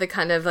lot of the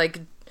kind of,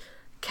 like,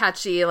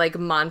 catchy, like,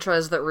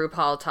 mantras that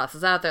RuPaul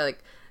tosses out there,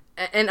 like,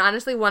 and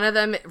honestly, one of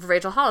them,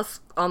 Rachel Hollis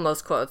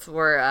almost quotes,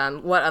 were,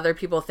 what other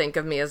people think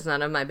of me is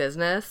none of my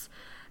business.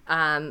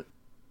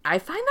 I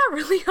find that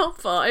really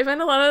helpful. I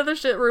find a lot of the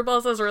shit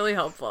RuPaul says really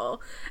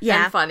helpful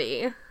and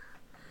funny.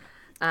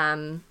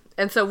 And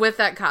so with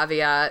that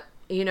caveat,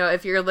 you know,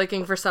 if you're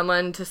looking for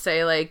someone to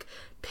say, like,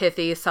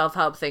 pithy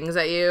self-help things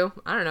at you,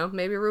 I don't know,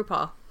 maybe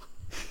RuPaul.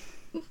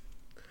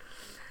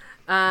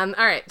 All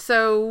right,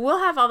 so we'll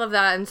have all of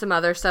that and some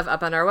other stuff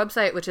up on our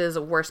website, which is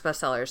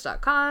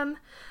worstbestsellers.com.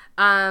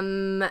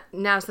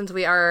 Now, since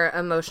we are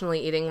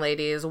emotionally eating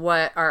ladies,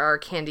 what are our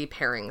candy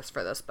pairings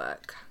for this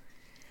book?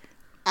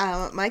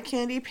 My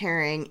candy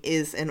pairing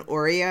is an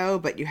Oreo,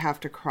 but you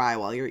have to cry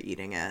while you're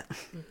eating it.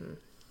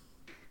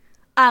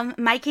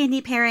 Mm-hmm. My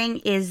candy pairing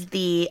is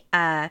the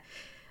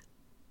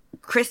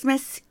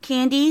Christmas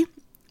candy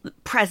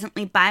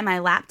presently by my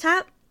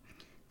laptop,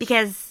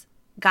 because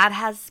God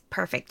has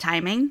perfect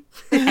timing,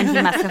 and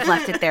he must have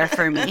left it there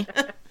for me.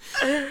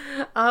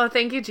 Oh,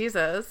 thank you,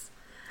 Jesus.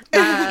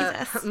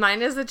 Jesus.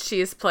 Mine is a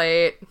cheese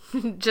plate.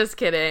 Just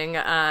kidding.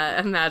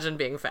 Imagine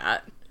being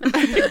fat.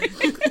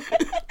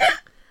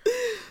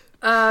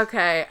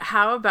 Okay,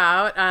 how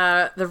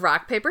about the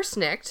Rock, Paper,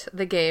 Snicked,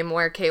 the game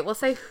where Kate will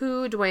say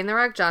who Dwayne The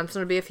Rock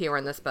Johnson would be if he were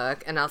in this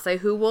book, and I'll say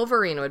who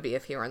Wolverine would be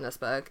if he were in this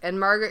book, and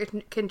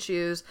Margaret can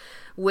choose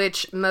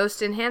which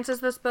most enhances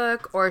this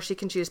book, or she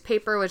can choose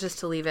paper, which is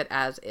to leave it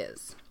as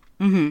is.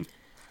 Mm-hmm.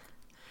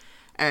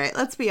 All right,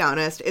 let's be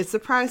honest. It's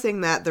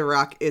surprising that The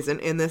Rock isn't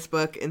in this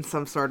book in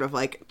some sort of,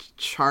 like,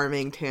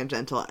 charming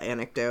tangential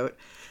anecdote.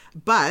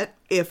 But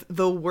if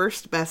the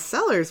worst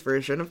bestsellers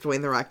version of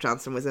Dwayne The Rock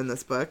Johnson was in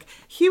this book,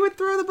 he would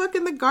throw the book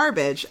in the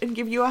garbage and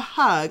give you a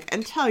hug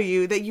and tell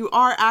you that you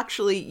are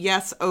actually,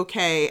 yes,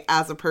 okay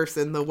as a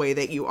person the way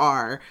that you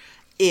are,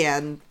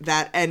 and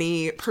that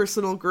any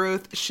personal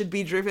growth should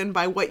be driven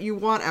by what you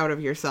want out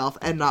of yourself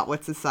and not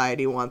what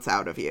society wants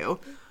out of you.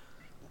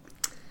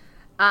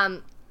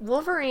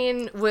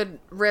 Wolverine would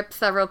rip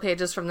several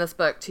pages from this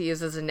book to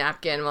use as a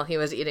napkin while he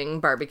was eating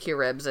barbecue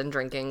ribs and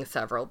drinking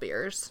several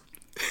beers.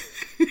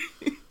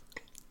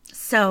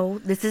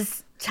 So this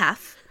is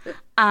tough,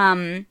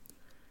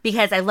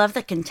 because I love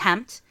the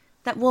contempt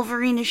that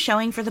Wolverine is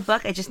showing for the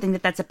book. I just think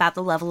that that's about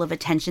the level of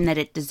attention that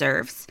it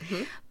deserves.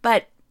 Mm-hmm.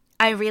 But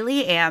I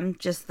really am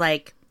just,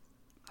 like,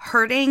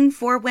 hurting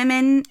for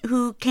women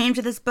who came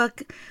to this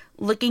book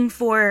looking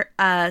for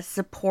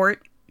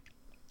support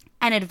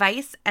and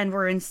advice and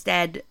were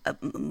instead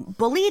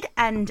bullied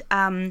and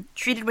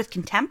treated with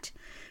contempt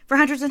for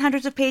hundreds and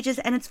hundreds of pages.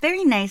 And it's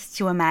very nice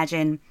to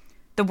imagine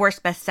the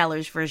worst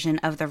bestsellers version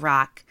of The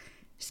Rock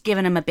just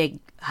giving him a big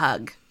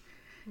hug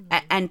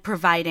and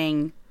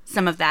providing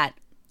some of that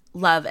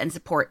love and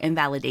support and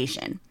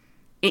validation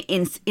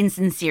in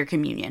sincere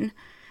communion.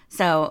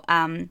 So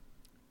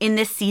in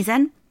this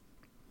season,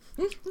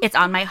 it's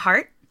on my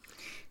heart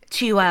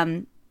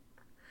to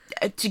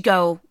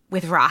go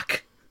with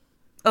Rock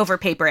over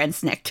Paper and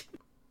Snicked.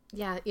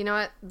 Yeah, you know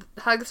what?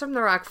 Hugs from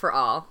The Rock for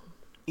all.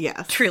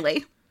 Yes.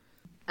 Truly.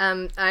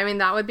 I mean,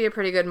 that would be a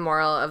pretty good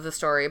moral of the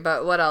story,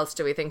 but what else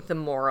do we think the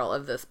moral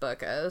of this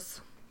book is?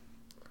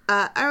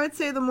 I would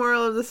say the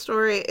moral of the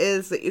story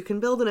is that you can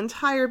build an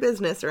entire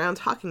business around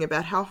talking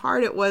about how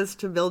hard it was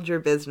to build your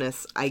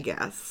business, I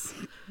guess.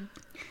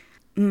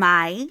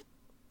 My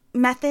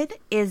method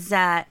is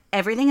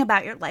everything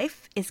about your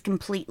life is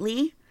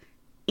completely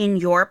in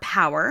your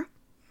power,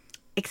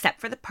 except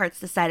for the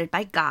parts decided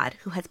by God,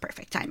 who has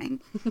perfect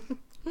timing.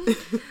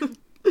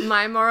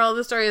 My moral of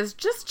the story is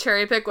just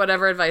cherry pick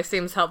whatever advice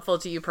seems helpful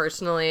to you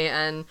personally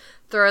and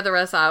throw the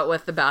rest out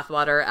with the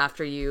bathwater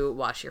after you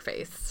wash your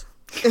face.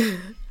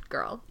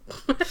 Girl.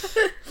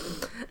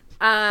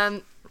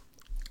 Now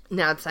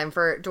it's time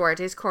for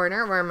Duarte's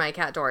Corner, where my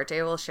cat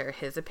Duarte will share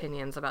his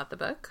opinions about the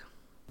book.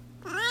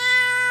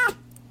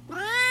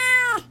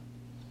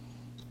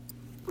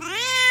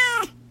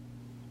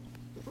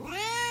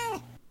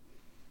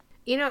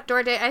 You know,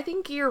 Duarte, I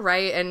think you're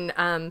right,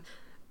 and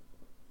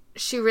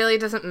she really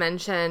doesn't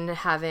mention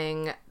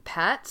having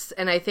pets,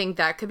 and I think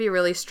that could be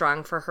really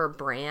strong for her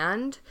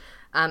brand.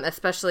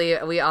 Especially,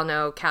 we all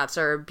know cats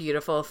are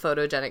beautiful,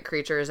 photogenic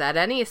creatures at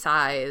any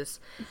size.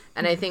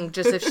 And I think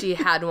just if she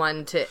had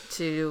one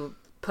to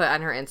put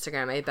on her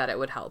Instagram, I bet it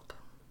would help.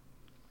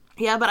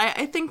 Yeah, but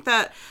I think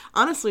that,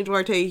 honestly,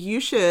 Duarte, you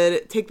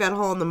should take that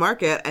hole in the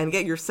market and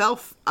get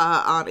yourself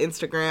on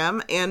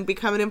Instagram and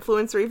become an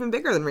influencer even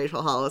bigger than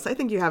Rachel Hollis. I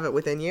think you have it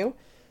within you.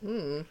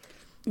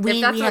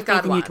 We have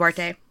faith in you,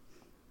 Duarte.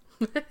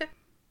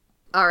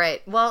 All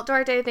right. Well,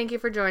 Duarte, thank you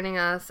for joining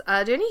us.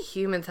 Do any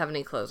humans have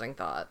any closing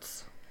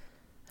thoughts?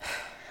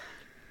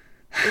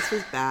 This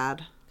was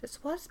bad.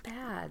 This was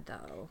bad,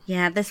 though.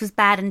 Yeah, this was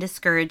bad and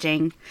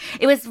discouraging.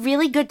 It was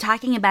really good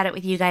talking about it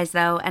with you guys,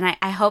 though, and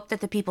I hope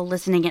that the people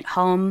listening at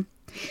home...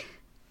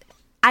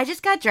 I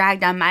just got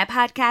dragged on my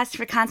podcast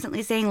for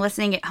constantly saying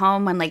listening at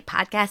home when, like,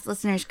 podcast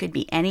listeners could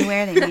be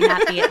anywhere. They may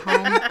not be at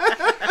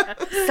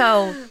home.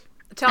 So...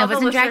 Tell the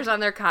listeners on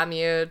their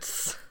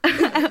commutes.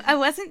 I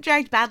wasn't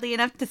dragged badly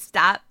enough to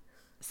stop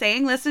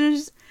saying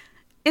listeners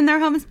in their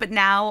homes, but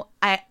now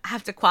I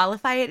have to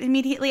qualify it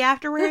immediately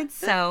afterwards.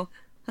 So,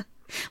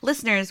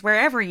 listeners,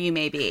 wherever you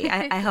may be,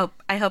 I hope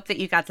that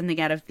you got something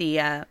out of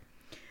the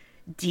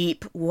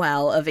deep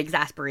well of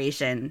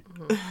exasperation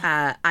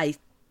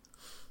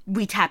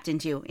we tapped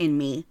into in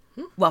me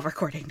while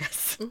recording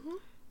this. Mm-hmm.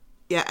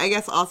 Yeah, I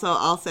guess also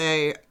I'll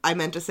say, I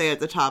meant to say at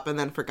the top and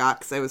then forgot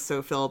because I was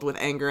so filled with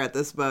anger at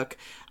this book.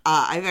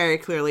 I very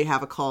clearly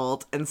have a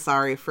cold, and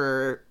sorry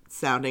for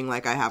sounding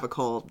like I have a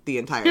cold the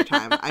entire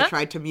time. I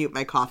tried to mute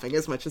my coughing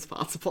as much as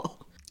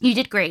possible. You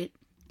did great.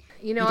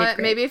 You know what?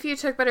 Maybe if you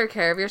took better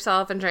care of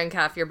yourself and drank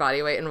half your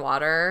body weight in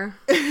water.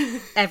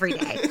 Every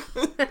day.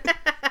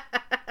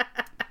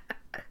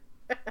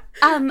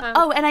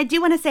 Oh, and I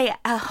do want to say,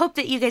 I hope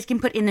that you guys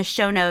can put in the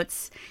show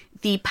notes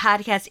the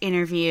podcast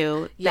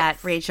interview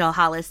that Rachel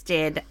Hollis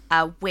did,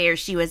 where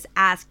she was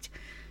asked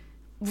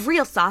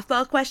real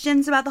softball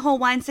questions about the whole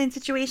Weinstein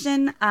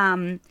situation,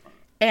 and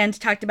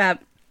talked about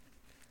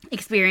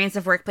experience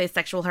of workplace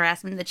sexual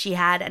harassment that she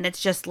had. And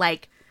it's just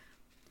like,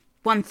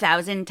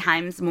 1,000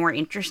 times more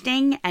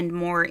interesting and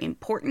more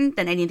important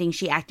than anything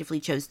she actively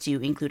chose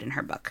to include in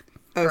her book.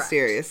 Oh, Correct.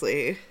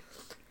 seriously.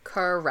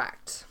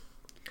 Correct.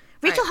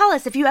 Rachel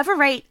Hollis, if you ever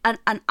write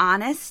an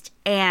honest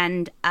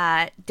and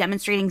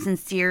demonstrating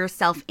sincere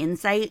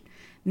self-insight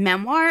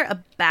memoir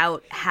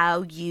about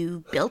how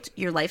you built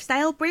your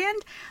lifestyle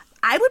brand,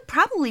 I would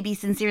probably be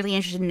sincerely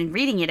interested in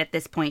reading it at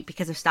this point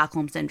because of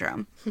Stockholm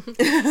Syndrome.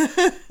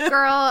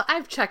 Girl,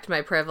 I've checked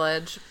my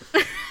privilege.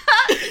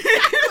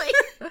 Exactly.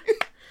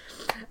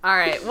 All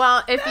right.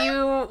 Well, if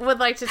you would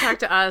like to talk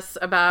to us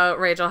about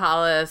Rachel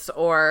Hollis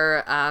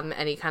or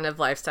any kind of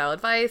lifestyle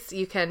advice,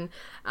 you can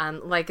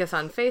like us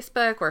on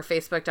Facebook. We're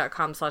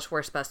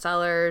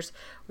facebook.com/worstbestsellers.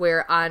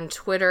 We're on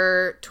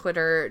Twitter,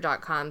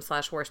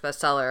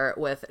 twitter.com/worstbestseller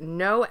with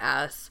no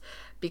S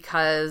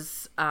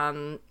because,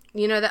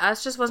 the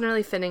S just wasn't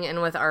really fitting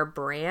in with our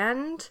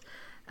brand.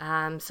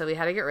 So we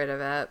had to get rid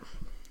of it.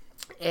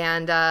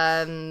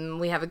 And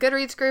we have a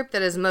Goodreads group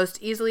that is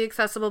most easily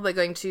accessible by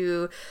going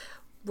to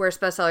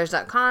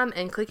worstbestsellers.com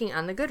and clicking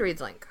on the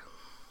Goodreads link.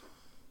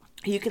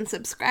 You can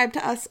subscribe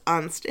to us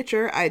on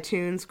Stitcher,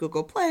 iTunes,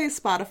 Google Play,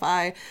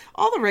 Spotify,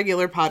 all the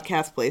regular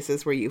podcast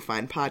places where you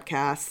find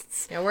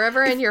podcasts. Yeah,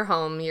 wherever in your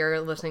home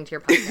you're listening to your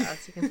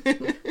podcast, you can pull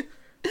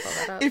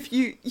that up. If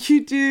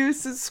you do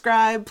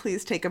subscribe,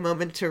 please take a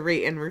moment to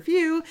rate and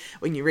review.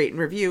 When you rate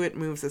and review, it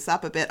moves us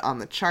up a bit on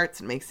the charts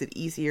and makes it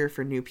easier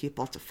for new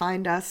people to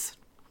find us.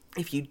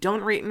 If you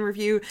don't rate and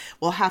review,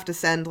 we'll have to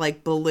send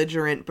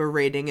belligerent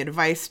berating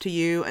advice to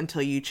you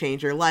until you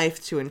change your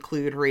life to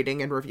include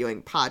rating and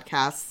reviewing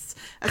podcasts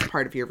as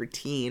part of your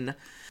routine.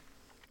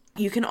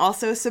 You can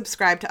also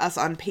subscribe to us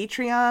on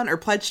Patreon or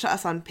pledge to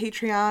us on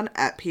Patreon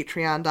at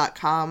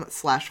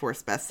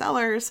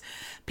patreon.com/worstbestsellers.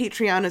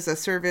 Patreon is a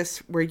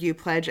service where you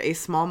pledge a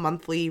small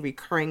monthly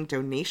recurring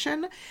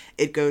donation.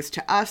 It goes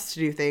to us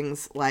to do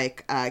things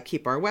like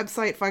keep our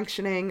website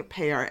functioning,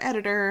 pay our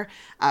editor,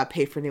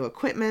 pay for new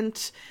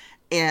equipment.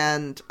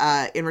 And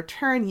in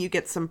return, you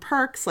get some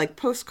perks like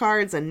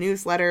postcards and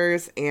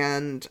newsletters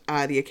and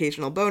the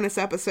occasional bonus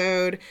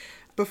episode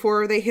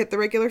before they hit the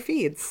regular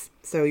feeds.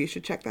 So you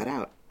should check that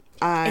out.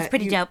 It's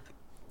pretty dope.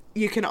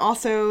 You can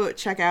also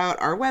check out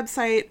our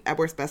website at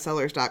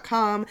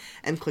worstbestsellers.com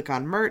and click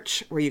on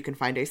merch, where you can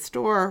find a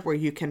store where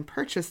you can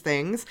purchase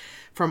things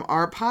from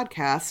our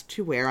podcast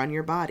to wear on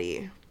your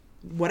body,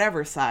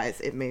 whatever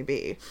size it may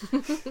be.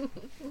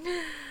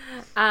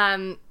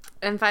 And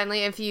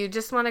finally, if you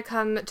just want to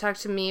come talk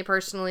to me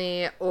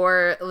personally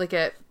or look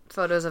at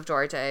photos of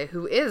Dorte,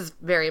 who is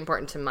very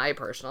important to my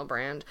personal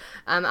brand,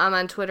 I'm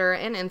on Twitter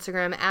and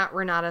Instagram at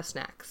Renata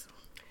Snacks.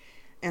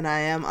 And I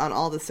am on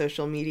all the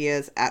social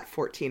medias at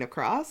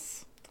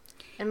 14across.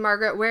 And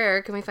Margaret,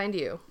 where can we find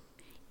you?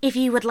 If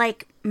you would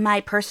like my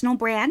personal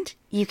brand,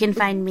 you can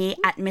find me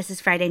at Mrs.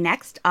 Friday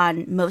Next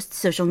on most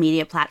social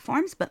media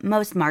platforms, but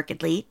most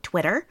markedly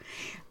Twitter.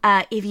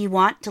 If you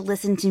want to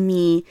listen to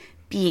me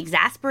be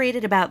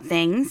exasperated about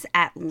things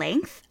at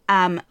length,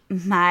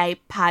 my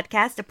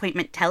podcast,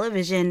 Appointment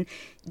Television,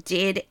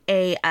 did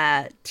a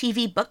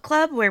TV book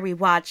club where we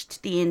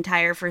watched the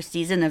entire first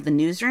season of The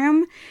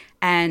Newsroom.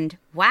 And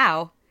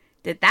wow,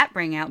 did that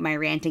bring out my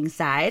ranting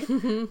side.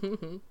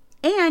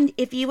 And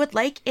if you would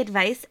like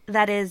advice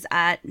that is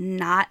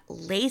not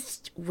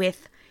laced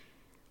with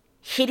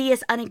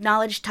hideous,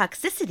 unacknowledged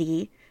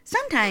toxicity,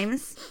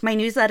 sometimes my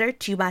newsletter,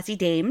 Two Bossy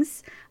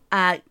Dames,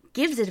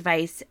 gives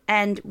advice,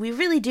 and we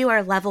really do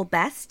our level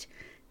best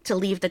to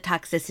leave the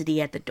toxicity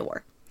at the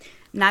door.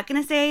 I'm not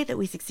going to say that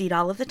we succeed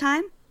all of the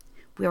time.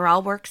 We're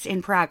all works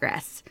in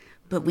progress,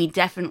 but we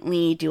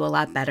definitely do a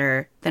lot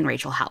better than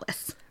Rachel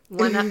Hollis.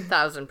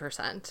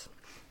 1,000%.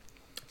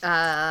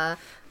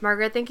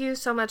 Margaret, thank you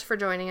so much for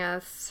joining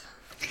us.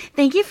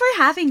 Thank you for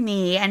having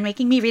me and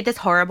making me read this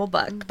horrible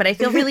book, but I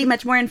feel really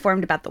much more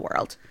informed about the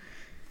world.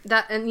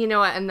 And you know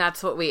what? And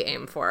that's what we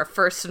aim for,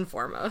 first and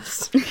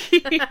foremost. We'll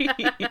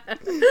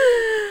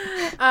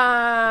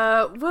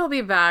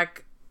be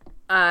back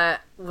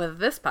with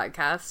this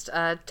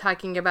podcast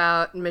talking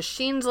about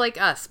Machines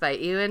Like Us by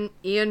Ian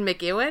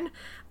McEwan.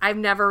 I've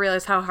never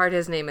realized how hard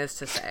his name is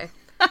to say.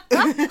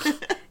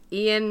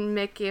 Ian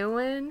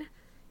McEwan?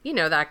 You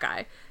know that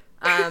guy.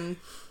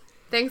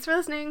 Thanks for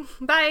listening.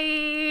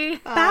 Bye.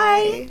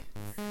 Bye.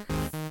 Bye.